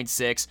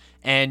 8.6.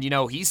 And,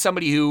 he's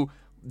somebody who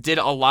did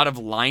a lot of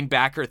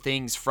linebacker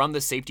things from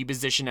the safety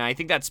position, and I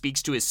think that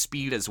speaks to his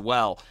speed as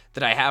well,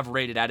 that I have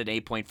rated at an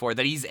 8.4,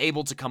 that he's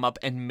able to come up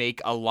and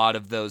make a lot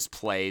of those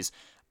plays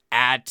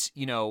at,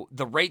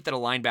 the rate that a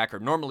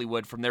linebacker normally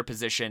would from their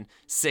position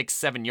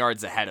 6-7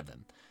 yards ahead of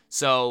him.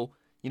 So,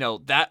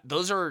 that's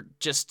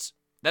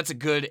a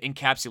good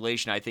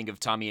encapsulation, I think,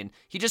 of Tommy, and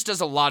he just does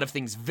a lot of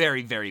things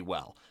very, very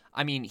well.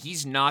 I mean,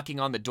 he's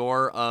knocking on the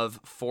door of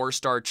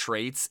 4-star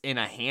traits in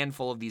a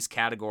handful of these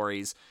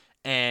categories,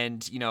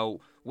 and,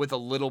 with a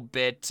little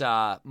bit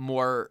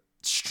more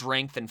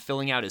strength and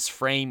filling out his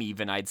frame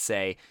even, I'd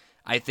say,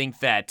 I think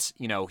that,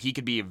 he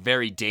could be a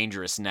very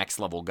dangerous next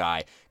level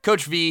guy.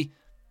 Coach V,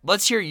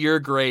 let's hear your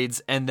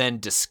grades and then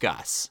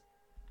discuss.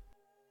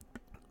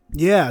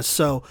 Yeah,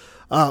 so,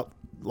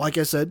 like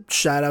I said,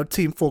 shout out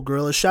Team Full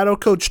Gorilla. Shout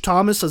out Coach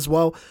Thomas as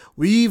well.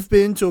 We've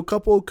been to a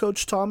couple of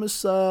Coach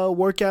Thomas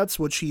workouts,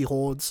 which he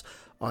holds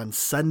on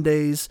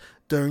Sundays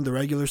during the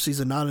regular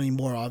season. Not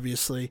anymore,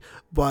 obviously,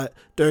 but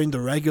during the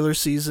regular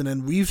season.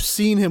 And we've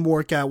seen him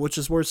work out, which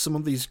is where some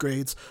of these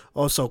grades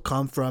also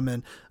come from.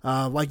 And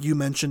like you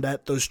mentioned,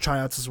 at those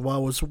tryouts as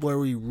well was where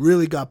we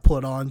really got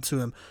put on to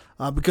him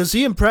because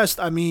he impressed.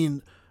 I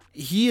mean,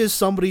 he is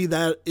somebody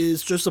that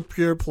is just a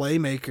pure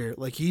playmaker.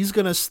 Like, he's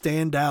going to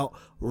stand out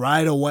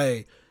right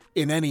away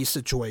in any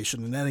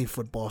situation, in any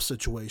football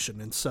situation.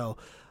 And so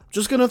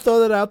just going to throw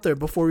that out there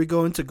before we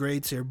go into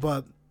grades here.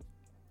 But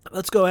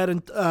let's go ahead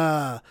and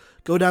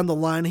go down the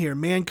line here.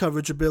 Man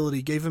coverage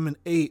ability, gave him an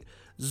 8.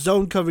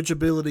 Zone coverage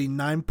ability,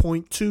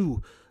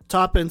 9.2.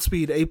 Top end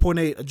speed,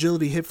 8.8.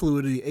 Agility, hip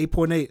fluidity,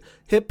 8.8.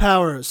 Hip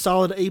power,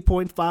 solid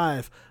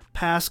 8.5.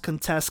 pass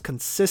contest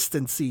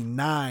consistency,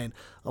 9,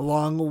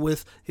 along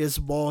with his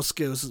ball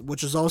skills,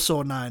 which is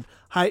also a 9.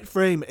 Height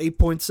frame,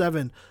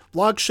 8.7.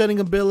 Block shedding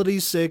ability,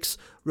 6.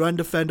 Run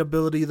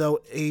defendability, though,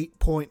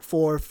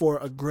 8.4 for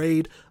a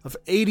grade of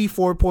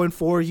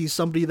 84.4. He's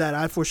somebody that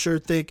I for sure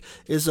think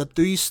is a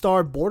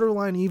 3-star,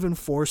 borderline even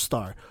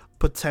 4-star,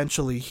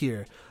 potentially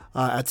here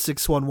at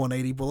 6'1",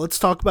 180. But let's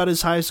talk about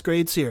his highest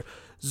grades here.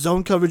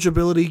 Zone coverage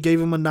ability gave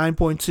him a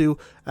 9.2,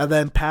 and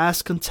then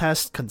pass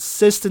contest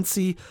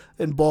consistency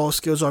and ball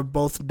skills are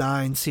both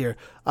 9s here.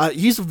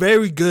 He's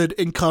very good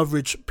in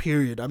coverage,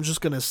 period. I'm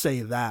just going to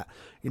say that.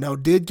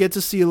 Did get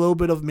to see a little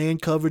bit of man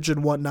coverage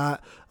and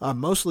whatnot,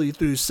 mostly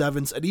through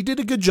 7s, and he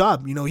did a good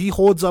job. He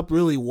holds up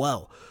really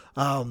well.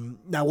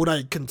 Now, would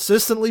I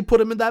consistently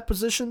put him in that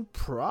position?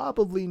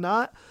 Probably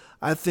not.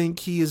 I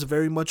think he is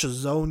very much a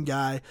zone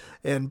guy,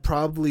 and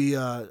probably,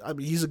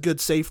 he's a good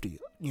safety,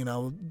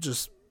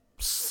 just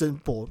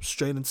simple,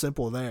 straight and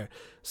simple there.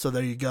 So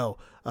there you go.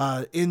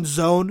 In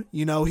zone,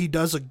 he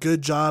does a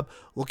good job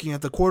looking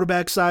at the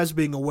quarterback size,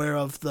 being aware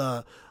of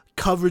the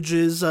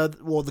coverages,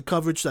 the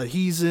coverage that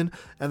he's in,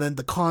 and then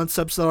the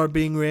concepts that are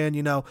being ran,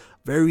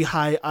 very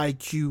high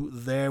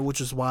IQ there,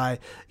 which is why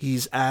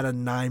he's at a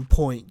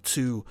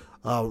 9.2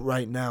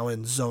 right now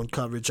in zone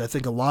coverage. I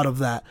think a lot of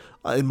that,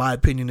 in my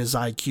opinion, is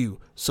IQ.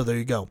 So there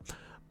you go.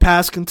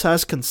 Pass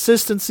contest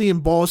consistency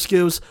and ball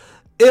skills.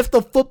 If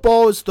the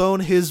football is thrown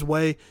his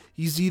way,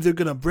 he's either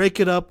going to break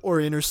it up or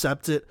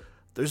intercept it.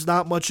 There's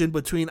not much in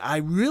between. I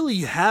really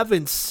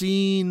haven't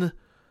seen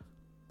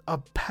a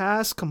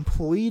pass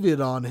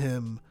completed on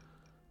him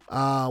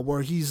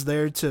where he's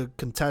there to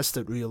contest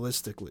it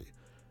realistically.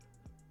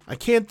 I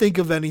can't think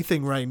of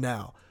anything right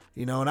now.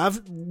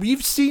 And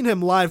we've seen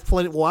him live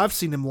plenty. Well, I've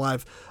seen him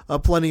live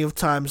plenty of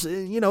times.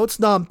 It's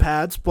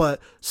non-pads,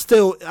 but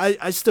still,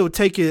 I still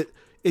take it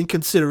in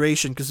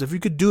consideration, because if you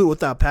could do it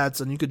without pads,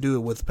 then you could do it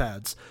with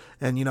pads.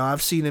 And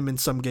I've seen him in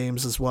some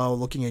games as well,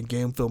 looking at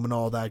game film and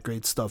all that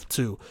great stuff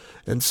too.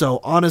 And so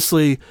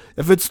honestly,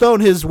 if it's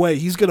thrown his way,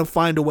 he's going to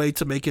find a way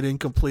to make it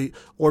incomplete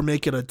or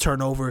make it a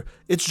turnover.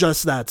 It's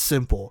just that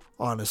simple,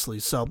 honestly.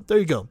 So there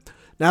you go.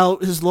 Now,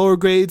 his lower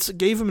grades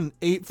gave him an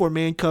 8 for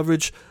man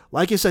coverage.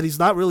 Like I said, he's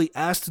not really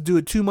asked to do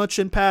it too much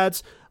in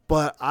pads,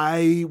 but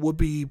I would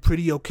be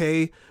pretty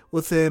okay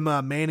with him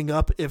manning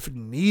up if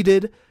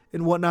needed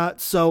and whatnot.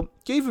 So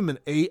gave him an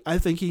 8. I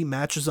think he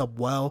matches up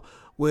well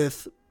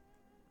with,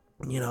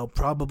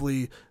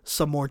 probably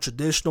some more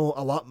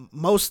traditional,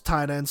 most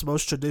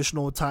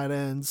traditional tight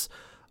ends,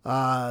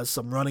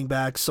 some running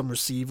backs, some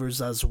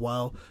receivers as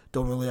well.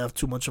 Don't really have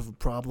too much of a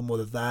problem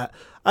with that.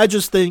 I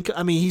just think,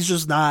 he's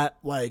just not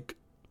a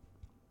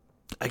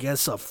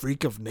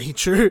freak of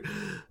nature.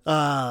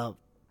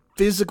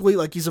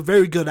 Physically, he's a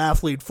very good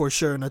athlete for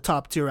sure, and a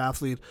top tier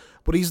athlete,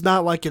 but he's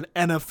not like an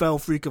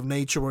NFL freak of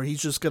nature where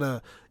he's just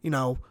gonna,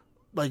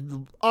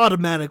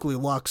 automatically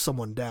lock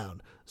someone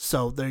down.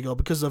 So there you go,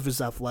 because of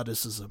his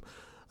athleticism.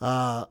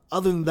 Other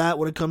than that,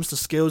 when it comes to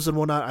skills and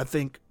whatnot, I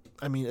think,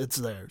 it's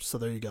there. So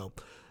there you go.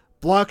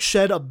 Block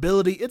shed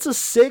ability, it's a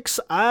 6.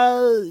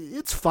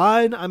 It's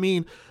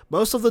fine.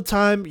 Most of the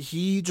time,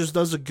 he just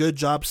does a good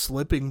job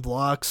slipping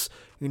blocks,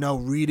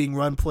 reading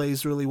run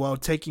plays really well,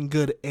 taking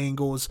good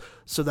angles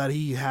so that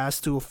he has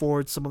to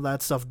afford some of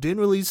that stuff. Didn't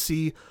really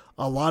see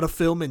a lot of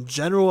film in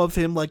general of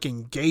him,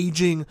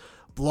 engaging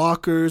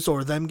blockers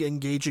or them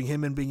engaging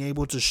him and being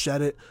able to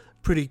shed it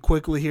pretty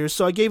quickly here.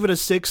 So I gave it a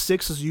 6.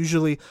 6 is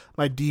usually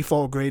my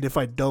default grade if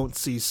I don't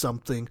see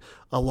something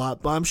a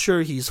lot, but I'm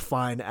sure he's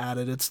fine at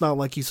it. It's not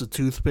like he's a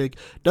toothpick.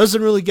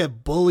 Doesn't really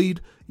get bullied,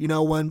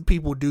 when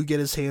people do get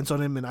his hands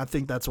on him, and I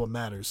think that's what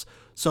matters.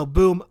 So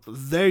boom,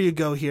 there you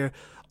go here.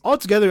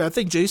 Altogether, I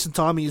think Jason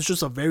Tommy is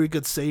just a very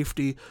good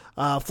safety.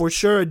 For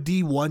sure a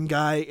D1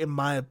 guy, in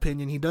my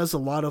opinion. He does a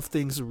lot of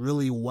things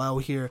really well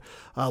here.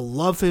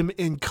 Love him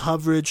in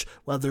coverage,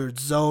 whether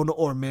it's zone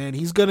or man.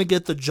 He's going to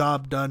get the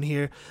job done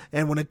here.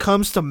 And when it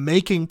comes to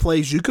making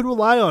plays, you can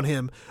rely on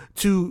him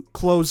to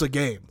close a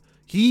game.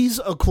 He's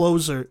a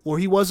closer, or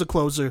he was a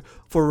closer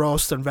for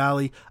Ralston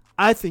Valley.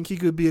 I think he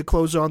could be a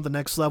closer on the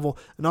next level.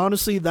 And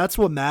honestly, that's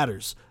what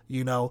matters.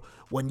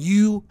 When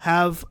you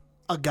have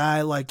a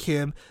guy like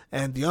him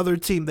and the other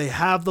team, they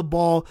have the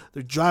ball,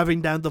 they're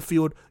driving down the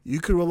field, you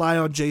can rely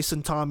on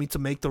Jason Tommy to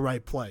make the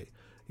right play.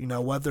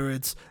 Whether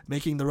it's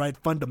making the right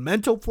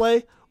fundamental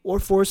play or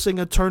forcing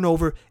a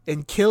turnover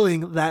and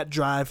killing that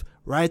drive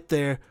right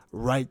there,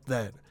 right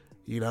then.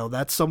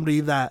 That's somebody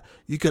that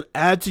you could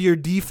add to your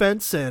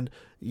defense, and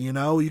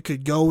you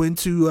could go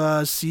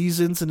into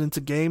seasons and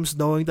into games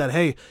knowing that,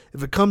 hey,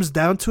 if it comes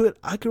down to it,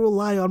 I can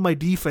rely on my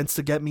defense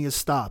to get me a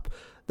stop.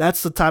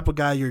 That's the type of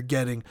guy you're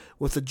getting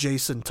with a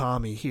Jason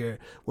Tommy here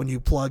when you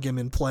plug him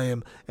and play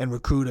him and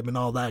recruit him and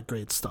all that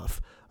great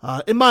stuff,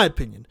 in my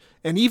opinion.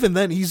 And even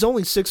then, he's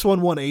only 6'1",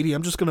 180.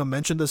 I'm just going to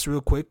mention this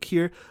real quick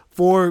here.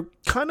 For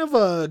kind of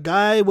a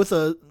guy with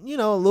a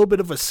little bit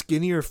of a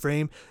skinnier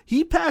frame,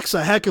 he packs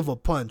a heck of a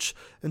punch.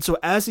 And so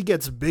as he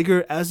gets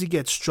bigger, as he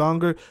gets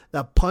stronger,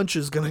 that punch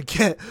is going to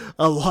get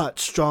a lot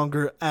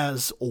stronger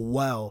as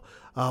well,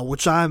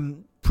 which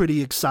I'm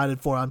pretty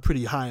excited for, I'm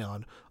pretty high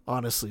on,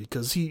 honestly,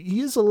 because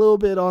he is a little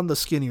bit on the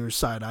skinnier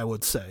side, I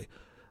would say.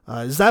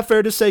 Is that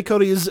fair to say,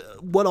 Cody? Is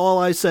what all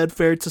I said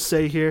fair to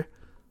say here?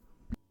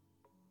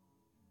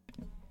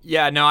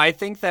 Yeah, no, I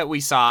think that we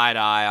saw eye to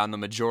eye on the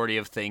majority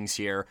of things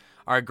here.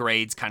 Our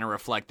grades kind of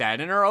reflect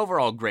that, and our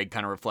overall grade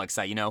kind of reflects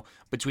that.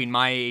 Between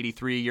my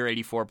 83, your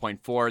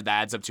 84.4, that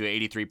adds up to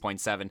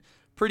 83.7.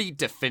 Pretty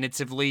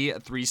definitively a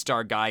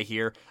 3-star guy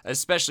here,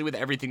 especially with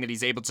everything that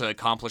he's able to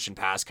accomplish in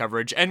pass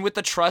coverage and with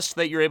the trust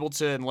that you're able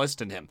to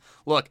enlist in him.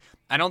 Look,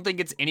 I don't think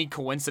it's any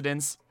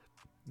coincidence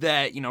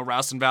that,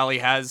 Ralston Valley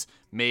has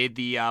made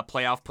the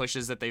playoff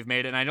pushes that they've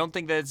made, and I don't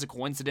think that it's a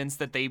coincidence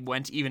that they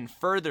went even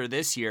further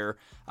this year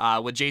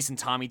with Jason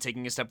Tommy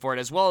taking a step forward,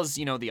 as well as,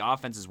 the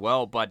offense as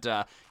well. But,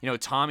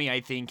 Tommy, I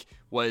think,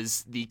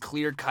 was the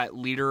clear-cut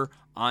leader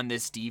on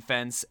this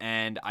defense,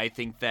 and I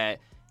think that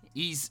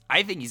he's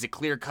a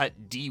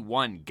clear-cut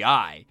D1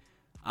 guy.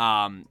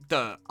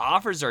 The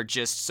offers are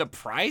just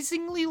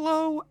surprisingly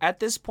low at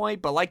this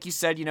point, but like you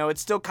said,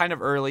 it's still kind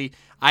of early.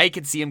 I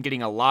could see him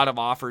getting a lot of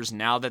offers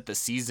now that the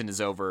season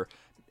is over,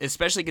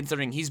 especially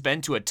considering he's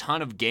been to a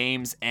ton of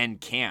games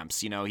and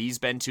camps. He's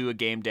been to a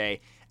game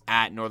day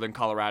at Northern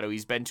Colorado.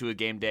 He's been to a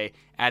game day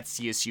at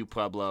CSU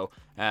Pueblo.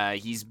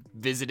 He's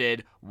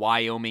visited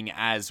Wyoming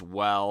as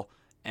well.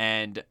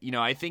 And,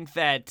 I think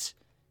that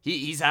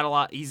he's had a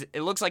lot.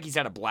 It looks like he's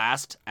had a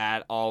blast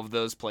at all of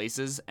those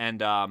places.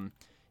 And,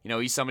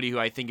 he's somebody who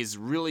I think is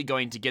really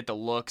going to get the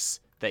looks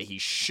that he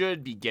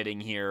should be getting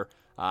here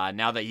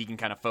now that he can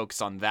kind of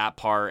focus on that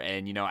part.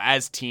 And,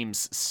 as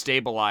teams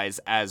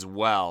stabilize as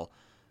well,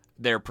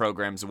 their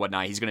programs and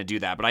whatnot, he's going to do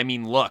that. But,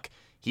 look,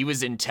 he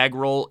was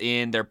integral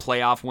in their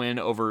playoff win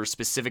over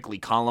specifically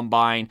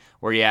Columbine,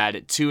 where he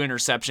had 2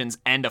 interceptions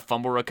and a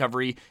fumble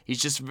recovery.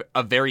 He's just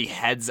a very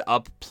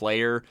heads-up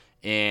player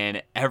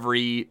in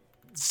every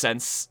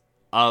sense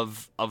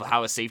of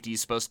how a safety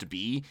is supposed to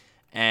be.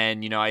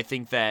 And, I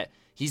think that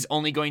he's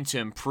only going to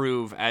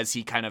improve as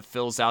he kind of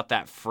fills out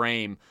that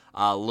frame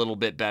a little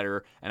bit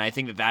better. And I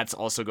think that that's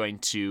also going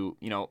to,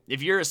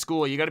 if you're a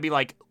school, you got to be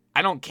like,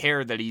 I don't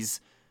care that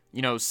he's,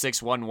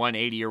 6'1",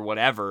 180 or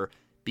whatever,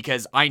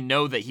 because I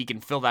know that he can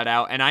fill that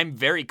out. And I'm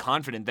very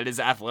confident that his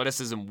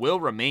athleticism will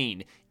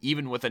remain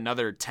even with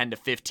another 10 to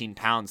 15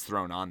 pounds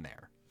thrown on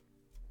there.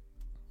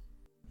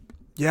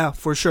 Yeah,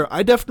 for sure.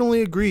 I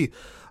definitely agree.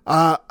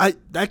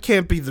 That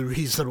can't be the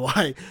reason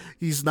why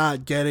he's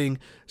not getting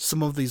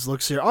some of these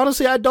looks here.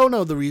 Honestly, I don't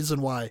know the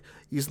reason why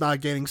he's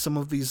not getting some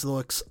of these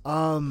looks.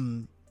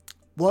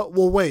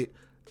 Wait.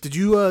 Did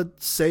you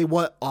say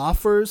what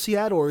offers he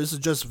had, or is it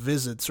just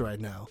visits right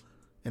now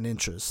and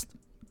interest?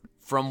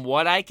 From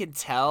what I can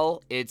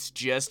tell, it's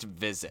just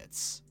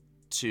visits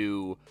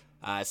to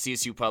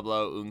CSU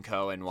Pueblo,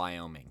 UNCO, and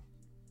Wyoming.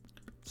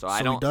 So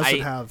I don't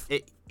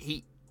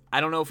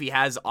know if he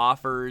has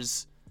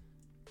offers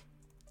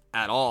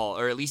at all,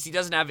 or at least he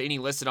doesn't have any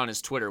listed on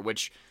his Twitter,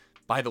 which,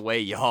 by the way,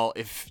 y'all,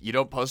 if you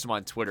don't post them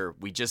on Twitter,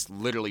 we just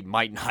literally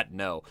might not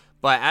know.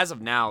 But as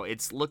of now,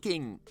 it's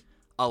looking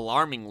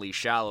alarmingly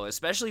shallow,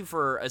 especially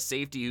for a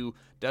safety who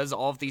does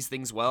all of these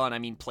things well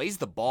and, plays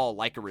the ball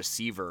like a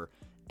receiver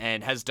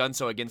and has done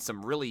so against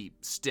some really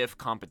stiff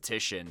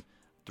competition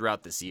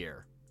throughout this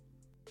year.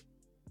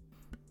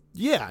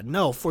 Yeah,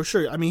 no, for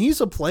sure. He's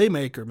a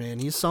playmaker, man.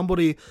 He's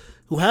somebody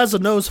who has a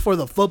nose for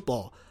the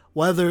football,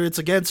 whether it's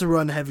against a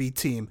run-heavy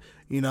team,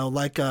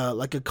 like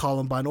a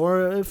Columbine,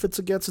 or if it's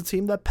against a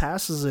team that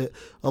passes it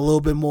a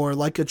little bit more,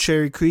 like a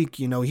Cherry Creek.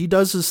 He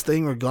does his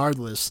thing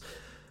regardless.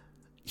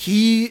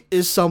 He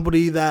is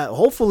somebody that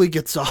hopefully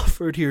gets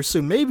offered here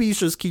soon. Maybe he's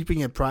just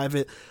keeping it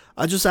private.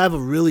 I just have a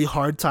really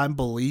hard time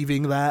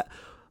believing that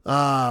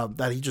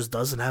he just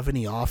doesn't have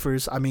any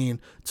offers.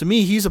 To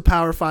me, he's a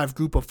Power 5,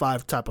 Group of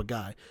 5 type of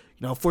guy.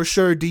 For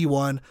sure,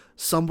 D1,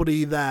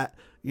 somebody that,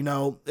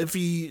 if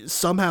he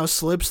somehow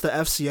slips to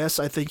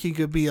FCS, I think he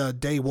could be a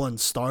day 1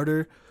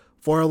 starter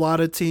for a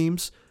lot of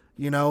teams.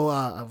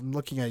 I'm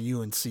looking at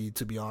UNC,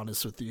 to be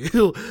honest with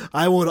you.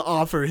 I would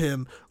offer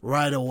him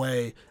right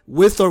away,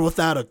 with or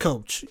without a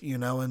coach,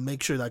 and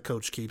make sure that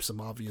coach keeps him,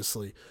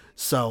 obviously.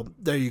 So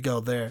there you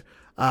go there.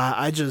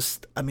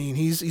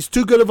 He's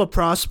too good of a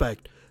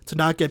prospect to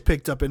not get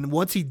picked up. And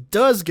once he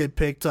does get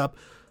picked up,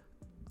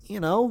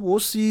 we'll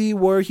see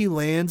where he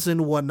lands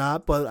and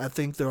whatnot. But I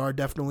think there are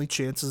definitely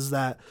chances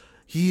that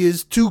he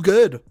is too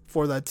good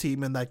for that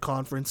team in that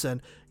conference.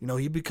 And,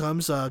 he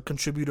becomes a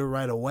contributor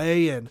right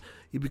away, and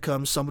he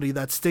becomes somebody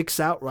that sticks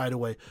out right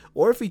away.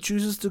 Or if he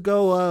chooses to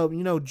go,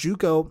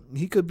 JUCO,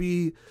 he could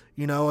be,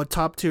 a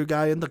top tier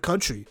guy in the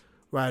country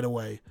right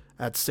away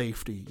at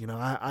safety.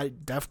 I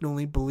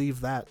definitely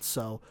believe that.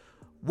 So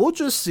we'll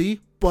just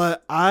see.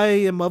 But I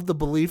am of the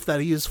belief that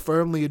he is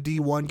firmly a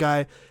D1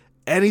 guy.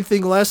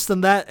 Anything less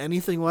than that,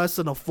 anything less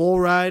than a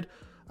full ride,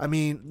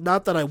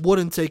 not that I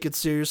wouldn't take it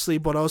seriously,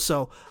 but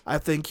also I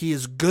think he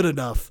is good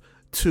enough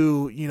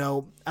to,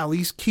 at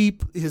least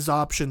keep his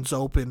options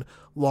open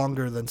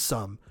longer than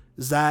some.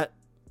 I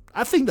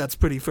think that's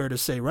pretty fair to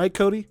say, right,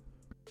 Cody?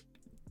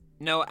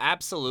 No,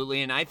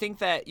 absolutely. And I think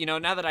that,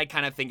 now that I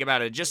kind of think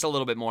about it just a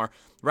little bit more,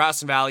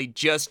 Ralston Valley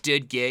just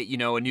did get,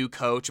 a new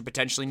coach, a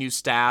potentially new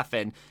staff.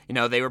 And,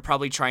 they were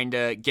probably trying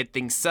to get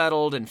things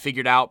settled and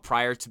figured out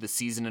prior to the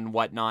season and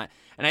whatnot.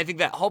 And I think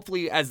that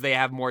hopefully as they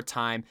have more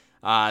time,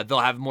 they'll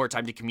have more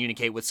time to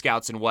communicate with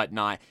scouts and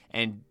whatnot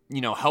and,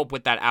 help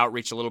with that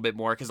outreach a little bit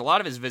more. Because a lot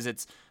of his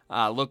visits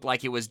looked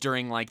like it was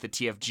during like the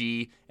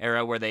TFG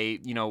era where they,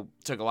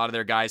 took a lot of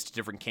their guys to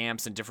different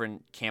camps and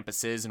different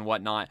campuses and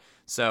whatnot.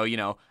 So,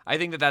 I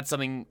think that that's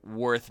something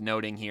worth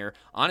noting here.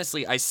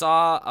 Honestly, I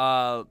saw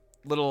a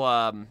little,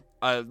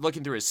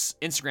 looking through his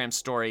Instagram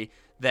story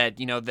that,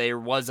 there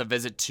was a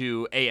visit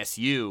to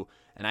ASU.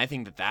 And I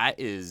think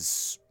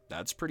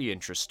that's pretty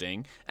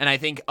interesting. And I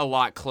think a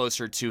lot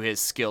closer to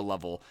his skill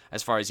level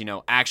as far as,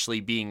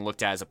 actually being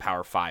looked at as a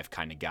Power 5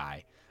 kind of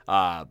guy,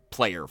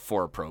 player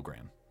for a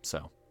program.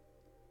 So.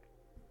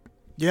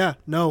 Yeah,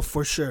 no,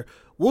 for sure.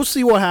 We'll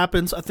see what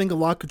happens. I think a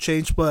lot could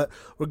change, but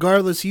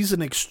regardless, he's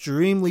an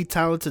extremely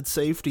talented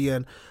safety,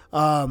 and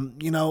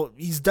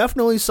he's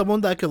definitely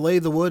someone that could lay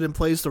the wood and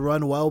plays the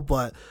run well,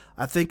 but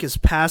I think his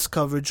pass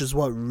coverage is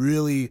what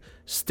really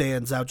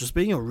stands out, just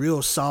being a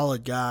real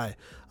solid guy.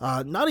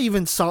 Not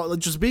even solid,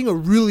 just being a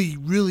really,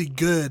 really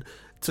good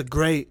to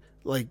great,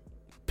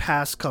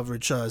 pass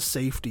coverage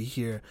safety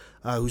here,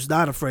 who's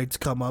not afraid to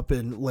come up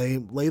and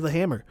lay the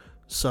hammer.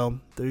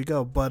 So, there you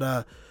go.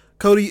 But,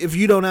 Cody, if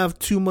you don't have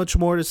too much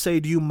more to say,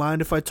 do you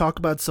mind if I talk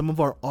about some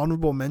of our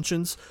honorable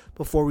mentions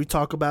before we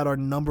talk about our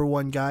number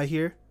one guy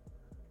here?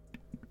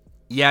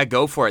 Yeah,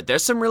 go for it.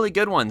 There's some really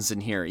good ones in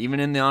here, even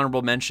in the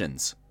honorable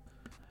mentions.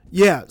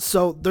 Yeah,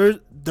 so there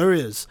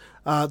is.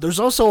 There's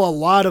also a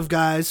lot of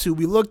guys who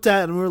we looked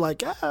at and we were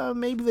like,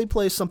 maybe they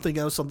play something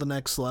else on the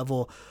next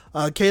level.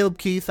 Caleb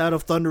Keith out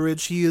of Thunder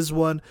Ridge, he is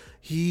one.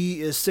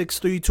 He is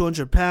 6'3",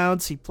 200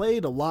 pounds. He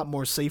played a lot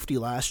more safety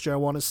last year, I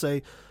want to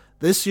say.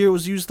 This year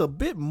was used a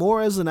bit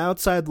more as an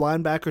outside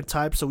linebacker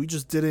type, so we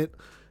just didn't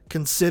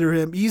consider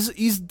him.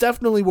 He's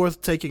definitely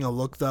worth taking a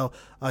look, though.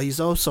 He's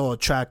also a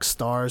track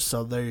star,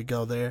 so there you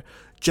go there.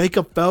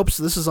 Jacob Phelps,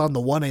 this is on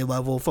the 1A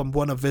level from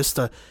Buena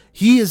Vista.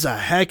 He is a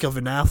heck of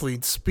an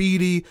athlete,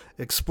 speedy,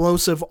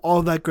 explosive,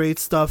 all that great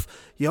stuff.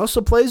 He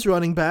also plays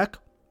running back.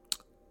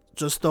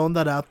 Just throwing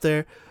that out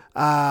there.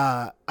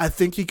 I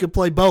think he could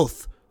play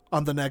both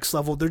on the next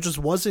level. There just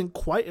wasn't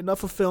quite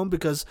enough of film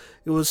because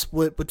it was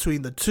split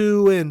between the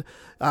two, and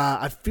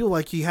I feel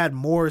like he had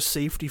more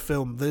safety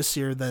film this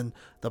year than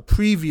the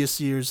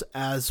previous years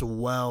as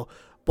well,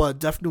 but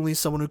definitely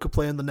someone who could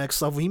play on the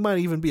next level. He might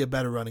even be a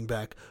better running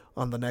back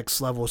on the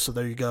next level, so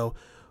there you go.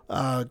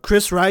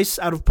 Chris Rice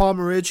out of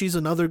Palmer Ridge, he's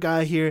another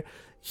guy here.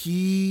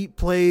 He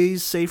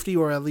plays safety,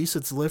 or at least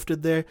it's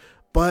lifted there,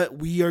 but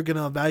we are going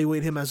to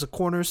evaluate him as a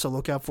corner, so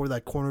look out for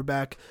that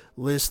cornerback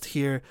list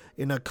here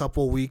in a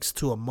couple weeks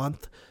to a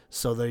month.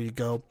 So there you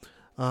go.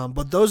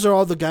 But those are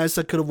all the guys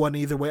that could have won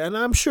either way, and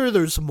I'm sure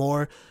there's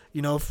more.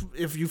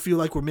 If you feel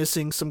like we're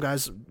missing some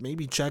guys,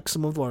 maybe check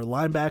some of our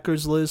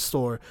linebackers list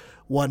or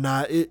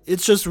whatnot.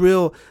 It's just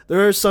real.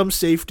 There are some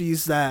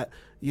safeties that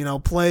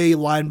play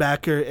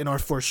linebacker and are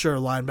for sure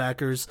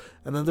linebackers,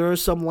 and then there are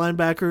some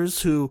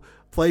linebackers who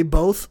play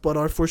both, but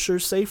are for sure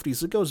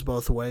safeties. It goes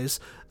both ways.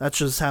 That's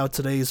just how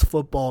today's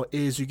football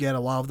is. You get a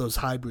lot of those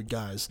hybrid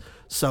guys.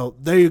 So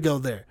there you go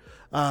there.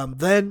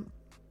 Then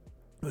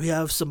we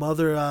have some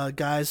other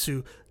guys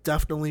who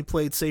definitely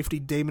played safety.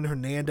 Damon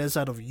Hernandez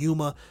out of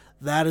Yuma.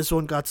 That is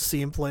one, got to see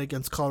him play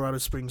against Colorado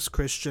Springs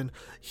Christian.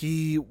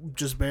 He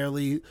just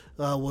barely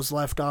was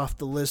left off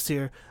the list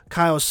here.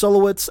 Kyle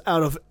Solowitz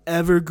out of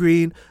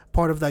Evergreen,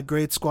 part of that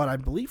great squad. I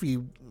believe he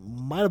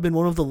might have been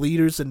one of the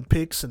leaders in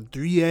picks in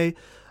 3A.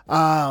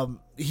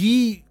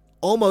 He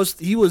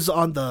was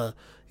on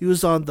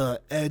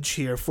the edge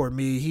here for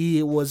me.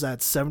 He was at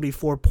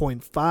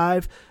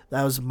 74.5.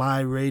 That was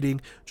my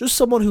rating. Just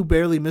someone who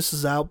barely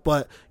misses out,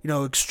 but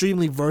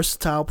extremely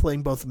versatile,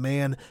 playing both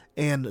man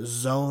and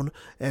zone,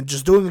 and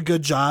just doing a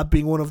good job,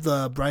 being one of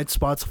the bright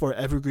spots for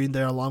Evergreen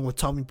there, along with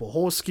Tommy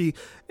Poholski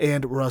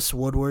and Russ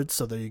Woodward.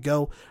 So there you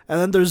go. And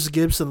then there's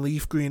Gibson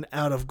Leafgreen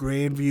out of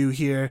Grandview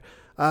here.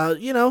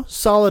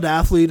 Solid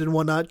athlete and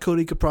whatnot.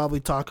 Cody could probably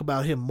talk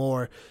about him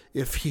more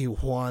if he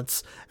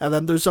wants. And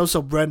then there's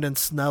also Brendan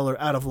Sneller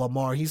out of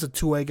Lamar. He's a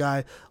 2A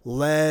guy,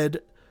 led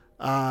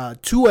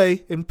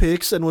 2A in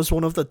picks and was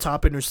one of the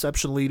top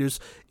interception leaders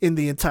in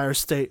the entire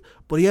state.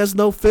 But he has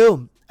no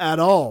film at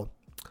all.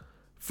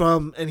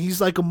 And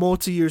he's like a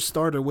multi-year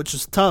starter, which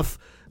is tough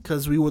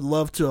because we would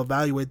love to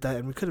evaluate that,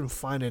 and we couldn't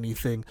find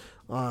anything.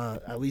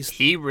 At least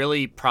he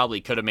really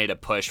probably could have made a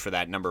push for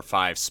that number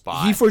 5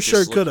 spot. He for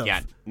sure could have.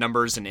 Yeah,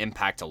 numbers and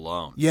impact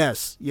alone.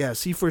 Yes,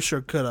 he for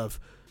sure could have.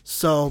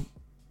 So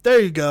there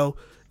you go.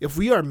 If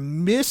we are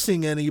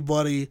missing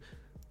anybody,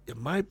 it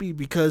might be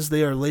because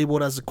they are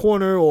labeled as a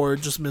corner or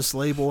just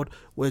mislabeled,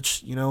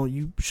 which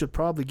you should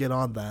probably get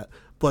on that.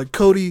 But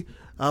Cody,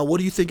 what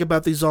do you think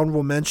about these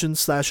honorable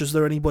mentions? / is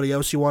there anybody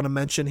else you want to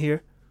mention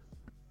here?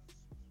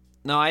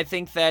 No, I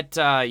think that,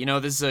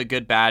 this is a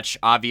good batch.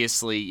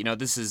 Obviously,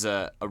 this is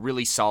a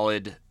really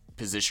solid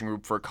position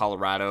group for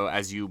Colorado,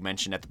 as you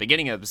mentioned at the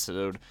beginning of the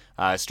episode.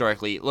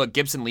 Historically, look,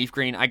 Gibson Leaf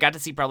Green, I got to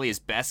see probably his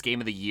best game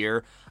of the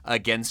year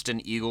against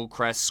an Eagle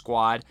Crest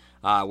squad,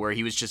 where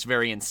he was just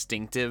very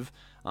instinctive.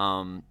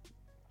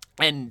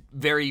 And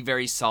very,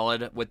 very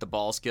solid with the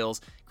ball skills.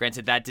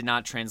 Granted, that did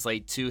not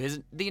translate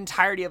to the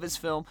entirety of his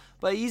film,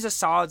 but he's a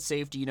solid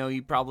safety.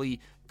 He probably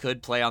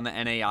could play on the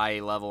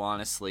NAIA level,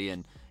 honestly,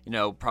 and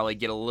probably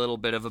get a little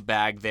bit of a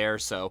bag there,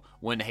 so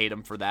wouldn't hate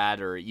him for that,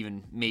 or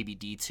even maybe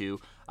D2.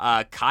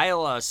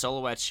 Kyle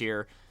Solowetz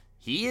here,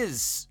 he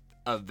is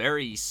a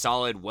very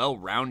solid,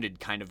 well-rounded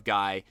kind of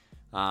guy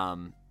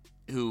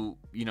who,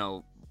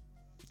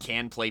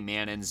 can play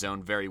man and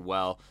zone very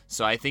well.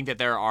 So I think that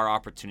there are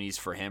opportunities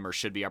for him, or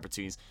should be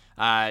opportunities.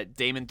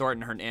 Damon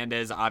Thornton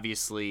Hernandez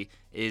obviously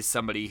is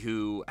somebody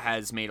who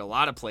has made a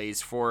lot of plays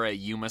for a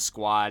Yuma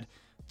squad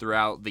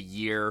throughout the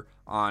year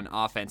on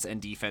offense and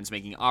defense,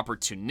 making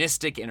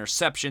opportunistic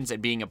interceptions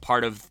and being a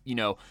part of,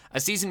 a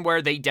season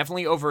where they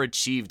definitely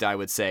overachieved, I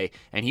would say.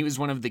 And he was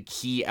one of the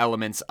key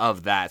elements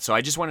of that. So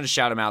I just wanted to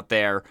shout him out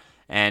there.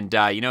 And,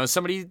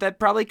 somebody that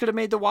probably could have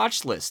made the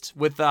watch list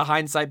with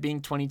hindsight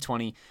being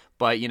 2020.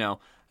 But,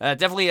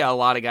 definitely a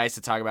lot of guys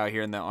to talk about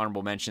here in the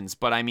honorable mentions.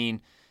 But, I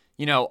mean,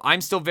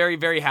 I'm still very,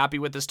 very happy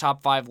with this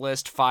top 5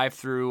 list, 5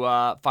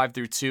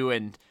 through 2.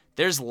 And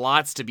there's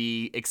lots to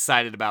be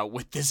excited about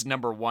with this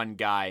number 1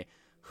 guy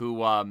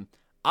who,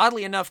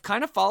 oddly enough,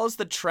 kind of follows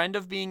the trend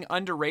of being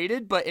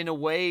underrated, but in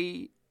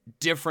a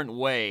different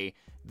way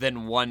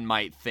than one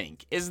might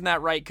think. Isn't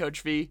that right,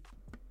 Coach V?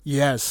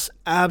 Yes,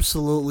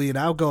 absolutely, and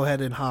I'll go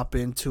ahead and hop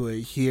into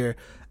it here.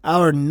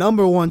 Our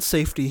number 1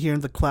 safety here in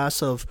the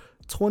class of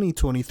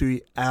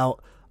 2023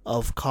 out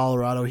of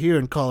Colorado, here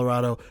in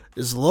Colorado,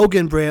 is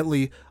Logan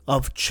Brantley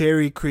of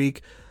Cherry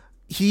Creek.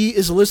 He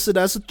is listed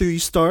as a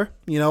 3-star.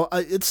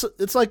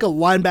 It's like a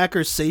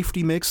linebacker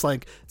safety mix,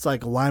 it's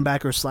like a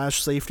linebacker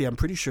 / safety. I'm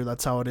pretty sure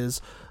that's how it is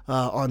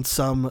on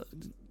some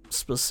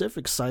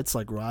specific sites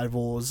like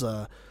Rivals,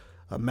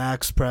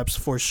 Max Preps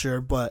for sure,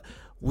 but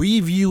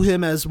we view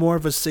him as more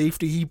of a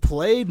safety. He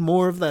played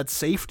more of that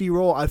safety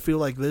role, I feel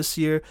like, this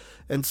year.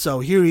 And so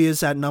here he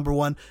is at number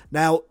 1.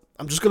 Now,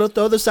 I'm just going to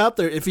throw this out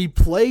there. If he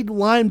played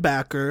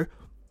linebacker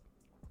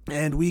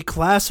and we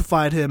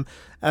classified him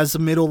as a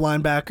middle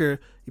linebacker,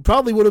 he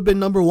probably would have been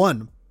number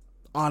 1,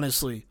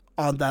 honestly,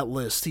 on that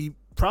list. He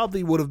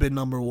probably would have been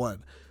number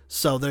 1.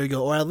 So there you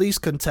go. Or at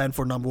least contend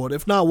for number 1.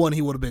 If not 1,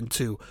 he would have been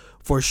 2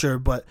 for sure.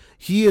 But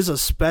he is a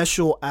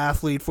special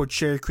athlete for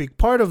Cherry Creek,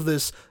 part of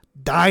this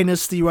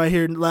dynasty right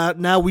here.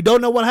 Now we don't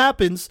know what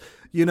happens,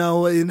 in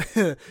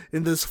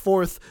this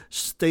 4th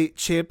state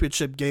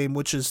championship game,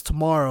 which is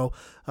tomorrow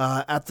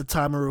at the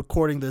time of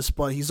recording this.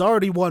 But he's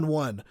already won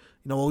 1.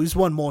 He's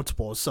won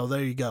multiple. So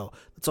there you go.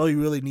 That's all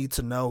you really need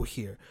to know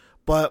here.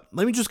 But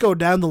let me just go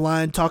down the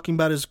line talking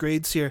about his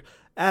grades here.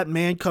 At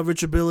man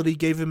coverage ability,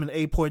 gave him an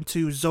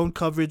 8.2. Zone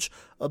coverage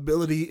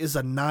ability is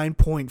a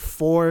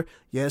 9.4.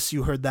 Yes,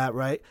 you heard that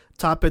right.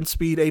 Top end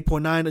speed,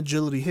 8.9.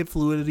 Agility, hip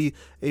fluidity,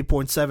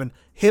 8.7.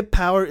 Hip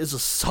power is a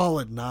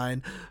solid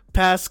 9.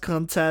 Pass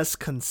contest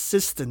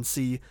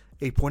consistency,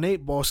 8.8.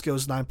 Ball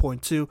skills,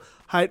 9.2.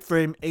 Height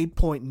frame,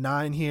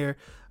 8.9 here.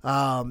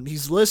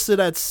 He's listed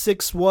at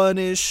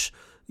 6'1"-ish,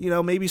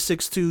 maybe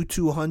 6'2",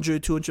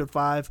 200,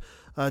 205,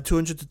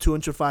 200 to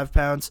 205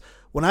 pounds.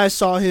 When I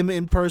saw him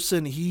in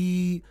person,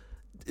 he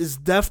is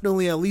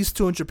definitely at least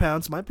 200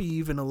 pounds, might be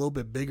even a little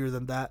bit bigger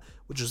than that,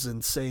 which is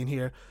insane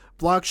here.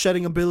 Block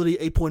shedding ability,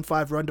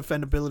 8.5. Run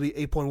defendability,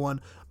 8.1.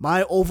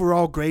 My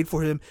overall grade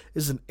for him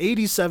is an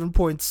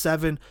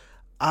 87.7.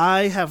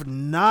 I have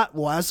not,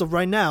 as of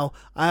right now,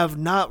 I have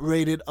not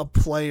rated a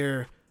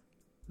player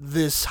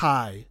this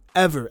high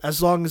ever,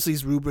 as long as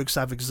these rubrics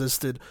have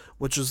existed,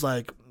 which is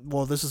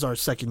this is our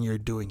 2nd year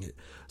doing it.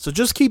 So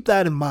just keep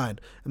that in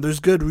mind, and there's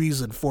good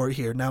reason for it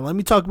here. Now let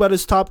me talk about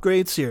his top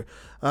grades here.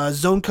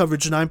 Zone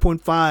coverage,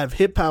 9.5.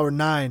 Hit power,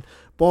 9.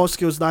 Ball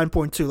skills,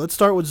 9.2. Let's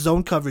start with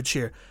zone coverage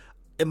here.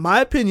 In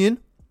my opinion,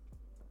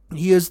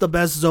 he is the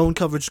best zone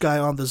coverage guy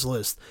on this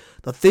list.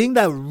 The thing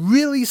that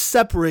really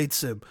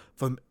separates him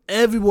from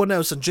everyone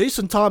else, and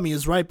Jason Tommy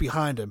is right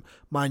behind him,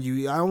 mind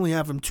you, I only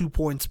have him 2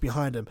 points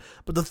behind him,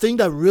 but the thing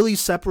that really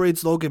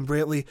separates Logan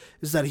Brantley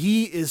is that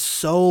he is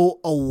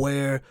so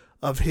aware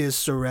of his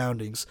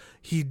surroundings.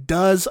 He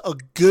does a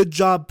good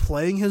job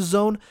playing his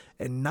zone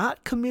and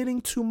not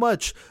committing too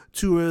much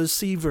to a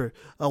receiver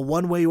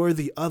one way or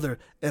the other,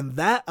 and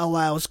that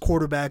allows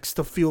quarterbacks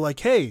to feel like,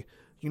 hey,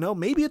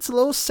 maybe it's a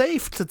little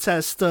safe to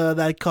test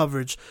that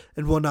coverage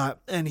and whatnot.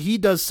 And he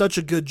does such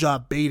a good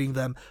job baiting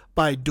them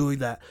by doing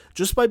that.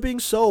 Just by being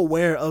so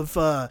aware of,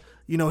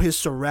 his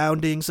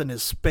surroundings and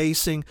his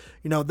spacing.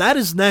 That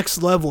is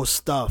next level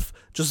stuff.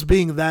 Just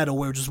being that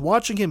aware. Just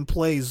watching him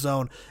play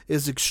zone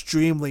is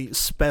extremely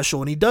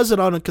special. And he does it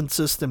on a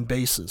consistent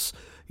basis.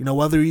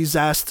 Whether he's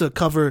asked to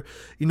cover,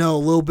 a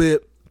little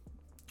bit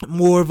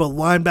more of a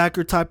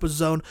linebacker type of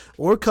zone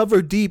or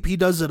cover deep, he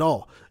does it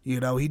all.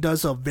 He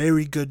does a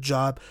very good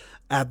job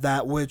at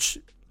that, which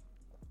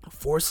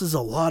forces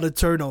a lot of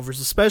turnovers,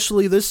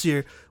 especially this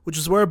year, which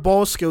is where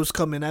ball skills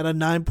come in at a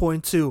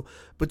 9.2.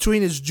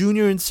 Between his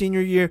junior and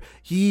senior year,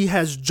 he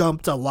has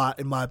jumped a lot,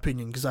 in my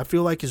opinion, because I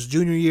feel like his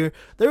junior year,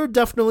 there were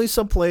definitely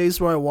some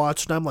plays where I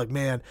watched and I'm like,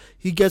 man,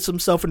 he gets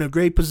himself in a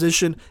great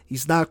position.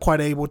 He's not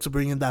quite able to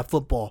bring in that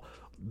football.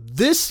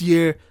 This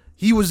year,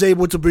 he was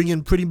able to bring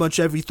in pretty much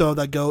every throw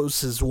that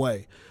goes his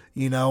way.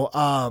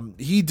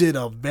 He did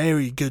a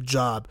very good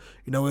job.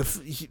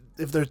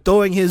 If they're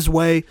throwing his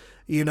way,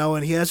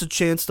 and he has a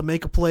chance to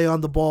make a play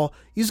on the ball,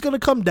 he's going to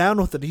come down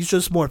with it. He's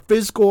just more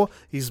physical.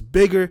 He's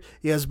bigger.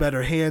 He has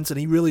better hands, and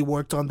he really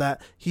worked on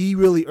that. He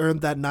really earned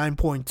that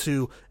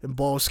 9.2 in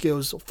ball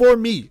skills for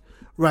me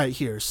right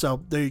here.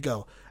 So there you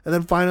go. And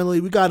then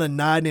finally, we got a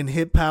 9 in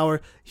hit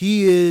power.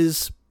 He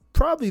is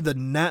probably the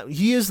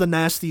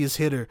nastiest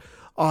hitter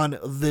on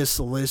this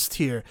list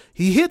here.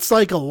 He hits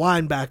like a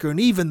linebacker, and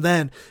even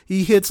then,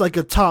 he hits like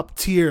a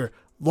top-tier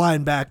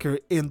linebacker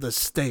in the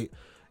state.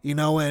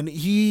 And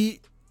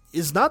he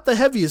is not the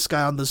heaviest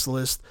guy on this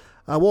list.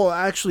 Well,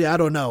 actually, I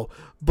don't know.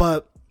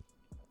 But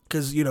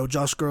because,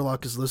 Josh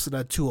Gerlach is listed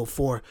at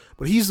 204.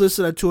 But he's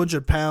listed at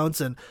 200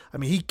 pounds. And,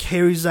 he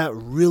carries that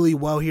really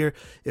well here.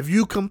 If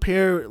you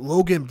compare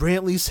Logan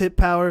Brantley's hit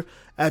power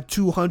at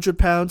 200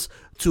 pounds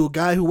to a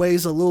guy who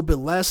weighs a little bit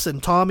less than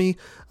Tommy,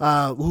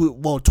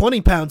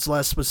 20 pounds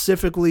less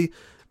specifically,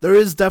 there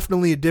is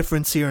definitely a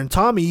difference here, and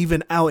Tommy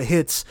even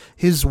out-hits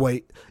his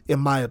weight, in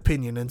my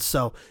opinion. And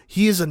so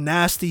he is a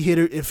nasty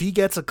hitter. If he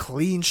gets a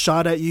clean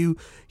shot at you,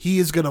 he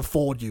is going to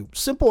fold you.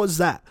 Simple as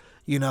that.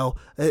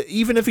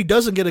 Even if he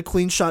doesn't get a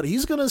clean shot,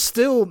 he's going to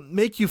still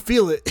make you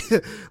feel it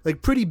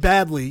like pretty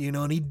badly,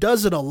 and he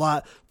does it a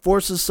lot,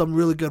 forces some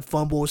really good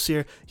fumbles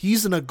here.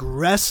 He's an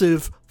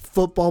aggressive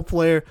football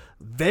player,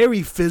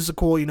 very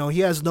physical. He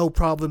has no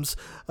problem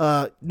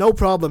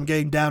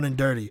getting down and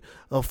dirty,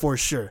 for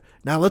sure.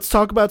 Now let's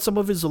talk about some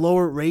of his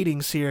lower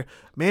ratings here.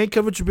 Man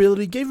coverage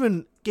ability gave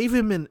him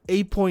an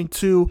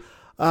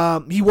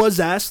 8.2. He was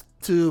asked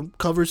to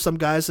cover some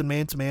guys in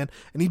man-to-man,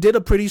 and he did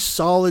a pretty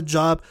solid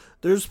job.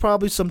 There's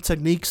probably some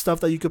technique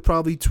stuff that you could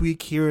probably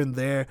tweak here and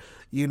there,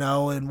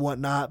 and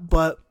whatnot,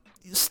 but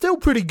still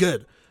pretty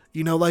good.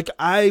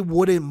 I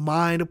wouldn't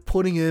mind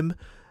putting him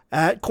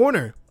at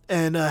corner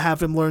and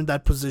have him learn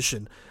that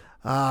position.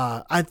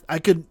 I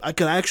could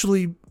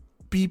actually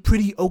be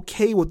pretty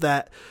okay with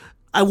that.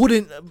 I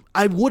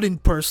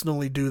wouldn't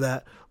personally do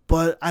that,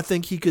 but I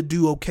think he could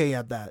do okay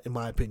at that, in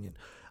my opinion.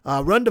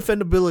 Run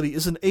defendability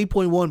is an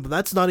 8.1, but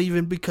that's not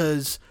even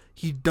because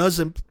he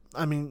doesn't.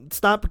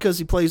 It's not because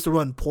he plays the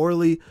run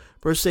poorly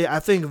per se. I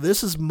think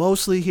this is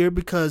mostly here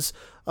because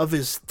of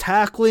his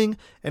tackling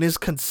and his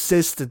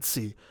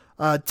consistency.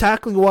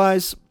 Tackling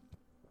wise,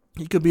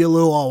 he could be a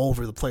little all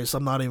over the place.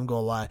 I'm not even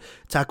going to lie.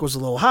 Tackle's a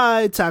little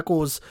high.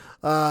 Tackle's,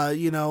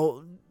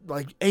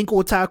 like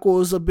ankle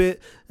tackles a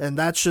bit, and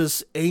that's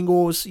just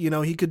angles.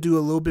 He could do a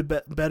little bit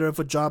better of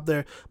a job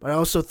there. But I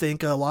also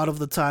think a lot of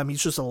the time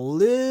he's just a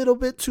little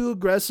bit too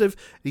aggressive.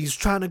 He's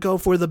trying to go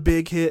for the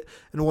big hit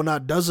and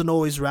whatnot. Doesn't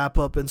always wrap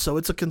up, and so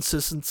it's a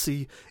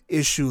consistency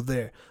issue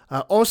there.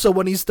 Also,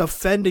 when he's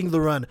defending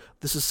the run,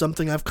 this is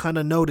something I've kind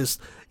of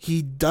noticed.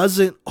 He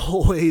doesn't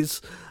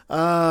always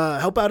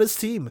help out his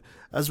team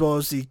as well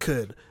as he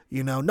could.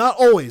 Not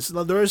always.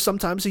 There are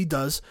sometimes he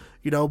does,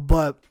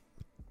 but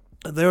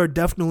there are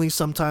definitely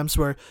some times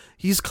where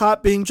he's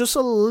caught being just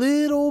a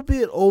little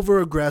bit over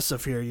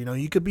aggressive here.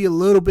 You could be a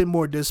little bit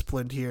more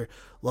disciplined here,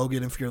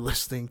 Logan, if you're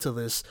listening to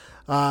this.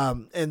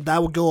 And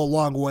that would go a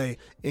long way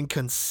in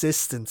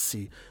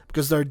consistency,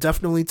 because there are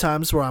definitely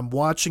times where I'm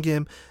watching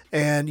him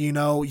and,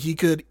 he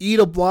could eat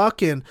a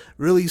block and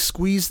really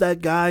squeeze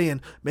that guy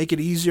and make it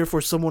easier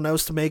for someone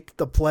else to make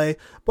the play.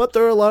 But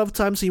there are a lot of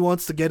times he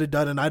wants to get it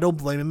done, and I don't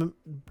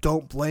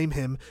blame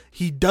him.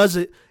 He does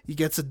it. He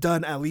gets it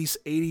done at least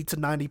 80 to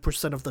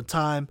 90% of the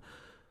time.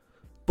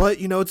 But,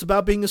 it's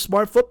about being a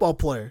smart football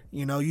player.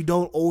 You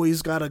don't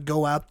always got to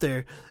go out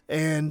there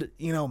and,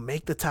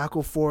 make the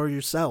tackle for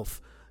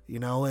yourself.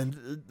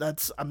 And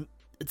that's,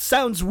 it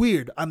sounds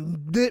weird. I'm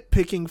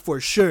nitpicking for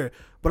sure,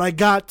 but I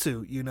got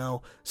to,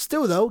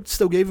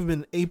 Still gave him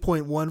an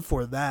 8.1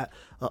 for that.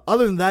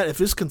 Other than that, if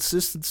his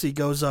consistency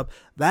goes up,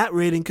 that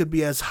rating could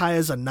be as high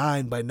as a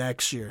 9 by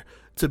next year,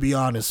 to be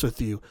honest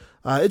with you.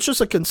 It's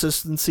just a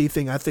consistency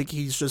thing. I think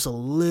he's just a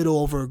little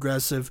over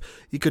aggressive.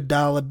 You could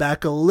dial it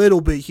back a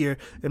little bit here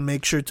and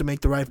make sure to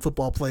make the right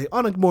football play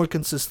on a more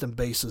consistent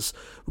basis.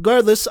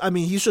 Regardless,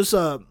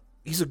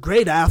 he's a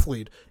great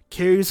athlete.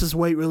 Carries his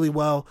weight really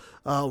well,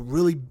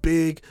 really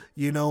big,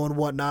 and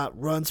whatnot.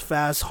 Runs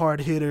fast,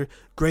 hard hitter,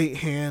 great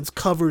hands,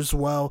 covers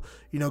well,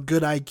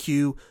 good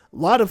IQ. A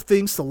lot of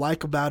things to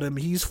like about him.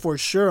 He's for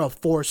sure a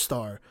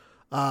 4-star.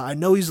 I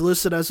know he's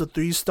listed as a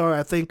 3-star.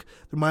 I think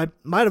there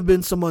might have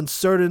been some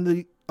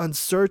uncertainty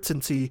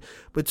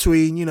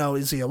between,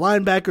 is he a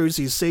linebacker, is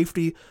he a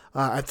safety?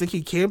 I think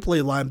he can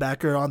play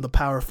linebacker on the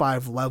Power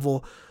 5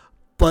 level,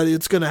 but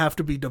it's going to have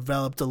to be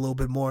developed a little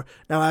bit more.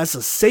 Now, as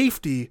a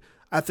safety,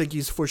 I think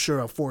he's for sure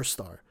a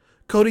 4-star.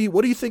 Cody,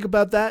 what do you think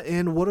about that,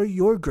 and what are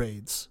your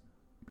grades?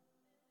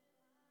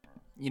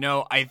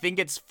 I think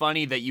it's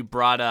funny that you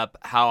brought up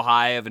how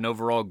high of an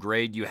overall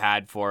grade you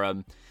had for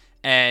him.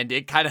 And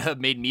it kind of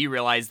made me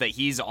realize that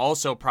he's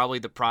also probably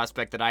the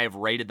prospect that I have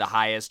rated the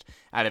highest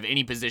out of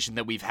any position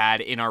that we've had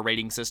in our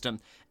rating system.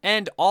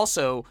 And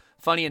also,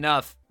 funny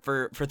enough,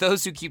 for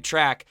those who keep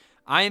track,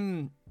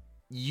 I'm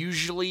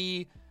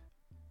usually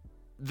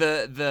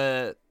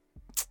I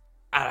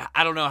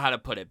don't know how to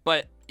put it,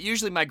 but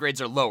usually my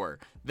grades are lower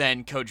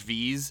than Coach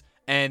V's.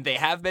 And they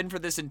have been for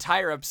this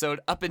entire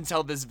episode up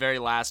until this very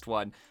last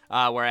one,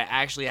 where I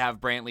actually have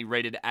Brantley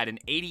rated at an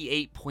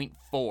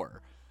 88.4.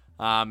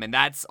 And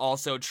that's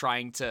also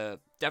trying to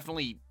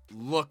definitely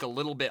look a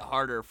little bit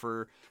harder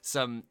for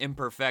some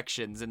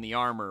imperfections in the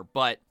armor.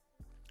 But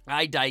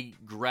I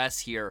digress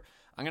here.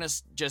 I'm going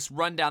to just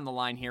run down the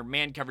line here.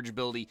 Man coverage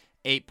ability,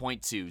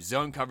 8.2.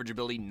 Zone coverage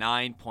ability,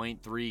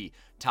 9.3.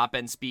 Top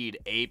end speed,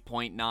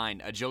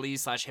 8.9.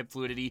 Agility/hip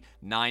fluidity,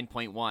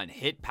 9.1.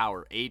 Hit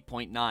power,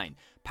 8.9.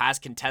 Pass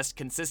contest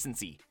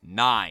consistency,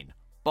 9.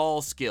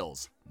 Ball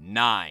skills,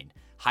 9.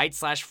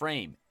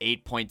 Height/frame,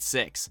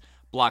 8.6.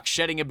 Block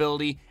shedding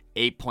ability,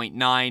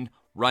 8.9.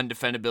 Run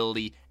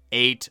defendability,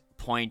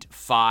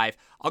 8.5.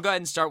 I'll go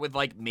ahead and start with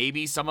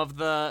maybe some of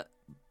the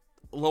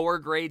lower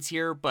grades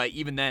here, but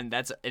even then,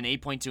 that's an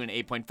 8.2 and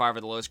 8.5 are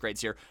the lowest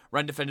grades here.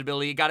 Run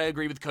defendability, you gotta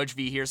agree with Coach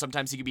V here.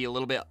 Sometimes he can be a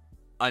little bit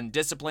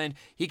undisciplined.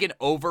 He can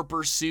over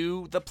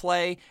pursue the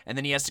play, and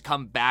then he has to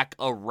come back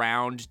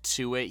around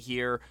to it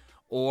here.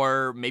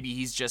 Or maybe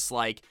he's just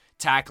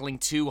tackling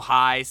too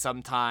high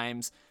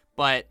sometimes.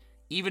 But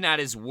even at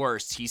his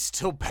worst, he's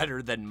still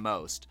better than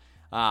most.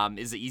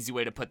 Is the easy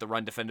way to put the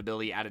run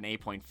defendability at an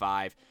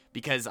 8.5.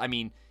 Because,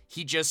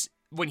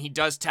 when he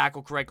does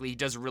tackle correctly, he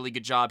does a really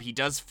good job. He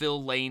does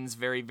fill lanes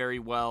very, very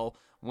well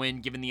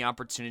when given the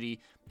opportunity.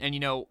 And,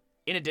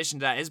 in addition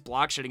to that, his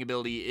block shedding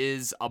ability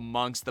is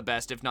amongst the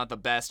best, if not the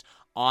best,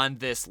 on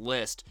this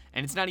list.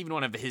 And it's not even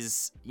one of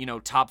his,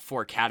 top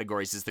 4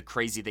 categories is the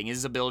crazy thing.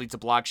 His ability to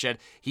block shed.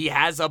 He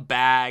has a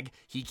bag.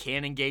 He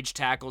can engage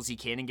tackles. He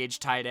can engage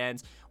tight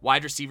ends.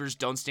 Wide receivers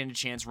don't stand a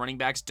chance. Running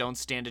backs don't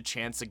stand a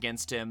chance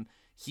against him.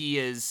 He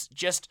is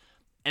just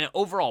an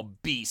overall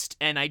beast.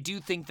 And I do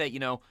think that,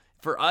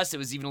 for us, it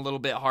was even a little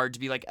bit hard to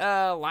be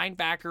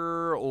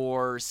linebacker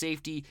or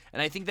safety.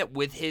 And I think that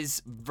with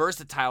his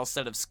versatile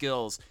set of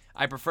skills,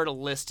 I prefer to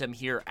list him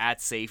here at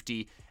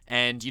safety.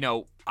 And,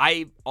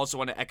 I also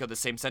want to echo the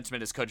same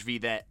sentiment as Coach V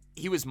that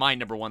he was my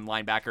number 1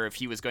 linebacker if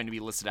he was going to be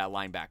listed at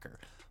linebacker.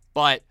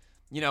 But,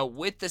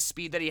 with the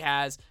speed that he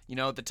has,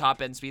 the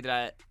top end speed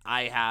that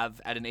I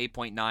have at an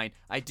 8.9,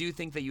 I do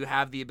think that you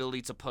have the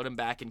ability to put him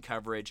back in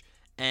coverage.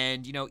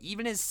 And,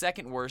 even his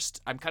second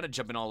worst, I'm kind of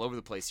jumping all over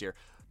the place here,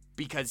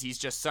 because he's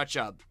just such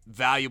a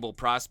valuable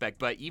prospect.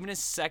 But even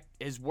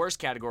his worst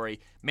category,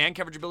 man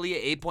coverage ability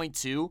at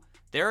 8.2,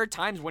 there are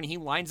times when he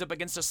lines up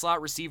against a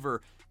slot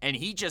receiver and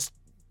he just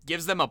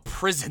gives them a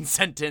prison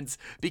sentence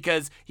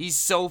because he's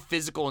so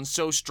physical and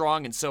so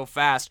strong and so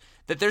fast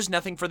that there's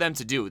nothing for them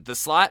to do. The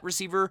slot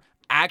receiver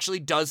actually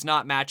does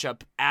not match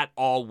up at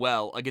all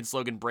well against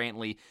Logan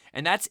Brantley.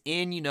 And that's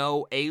in,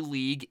 a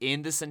league,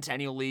 in the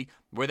Centennial League,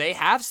 where they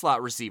have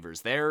slot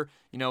receivers. There's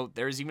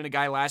even a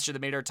guy last year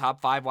that made our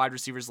top 5 wide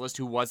receivers list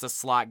who was a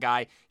slot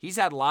guy. He's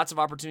had lots of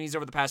opportunities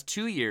over the past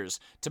 2 years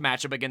to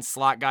match up against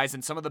slot guys,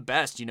 and some of the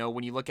best,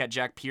 when you look at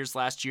Jack Pierce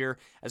last year,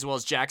 as well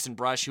as Jackson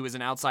Brush, who is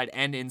an outside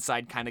and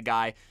inside kind of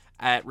guy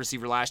at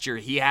receiver last year.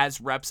 He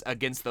has reps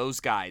against those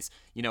guys,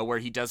 where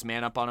he does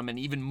man up on them, and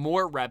even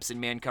more reps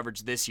in man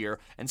coverage this year.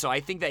 And so I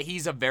think that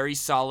he's a very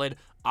solid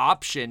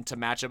option to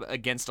match up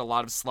against a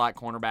lot of slot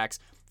cornerbacks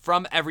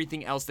from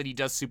everything else that he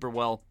does super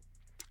well.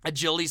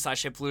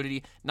 Agility/hip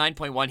fluidity,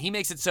 9.1. He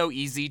makes it so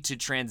easy to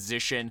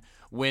transition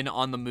when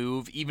on the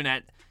move, even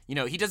at,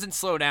 he doesn't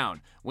slow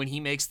down when he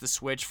makes the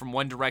switch from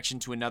one direction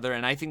to another,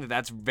 and I think that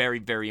that's very,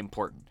 very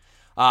important.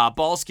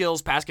 Ball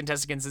skills, pass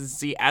contested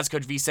consistency, as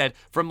Coach V said,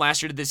 from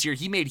last year to this year,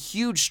 he made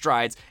huge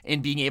strides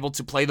in being able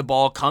to play the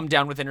ball, come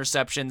down with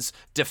interceptions,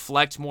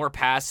 deflect more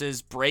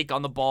passes, break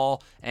on the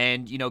ball,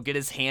 and, get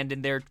his hand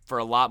in there for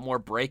a lot more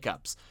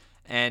breakups.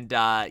 And,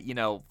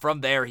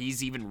 from there,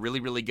 he's even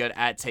really, really good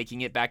at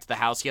taking it back to the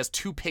house. He has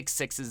 2 pick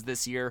sixes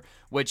this year,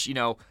 which,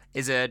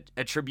 is a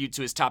tribute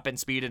to his top end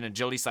speed and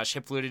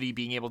agility/hip fluidity,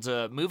 being able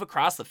to move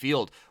across the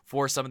field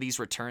for some of these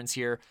returns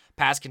here.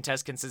 Pass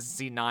contest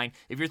consistency, 9.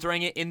 If you're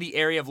throwing it in the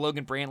area of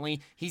Logan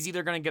Brantley, he's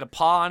either going to get a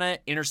paw on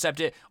it,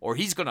 intercept it, or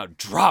he's going to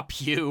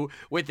drop you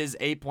with his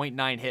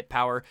 8.9 hit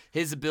power.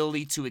 His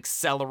ability to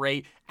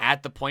accelerate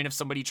at the point of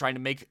somebody trying to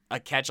make a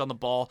catch on the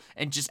ball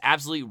and just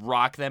absolutely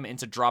rock them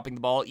into dropping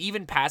the ball.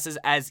 Even passes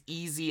as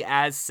easy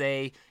as,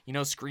 say,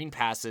 screen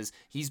passes,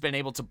 he's been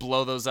able to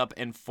blow those up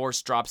and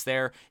force drops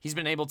there. He's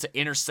been able to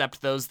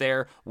intercept those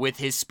there with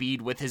his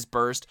speed, with his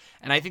burst.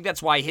 And I think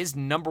that's why his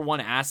number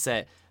 1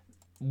 asset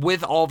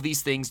with all of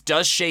these things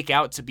does shake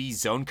out to be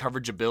zone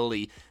coverage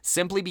ability,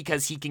 simply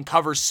because he can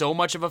cover so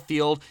much of a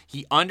field.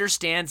 He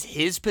understands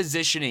his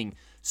positioning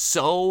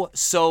so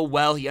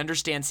well. He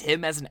understands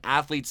him as an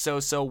athlete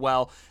so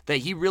well that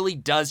he really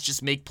does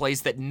just make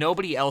plays that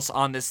nobody else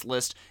on this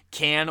list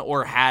can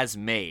or has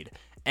made.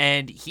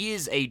 and he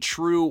is a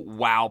true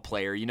wow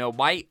player. You know,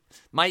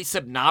 my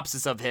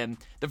synopsis of him,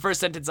 the first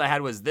sentence I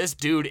had was, this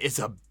dude is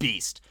a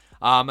beast.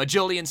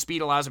 Agility and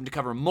speed allows him to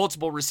cover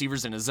multiple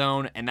receivers in a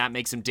zone, and that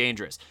makes him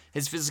dangerous.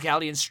 His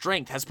physicality and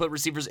strength has put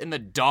receivers in the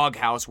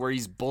doghouse where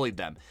he's bullied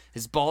them.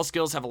 His ball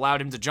skills have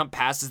allowed him to jump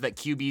passes that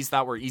QBs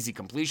thought were easy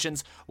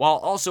completions, while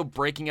also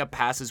breaking up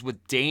passes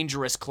with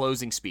dangerous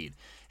closing speed.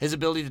 His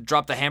ability to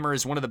drop the hammer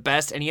is one of the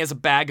best, and he has a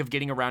bag of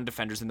getting around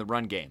defenders in the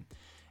run game.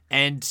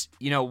 And,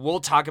 you know,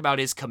 we'll talk about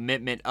his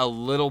commitment a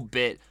little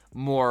bit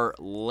more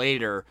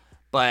later,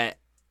 but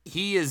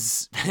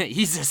he's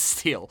a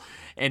steal,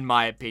 in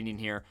my opinion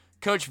here.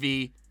 Coach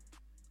V,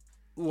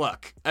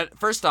 look,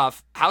 first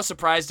off, how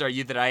surprised are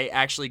you that I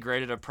actually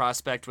graded a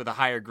prospect with a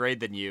higher grade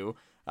than you?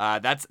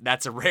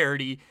 That's a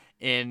rarity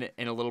in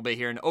a little bit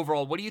here. And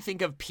overall, what do you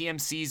think of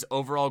PMC's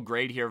overall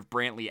grade here of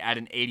Brantley at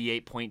an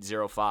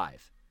 88.05?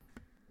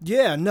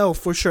 Yeah, no,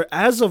 for sure.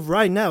 As of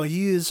right now,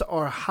 he is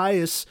our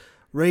highest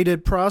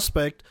rated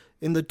prospect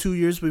in the 2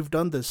 years we've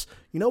done this.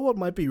 You know what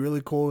might be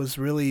really cool is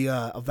really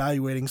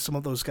evaluating some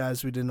of those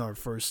guys we did in our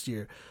first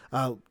year.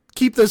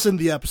 Keep this in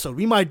the episode.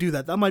 We might do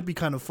that. That might be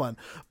kind of fun.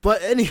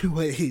 But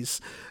anyways,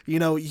 you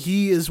know,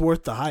 he is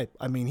worth the hype.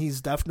 I mean, he's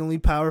definitely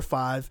Power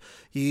 5.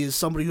 He is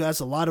somebody who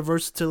has a lot of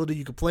versatility.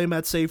 You can play him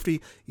at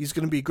safety. He's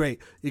going to be great.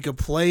 You can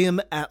play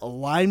him at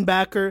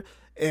linebacker,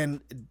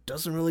 and it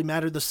doesn't really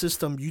matter the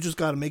system. You just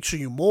got to make sure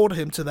you mold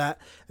him to that,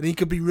 and he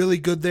could be really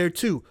good there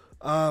too.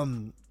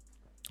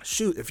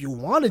 If you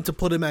wanted to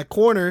put him at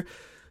corner,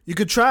 you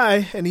could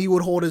try, and he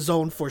would hold his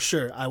own for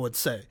sure, I would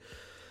say.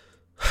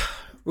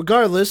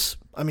 Regardless,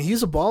 I mean,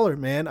 he's a baller,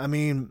 man. I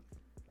mean,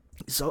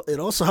 so it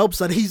also helps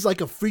that he's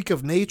like a freak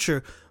of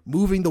nature,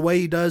 moving the way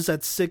he does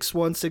at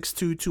 6'1",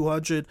 6'2",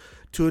 200,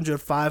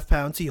 205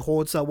 pounds. He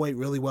holds that weight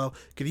really well.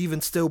 Could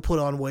even still put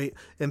on weight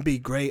and be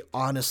great,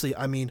 honestly.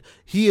 I mean,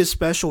 he is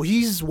special.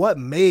 He's what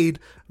made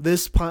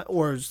this Pine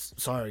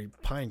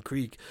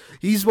Creek.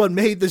 He's what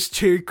made this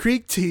Cherry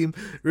Creek team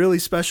really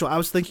special. I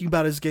was thinking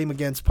about his game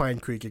against Pine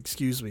Creek,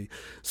 excuse me.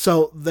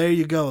 So there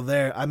you go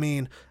there. I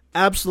mean,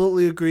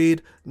 absolutely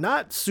agreed.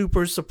 Not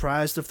super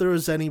surprised. If there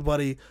was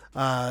anybody,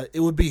 it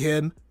would be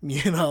him,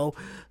 you know,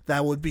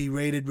 that would be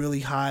rated really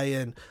high,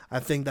 and I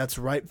think that's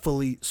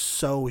rightfully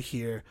so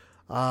here.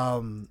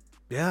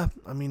 Yeah,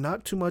 I mean,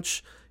 not too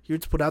much here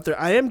to put out there.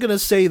 I am going to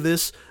say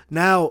this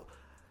now.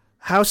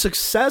 How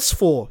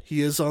successful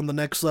he is on the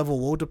next level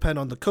will depend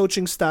on the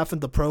coaching staff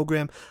and the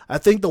program. I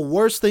think the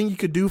worst thing you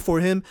could do for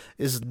him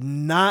is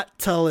not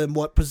tell him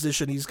what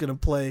position he's going to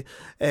play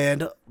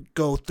and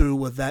go through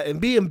with that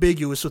and be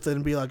ambiguous with it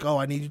and be like, oh,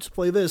 I need you to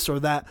play this or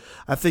that.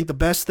 I think the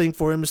best thing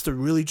for him is to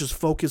really just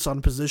focus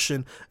on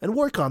position and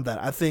work on that.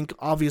 I think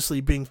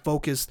obviously being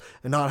focused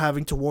and not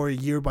having to worry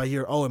year by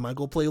year, oh, am I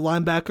going to play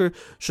linebacker?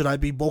 Should I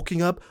be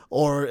bulking up?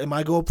 Or am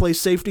I going to play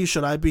safety?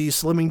 Should I be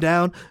slimming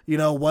down? You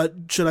know, what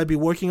should I be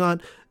working on?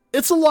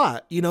 It's a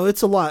lot,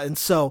 it's a lot. And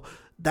so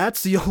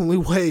that's the only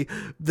way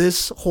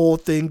this whole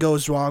thing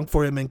goes wrong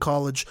for him in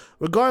college.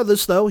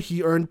 Regardless, though,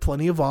 he earned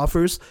plenty of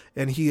offers,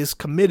 and he is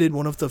committed,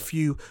 one of the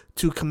few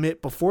to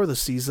commit before the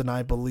season,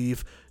 I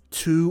believe,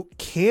 to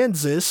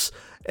Kansas.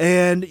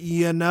 And,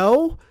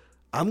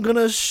 I'm going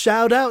to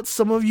shout out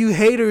some of you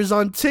haters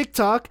on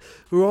TikTok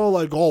who are all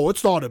like, oh,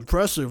 it's not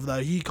impressive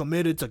that he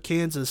committed to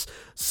Kansas.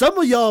 Some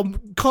of y'all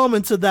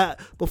commented that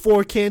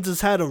before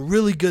Kansas had a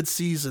really good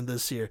season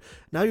this year.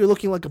 Now you're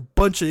looking like a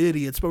bunch of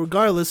idiots. But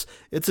regardless,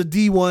 it's a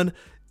D1.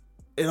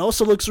 It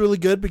also looks really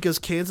good because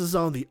Kansas is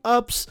on the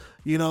ups.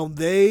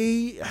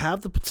 They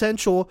have the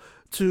potential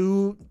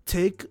to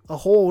take a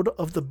hold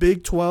of the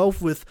Big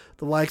 12 with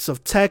the likes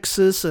of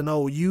Texas and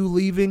OU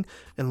leaving,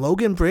 and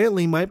Logan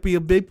Brantley might be a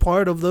big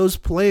part of those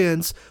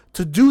plans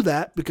to do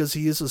that because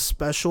he is a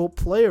special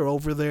player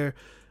over there.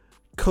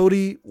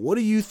 Cody, what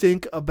do you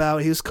think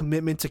about his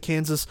commitment to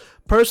Kansas?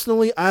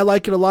 Personally, I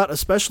like it a lot,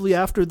 especially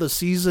after the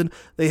season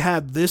they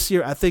had this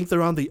year. I think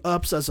they're on the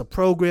ups as a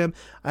program.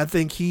 I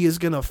think he is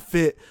going to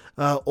fit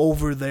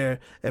over there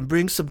and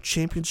bring some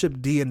championship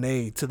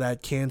DNA to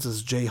that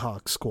Kansas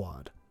Jayhawk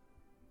squad.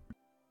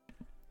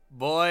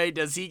 Boy,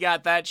 does he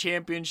got that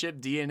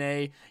championship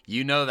DNA.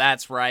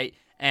 That's right.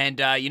 And,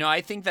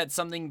 I think that's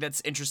something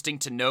that's interesting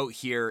to note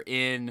here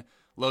in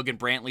Logan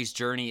Brantley's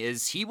journey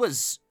is he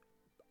was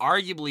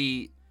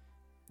arguably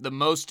the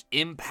most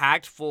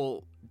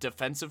impactful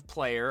defensive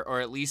player,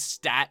 or at least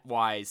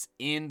stat-wise,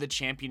 in the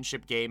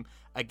championship game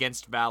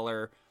against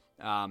Valor.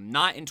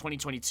 Not in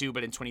 2022,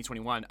 but in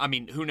 2021. I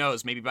mean, who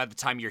knows? Maybe by the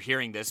time you're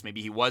hearing this,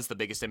 maybe he was the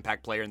biggest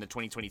impact player in the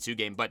 2022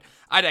 game. But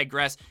I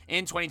digress.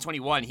 In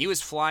 2021, he was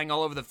flying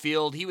all over the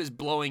field. He was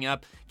blowing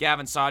up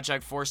Gavin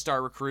Sawchuk,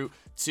 4-star recruit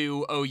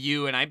to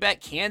OU. And I bet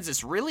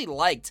Kansas really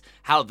liked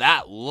how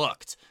that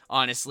looked,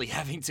 honestly,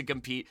 having to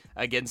compete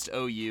against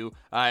OU,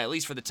 at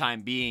least for the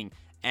time being.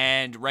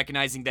 And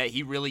recognizing that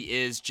he really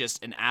is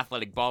just an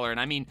athletic baller. And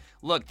I mean,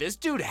 look, this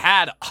dude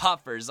had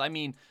offers. I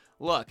mean,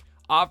 look.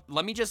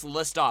 Let me just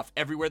list off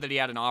everywhere that he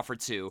had an offer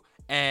to,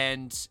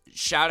 and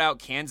shout out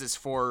Kansas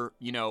for,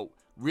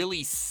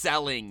 really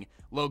selling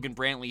Logan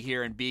Brantley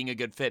here and being a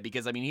good fit,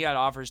 because, I mean, he had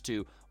offers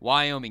to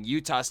Wyoming,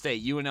 Utah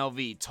State,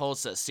 UNLV,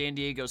 Tulsa, San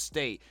Diego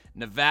State,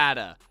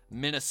 Nevada,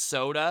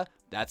 Minnesota.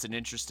 That's an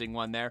interesting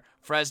one there.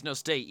 Fresno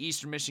State,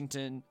 Eastern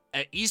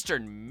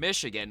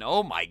Michigan.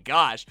 Oh my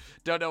gosh.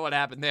 Don't know what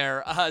happened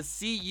there.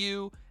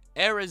 CU,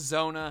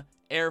 Arizona,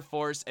 Air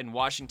Force, and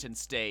Washington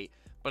State.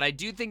 But I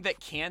do think that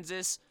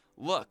Kansas,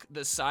 look,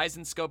 the size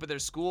and scope of their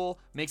school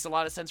makes a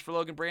lot of sense for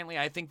Logan Brantley.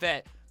 I think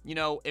that,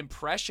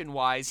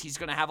 impression-wise, he's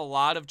going to have a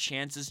lot of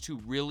chances to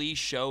really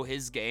show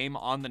his game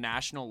on the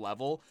national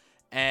level.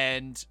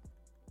 And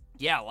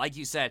yeah, like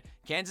you said,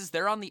 Kansas,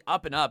 they're on the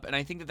up and up, and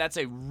I think that that's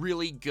a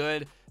really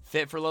good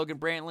fit for Logan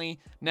Brantley.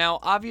 Now,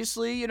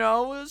 obviously,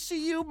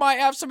 CU might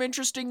have some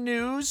interesting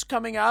news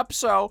coming up,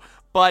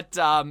 but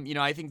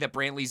I think that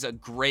Brantley's a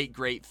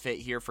great fit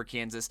here for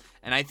Kansas,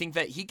 and I think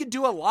that he could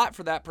do a lot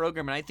for that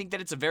program, and I think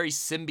that it's a very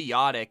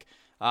symbiotic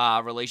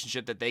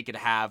relationship that they could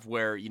have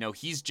where,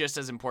 he's just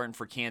as important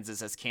for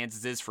Kansas as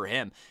Kansas is for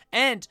him.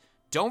 And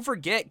don't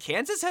forget,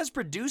 Kansas has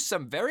produced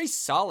some very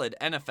solid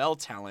NFL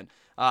talent,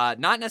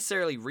 not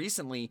necessarily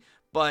recently,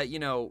 but,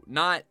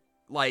 not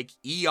like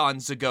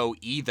eons ago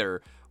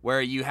either,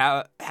 where you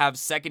have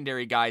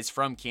secondary guys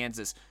from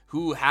Kansas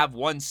who have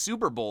won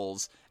Super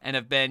Bowls and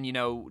have been,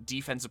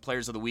 defensive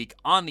players of the week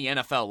on the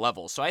NFL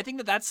level. So I think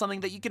that that's something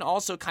that you can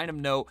also kind of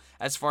note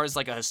as far as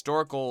like a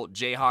historical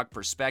Jayhawk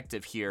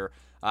perspective here,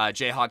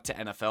 Jayhawk to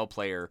NFL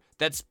player.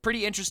 That's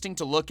pretty interesting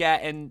to look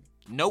at and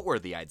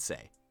noteworthy, I'd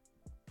say.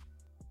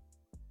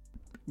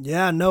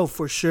 Yeah, no,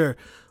 for sure.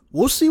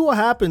 We'll see what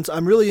happens.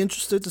 I'm really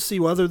interested to see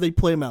whether they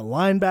play him at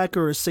linebacker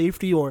or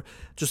safety or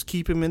just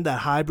keep him in that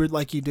hybrid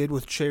like he did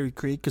with Cherry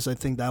Creek, because I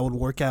think that would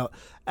work out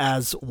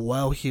as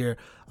well here.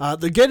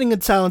 They're getting a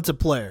talented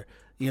player.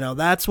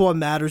 That's what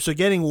matters. They're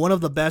getting one of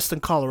the best in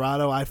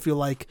Colorado. I feel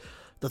like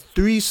the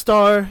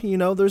 3-star,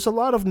 there's a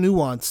lot of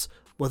nuance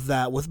with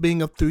that, with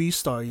being a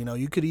 3-star.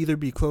 You could either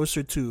be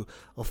closer to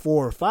a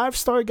 4 or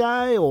 5-star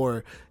guy,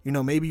 or,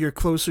 maybe you're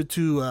closer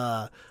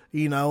to,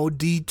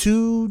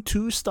 D2,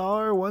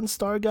 2-star,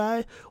 1-star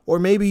guy, or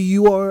maybe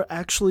you are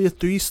actually a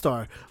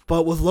 3-star.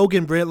 But with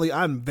Logan Brantley,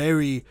 I'm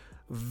very,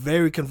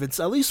 very convinced,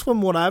 at least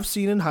from what I've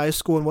seen in high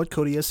school and what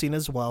Cody has seen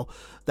as well,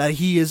 that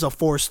he is a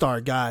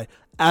 4-star guy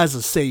as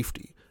a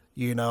safety.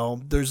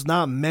 There's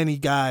not many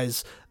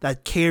guys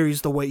that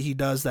carries the weight he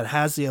does, that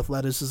has the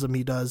athleticism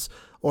he does,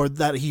 or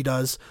that he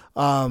does,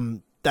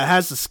 that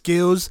has the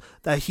skills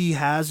that he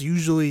has.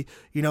 Usually,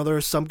 there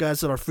are some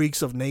guys that are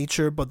freaks of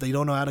nature, but they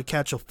don't know how to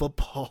catch a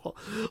football,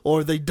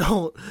 or they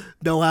don't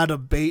know how to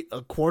bait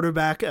a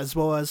quarterback as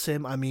well as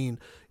him. I mean,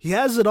 he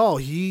has it all.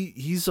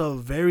 He's a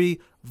very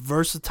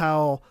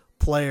versatile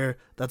player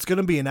that's going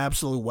to be an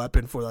absolute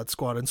weapon for that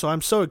squad, and so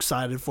I'm so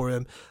excited for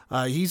him.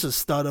 He's a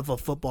stud of a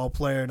football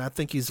player, and I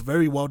think he's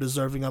very well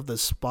deserving of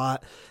this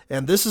spot.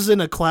 And this is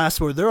in a class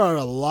where there are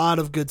a lot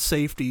of good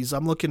safeties.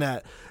 I'm looking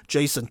at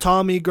Jason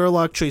Tommy,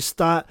 Gerlach, Trey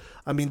Stott.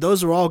 I mean,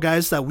 those are all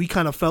guys that we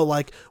kind of felt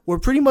like were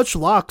pretty much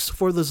locks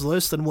for this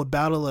list and would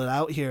battle it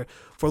out here.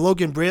 For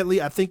Logan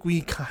Brantley, I think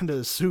we kind of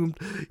assumed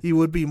he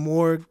would be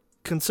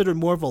considered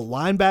more of a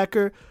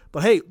linebacker,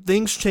 but hey,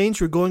 things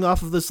changed. We're going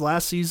off of this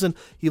last season.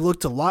 He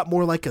looked a lot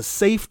more like a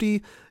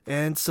safety,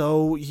 and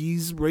so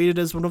he's rated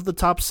as one of the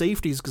top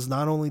safeties because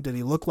not only did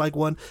he look like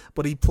one,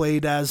 but he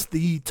played as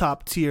the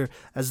top tier,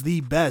 as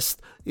the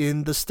best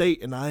in the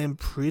state, and I am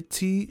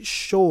pretty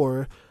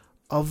sure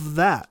of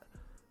that.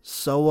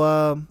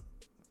 So,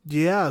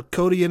 yeah,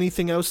 Cody,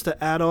 anything else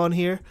to add on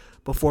here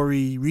before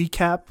we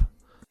recap?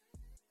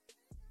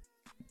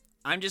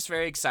 I'm just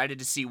very excited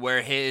to see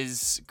where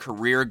his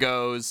career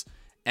goes.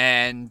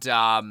 And,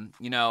 I'm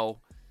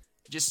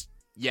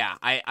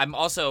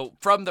also,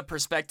 from the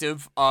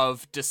perspective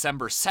of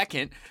December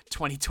 2nd,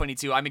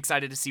 2022, I'm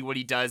excited to see what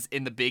he does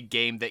in the big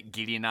game that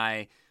Giddy and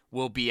I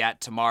will be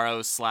at tomorrow,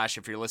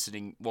 if you're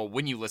listening,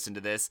 when you listen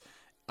to this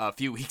a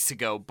few weeks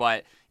ago.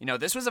 But,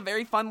 this was a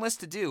very fun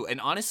list to do.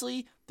 And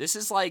honestly, this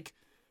is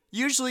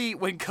usually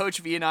when Coach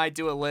V and I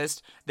do a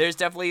list, there's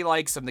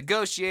definitely some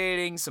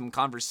negotiating, some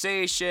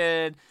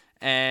conversation,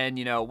 and,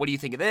 what do you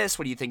think of this?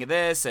 What do you think of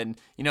this? And,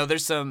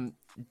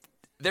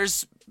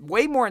 there's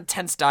way more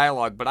intense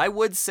dialogue, but I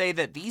would say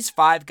that these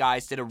 5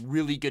 guys did a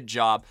really good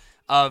job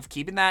of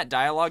keeping that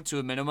dialogue to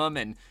a minimum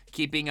and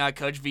keeping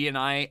Coach V and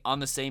I on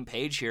the same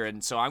page here.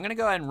 And so I'm going to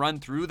go ahead and run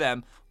through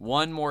them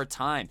one more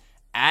time.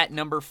 At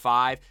number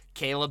 5,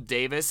 Caleb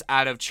Davis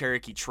out of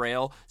Cherokee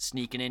Trail,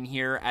 sneaking in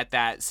here at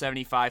that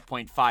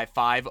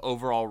 75.55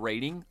 overall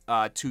rating.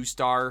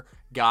 2-star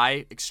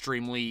guy,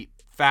 extremely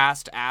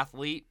fast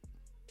athlete.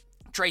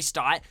 Trey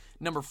Stott,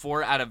 number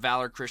 4 out of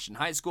Valor Christian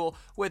High School,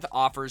 with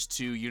offers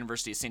to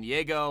University of San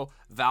Diego,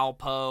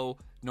 Valpo,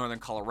 Northern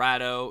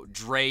Colorado.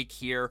 Drake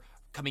here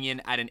coming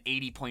in at an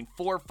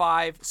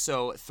 80.45,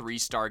 so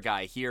 3-star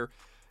guy here.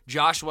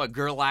 Joshua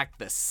Gerlach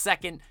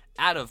II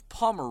out of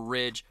Palmer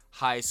Ridge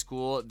High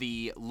School,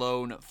 the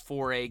lone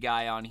 4A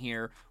guy on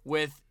here,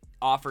 with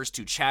offers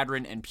to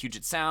Chadron and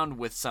Puget Sound,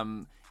 with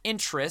some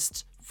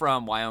interest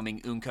from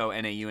Wyoming, UNCO,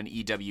 NAU, and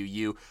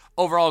EWU.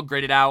 Overall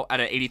graded out at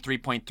an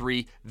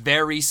 83.3.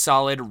 Very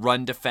solid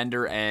run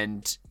defender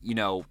and,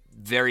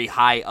 very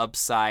high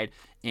upside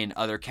in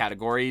other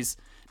categories.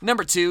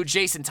 Number 2,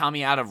 Jason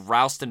Tommy out of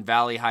Ralston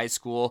Valley High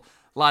School.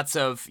 Lots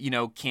of,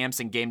 camps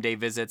and game day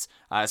visits,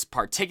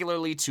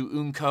 particularly to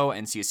UNCO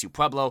and CSU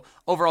Pueblo.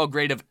 Overall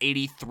grade of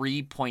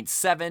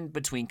 83.7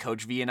 between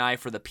Coach V and I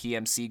for the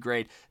PMC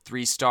grade.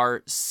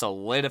 3-star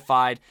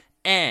solidified.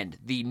 And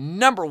the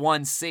number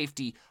 1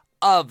 safety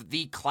of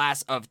the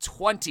class of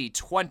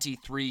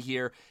 2023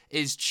 here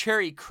is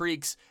Cherry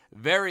Creek's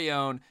very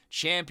own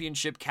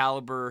championship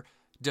caliber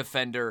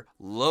defender,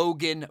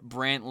 Logan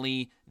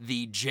Brantley,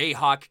 the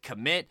Jayhawk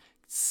commit,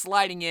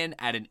 sliding in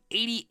at an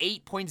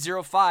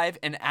 88.05,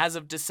 and as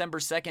of December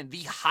 2nd,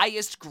 the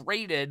highest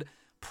graded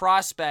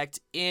prospect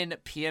in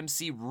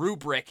PMC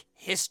rubric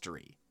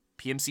history.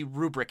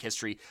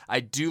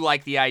 I do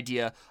like the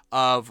idea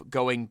of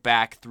going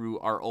back through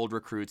our old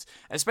recruits,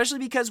 especially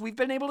because we've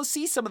been able to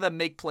see some of them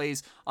make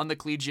plays on the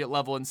collegiate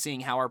level and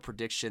seeing how our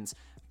predictions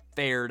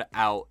fared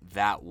out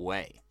that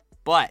way.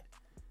 But,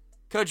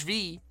 Coach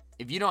V,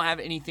 if you don't have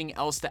anything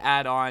else to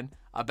add on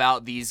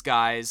about these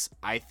guys,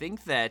 I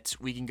think that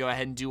we can go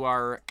ahead and do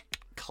our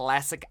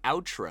classic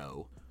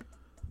outro.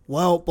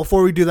 Well,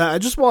 before we do that, I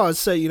just want to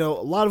say, a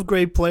lot of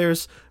great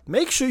players.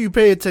 Make sure you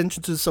pay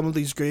attention to some of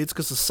these grades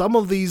because some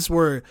of these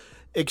were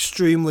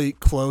extremely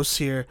close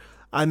here.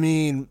 I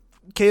mean,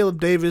 Caleb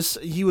Davis,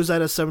 he was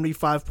at a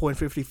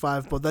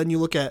 75.55, but then you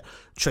look at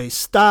Trey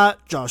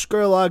Stott, Josh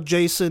Gerlach,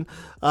 Jason,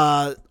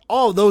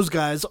 all of those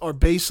guys are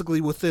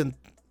basically within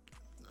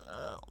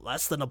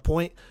less than a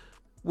point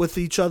with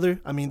each other.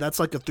 I mean, that's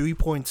like a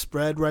 3-point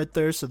spread right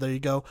there, so there you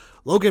go.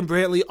 Logan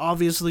Brantley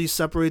obviously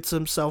separates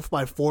himself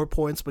by 4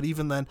 points, but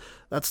even then,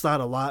 that's not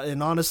a lot.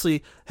 And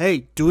honestly,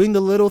 hey, doing the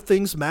little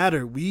things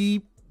matter.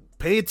 We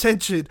pay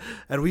attention,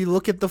 and we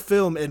look at the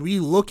film, and we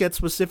look at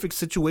specific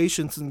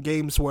situations in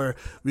games where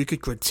we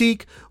could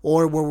critique,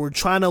 or where we're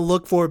trying to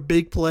look for a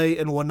big play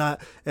and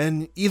whatnot,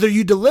 and either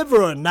you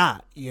deliver or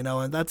not,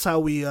 and that's how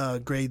we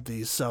grade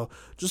these. So,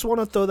 just want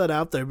to throw that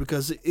out there,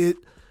 because it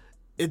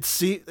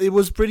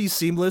was pretty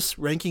seamless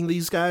ranking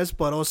these guys,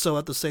 but also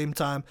at the same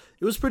time,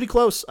 it was pretty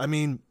close. I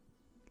mean,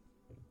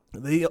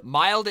 the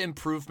mild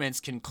improvements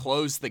can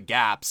close the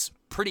gaps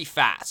pretty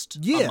fast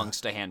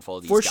amongst a handful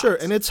of these guys. For sure,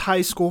 and it's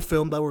high school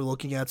film that we're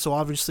looking at, so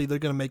obviously they're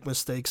going to make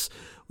mistakes.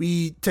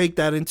 We take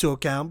that into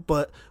account,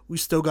 but we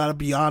still got to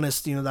be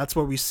honest, that's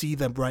where we see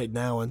them right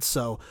now, and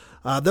so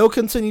they'll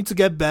continue to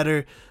get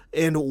better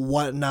and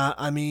whatnot.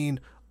 I mean,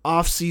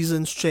 off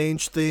seasons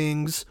change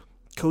things,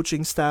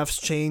 coaching staffs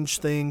change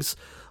things,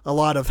 a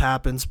lot of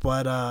happens,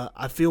 but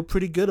I feel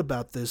pretty good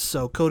about this.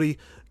 So Cody,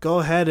 go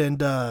ahead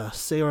and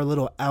say our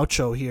little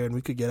outro here, and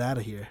we could get out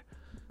of here.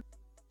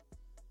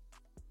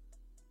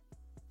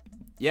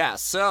 Yeah,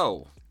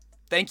 so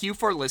thank you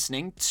for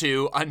listening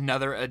to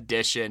another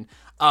edition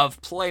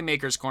of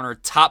Playmakers Corner,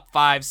 top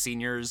 5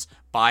 seniors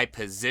by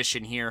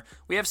position here.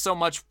 We have so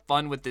much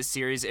fun with this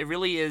series. It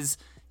really is,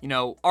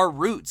 our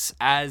roots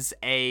as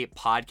a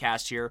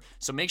podcast here.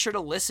 So make sure to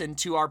listen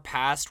to our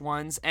past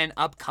ones and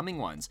upcoming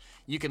ones.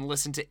 You can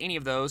listen to any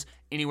of those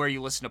anywhere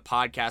you listen to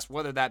podcasts,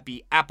 whether that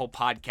be Apple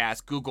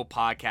Podcasts, Google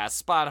Podcasts,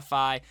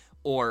 Spotify,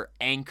 or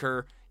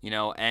Anchor.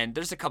 And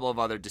there's a couple of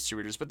other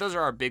distributors, but those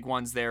are our big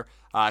ones there.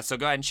 So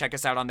go ahead and check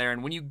us out on there.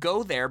 And when you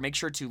go there, make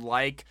sure to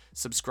like,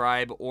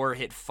 subscribe, or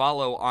hit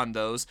follow on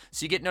those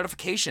so you get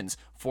notifications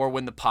for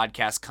when the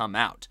podcasts come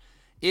out.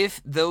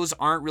 If those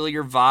aren't really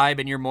your vibe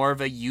and you're more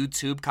of a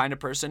YouTube kind of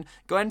person,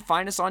 go ahead and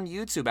find us on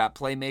YouTube at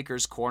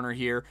Playmakers Corner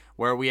here,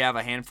 where we have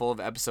a handful of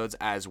episodes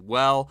as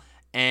well.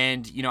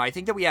 And, I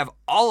think that we have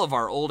all of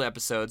our old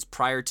episodes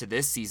prior to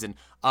this season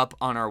up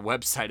on our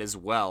website as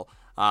well.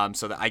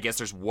 So that I guess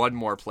there's one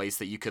more place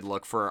that you could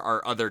look for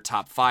our other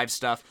top 5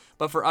 stuff.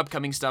 But for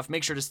upcoming stuff,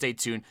 make sure to stay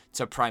tuned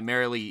to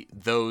primarily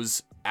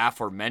those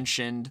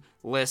aforementioned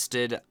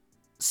listed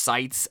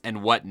sites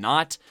and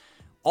whatnot.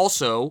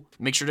 Also,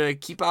 make sure to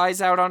keep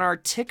eyes out on our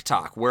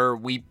TikTok, where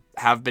we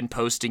have been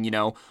posting,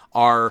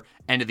 our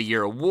end of the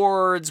year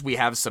awards. We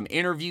have some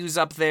interviews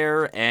up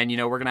there, and,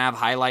 we're going to have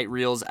highlight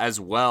reels as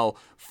well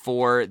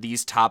for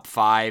these top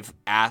 5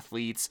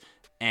 athletes.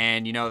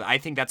 And, I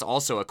think that's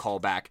also a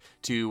callback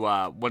to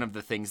one of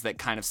the things that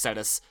kind of set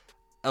us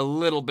a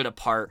little bit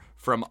apart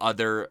from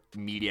other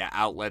media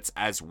outlets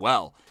as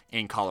well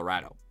in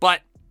Colorado.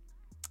 But,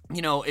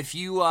 if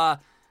you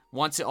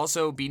want to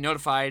also be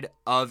notified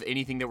of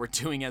anything that we're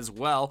doing as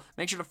well,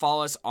 make sure to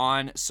follow us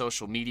on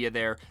social media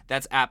there.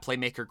 That's at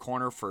Playmaker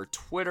Corner for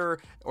Twitter,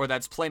 or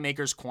that's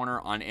Playmakers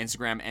Corner on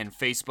Instagram and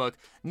Facebook.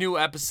 New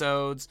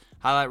episodes,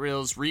 highlight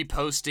reels,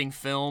 reposting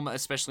film,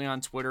 especially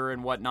on Twitter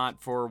and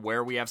whatnot for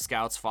where we have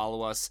scouts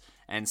follow us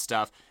and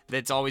stuff.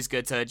 That's always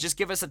good to just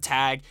give us a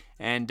tag,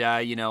 and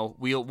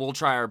we'll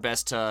try our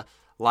best to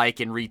like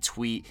and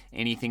retweet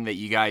anything that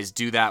you guys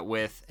do that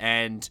with.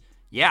 And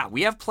yeah,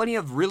 we have plenty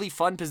of really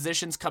fun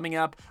positions coming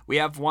up. We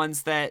have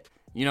ones that,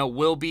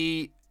 will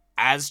be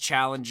as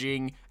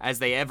challenging as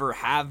they ever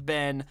have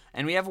been.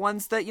 And we have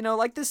ones that,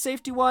 like this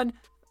safety one,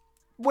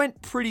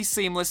 went pretty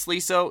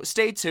seamlessly. So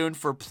stay tuned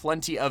for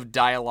plenty of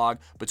dialogue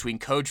between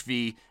Coach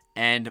V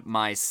and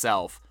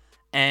myself.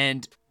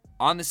 And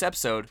on this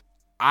episode,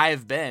 I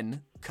have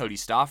been Cody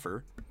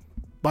Stoffer.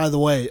 By the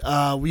way,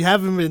 we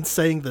haven't been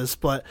saying this,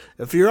 but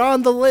if you're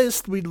on the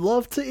list, we'd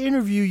love to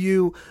interview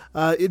you.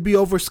 It'd be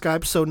over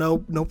Skype, so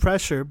no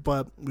pressure,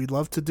 but we'd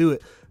love to do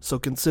it. So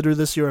consider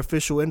this your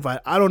official invite.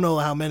 I don't know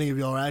how many of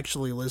y'all are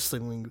actually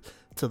listening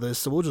to this,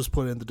 so we'll just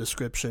put it in the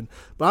description.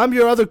 But I'm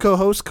your other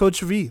co-host, Coach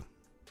V.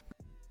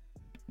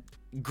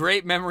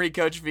 Great memory,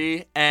 Coach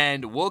V,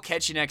 and we'll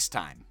catch you next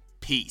time.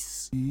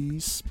 Peace.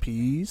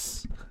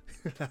 Peace.